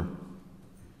Hufstetler.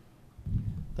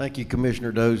 Thank you,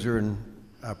 Commissioner Dozier, and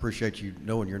I appreciate you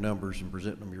knowing your numbers and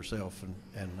presenting them yourself,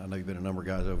 and I know you've been a number of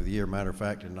guys over the year. Matter of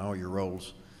fact, in all your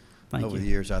roles over the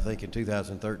years, I think in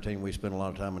 2013 we spent a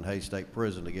lot of time in Hays State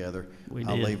Prison together.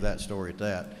 I'll leave that story at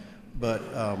that. But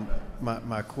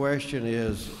my question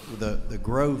is, the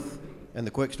growth and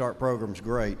the Quick Start program's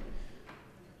great.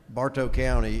 Bartow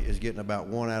County is getting about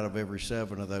 1 out of every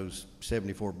 7 of those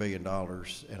 $74 billion,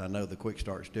 and I know the Quick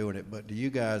Start's doing it, but do you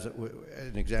guys, as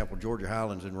an example, Georgia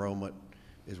Highlands enrollment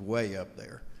is way up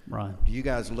there. Right. Do you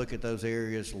guys look at those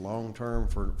areas long-term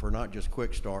for not just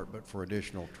Quick Start, but for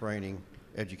additional training,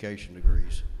 education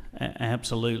degrees?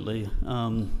 Absolutely.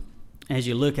 As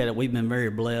you look at it, we've been very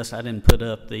blessed. I didn't put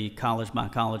up the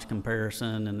college-by-college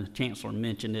comparison, and the Chancellor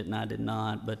mentioned it, and I did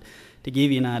not. But to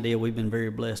give you an idea, we've been very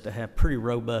blessed to have pretty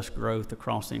robust growth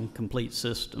across the complete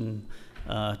system.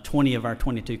 20 of our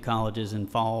 22 colleges in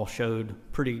fall showed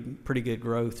pretty good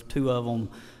growth. 2 of them,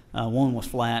 one was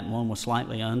flat and one was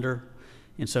slightly under.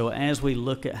 And so as we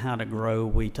look at how to grow,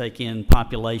 we take in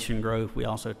population growth. We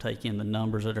also take in the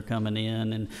numbers that are coming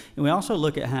in. And we also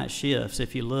look at how it shifts.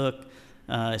 If you look,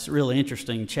 it's really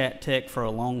interesting. Chat Tech for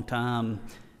a long time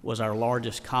was our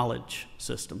largest college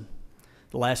system.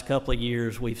 The last couple of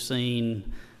years, we've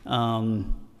seen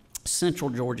Central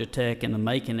Georgia Tech and the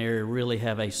Macon area really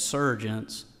have a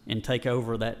surgence and take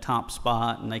over that top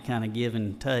spot, and they kind of give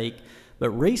and take.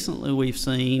 But recently, we've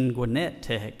seen Gwinnett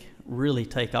Tech really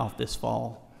take off this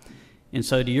fall. And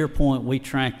so to your point, we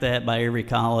track that by every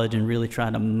college and really try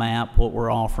to map what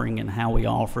we're offering and how we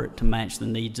offer it to match the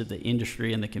needs of the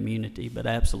industry and the community, but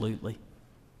absolutely.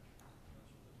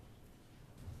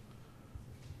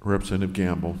 Representative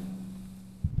Gamble.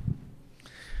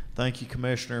 Thank you,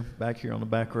 Commissioner. Back here on the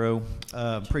back row.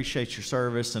 Appreciate your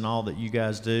service and all that you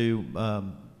guys do.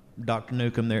 Dr.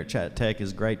 Newcomb there at Chat Tech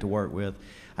is great to work with.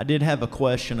 I did have a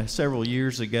question. Several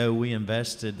years ago, we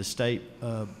invested, the state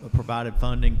provided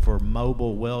funding for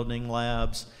mobile welding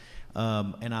labs,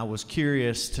 and I was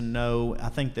curious to know, I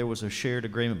think there was a shared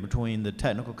agreement between the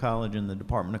Technical College and the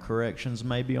Department of Corrections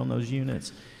maybe on those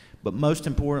units. But most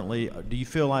importantly, do you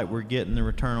feel like we're getting the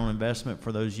return on investment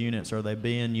for those units? Are they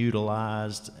being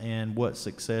utilized? And what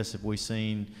success have we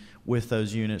seen with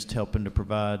those units helping to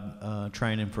provide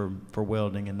training for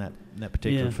welding in that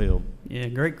particular field? Yeah,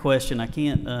 great question. I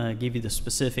can't give you the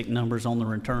specific numbers on the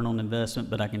return on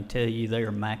investment, but I can tell you they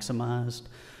are maximized.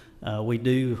 We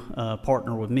do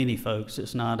partner with many folks.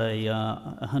 It's not a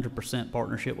 100%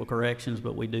 partnership with corrections,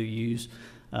 but we do use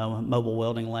mobile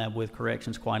welding lab with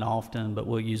corrections quite often, but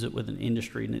we'll use it with an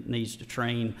industry that needs to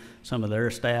train some of their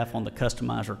staff on the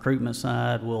customized recruitment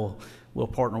side. We'll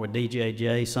partner with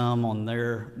DJJ some on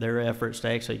their efforts to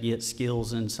actually get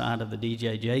skills inside of the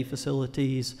DJJ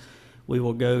facilities. We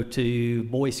will go to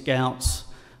Boy Scouts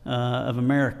of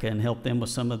America and help them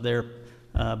with some of their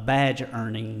badge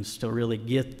earnings to really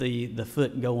get the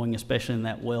foot going, especially in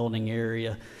that welding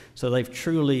area. So they've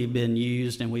truly been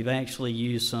used, and we've actually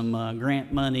used some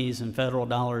grant monies and federal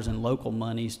dollars and local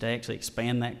monies to actually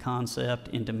expand that concept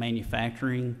into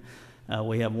manufacturing.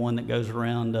 We have one that goes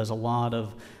around, does a lot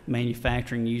of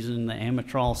manufacturing using the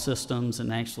Amitral systems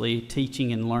and actually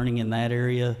teaching and learning in that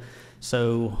area.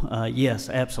 So yes,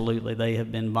 absolutely, they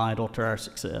have been vital to our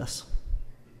success.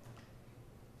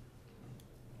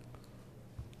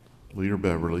 Leader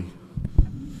Beverly.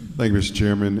 Thank you, Mr.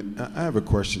 Chairman. I have a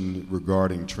question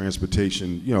regarding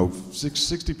transportation. You know,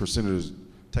 60% of the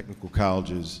technical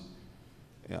colleges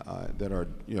that are,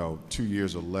 2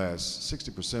 years or less,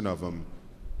 60% of them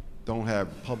don't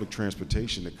have public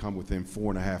transportation that come within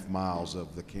 4.5 miles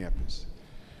of the campus.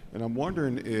 And I'm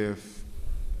wondering if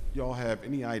y'all have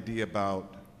any idea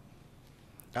about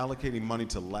allocating money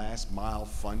to last mile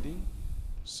funding,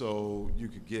 so you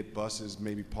could get buses,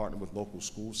 maybe partner with local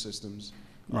school systems,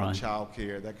 Right.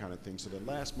 childcare, that kind of thing. So the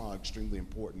last mile is extremely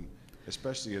important,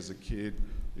 especially as a kid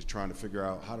is trying to figure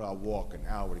out, how do I walk an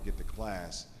hour to get to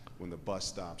class when the bus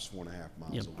stops 4.5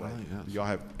 miles Yep. away? Oh, yes. Do y'all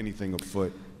have anything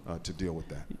afoot to deal with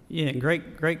that? Yeah,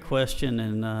 great question,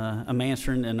 and I'm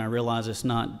answering, and I realize it's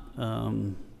not,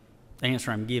 the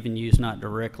answer I'm giving you is not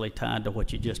directly tied to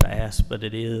what you just asked, but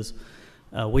it is.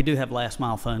 We do have last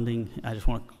mile funding. I just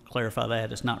want to clarify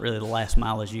that. It's not really the last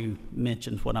mile as you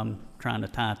mentioned, what I'm trying to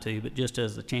tie to, but just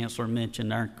as the Chancellor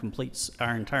mentioned,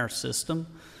 our entire system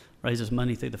raises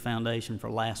money through the foundation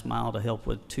for last mile to help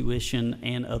with tuition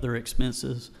and other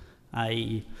expenses,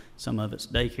 i.e. some of it's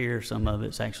daycare, some of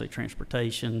it's actually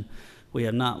transportation. We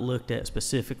have not looked at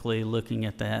specifically looking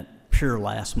at that pure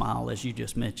last mile as you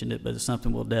just mentioned it, but it's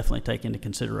something we'll definitely take into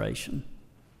consideration.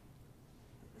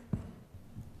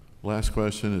 Last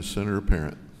question is Senator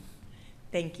Parent.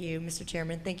 Thank you, Mr.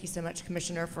 Chairman. Thank you so much,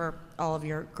 Commissioner, for all of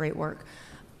your great work.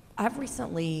 I've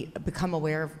recently become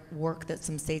aware of work that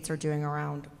some states are doing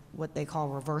around what they call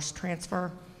reverse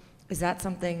transfer. Is that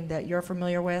something that you're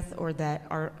familiar with, or that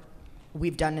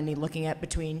we've done any looking at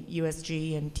between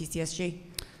USG and TCSG?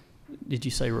 Did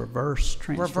you say reverse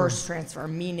transfer? Reverse transfer,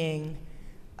 meaning,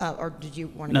 or did you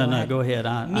want to No, go ahead? go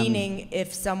ahead. Meaning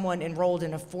if someone enrolled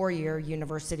in a four-year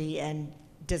university and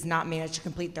does not manage to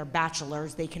complete their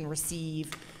bachelor's, they can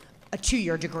receive a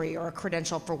two-year degree or a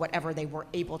credential for whatever they were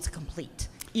able to complete,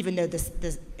 even though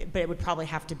but it would probably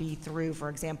have to be through, for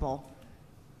example,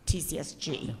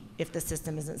 TCSG, if the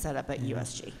system isn't set up at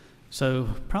USG. So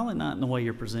probably not in the way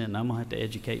you're presenting. I'm going to have to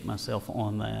educate myself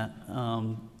on that.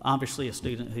 Obviously, a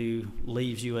student who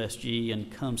leaves USG and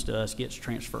comes to us gets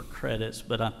transfer credits,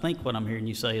 but I think what I'm hearing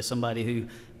you say is somebody who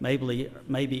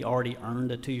maybe already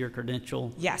earned a two-year credential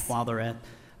while they're at.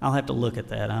 I'll have to look at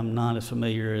that. I'm not as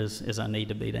familiar as I need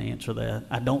to be to answer that.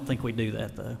 I don't think we do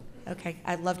that, though. Okay,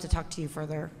 I'd love to talk to you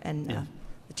further, and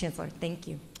the Chancellor, thank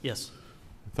you. Yes.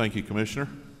 Thank you, Commissioner.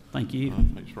 Thank you.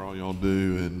 Thanks for all y'all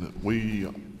do, and we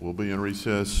will be in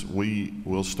recess. We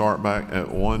will start back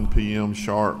at 1 p.m.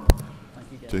 sharp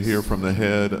to hear from the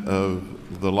head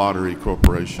of the Lottery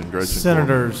Corporation, Gretchen.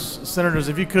 Senators,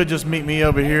 if you could just meet me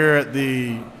over here at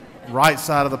the right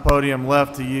side of the podium,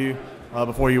 left to you,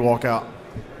 before you walk out.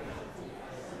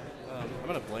 I'm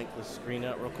going to blank the screen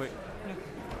out real quick,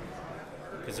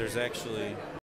 because there's actually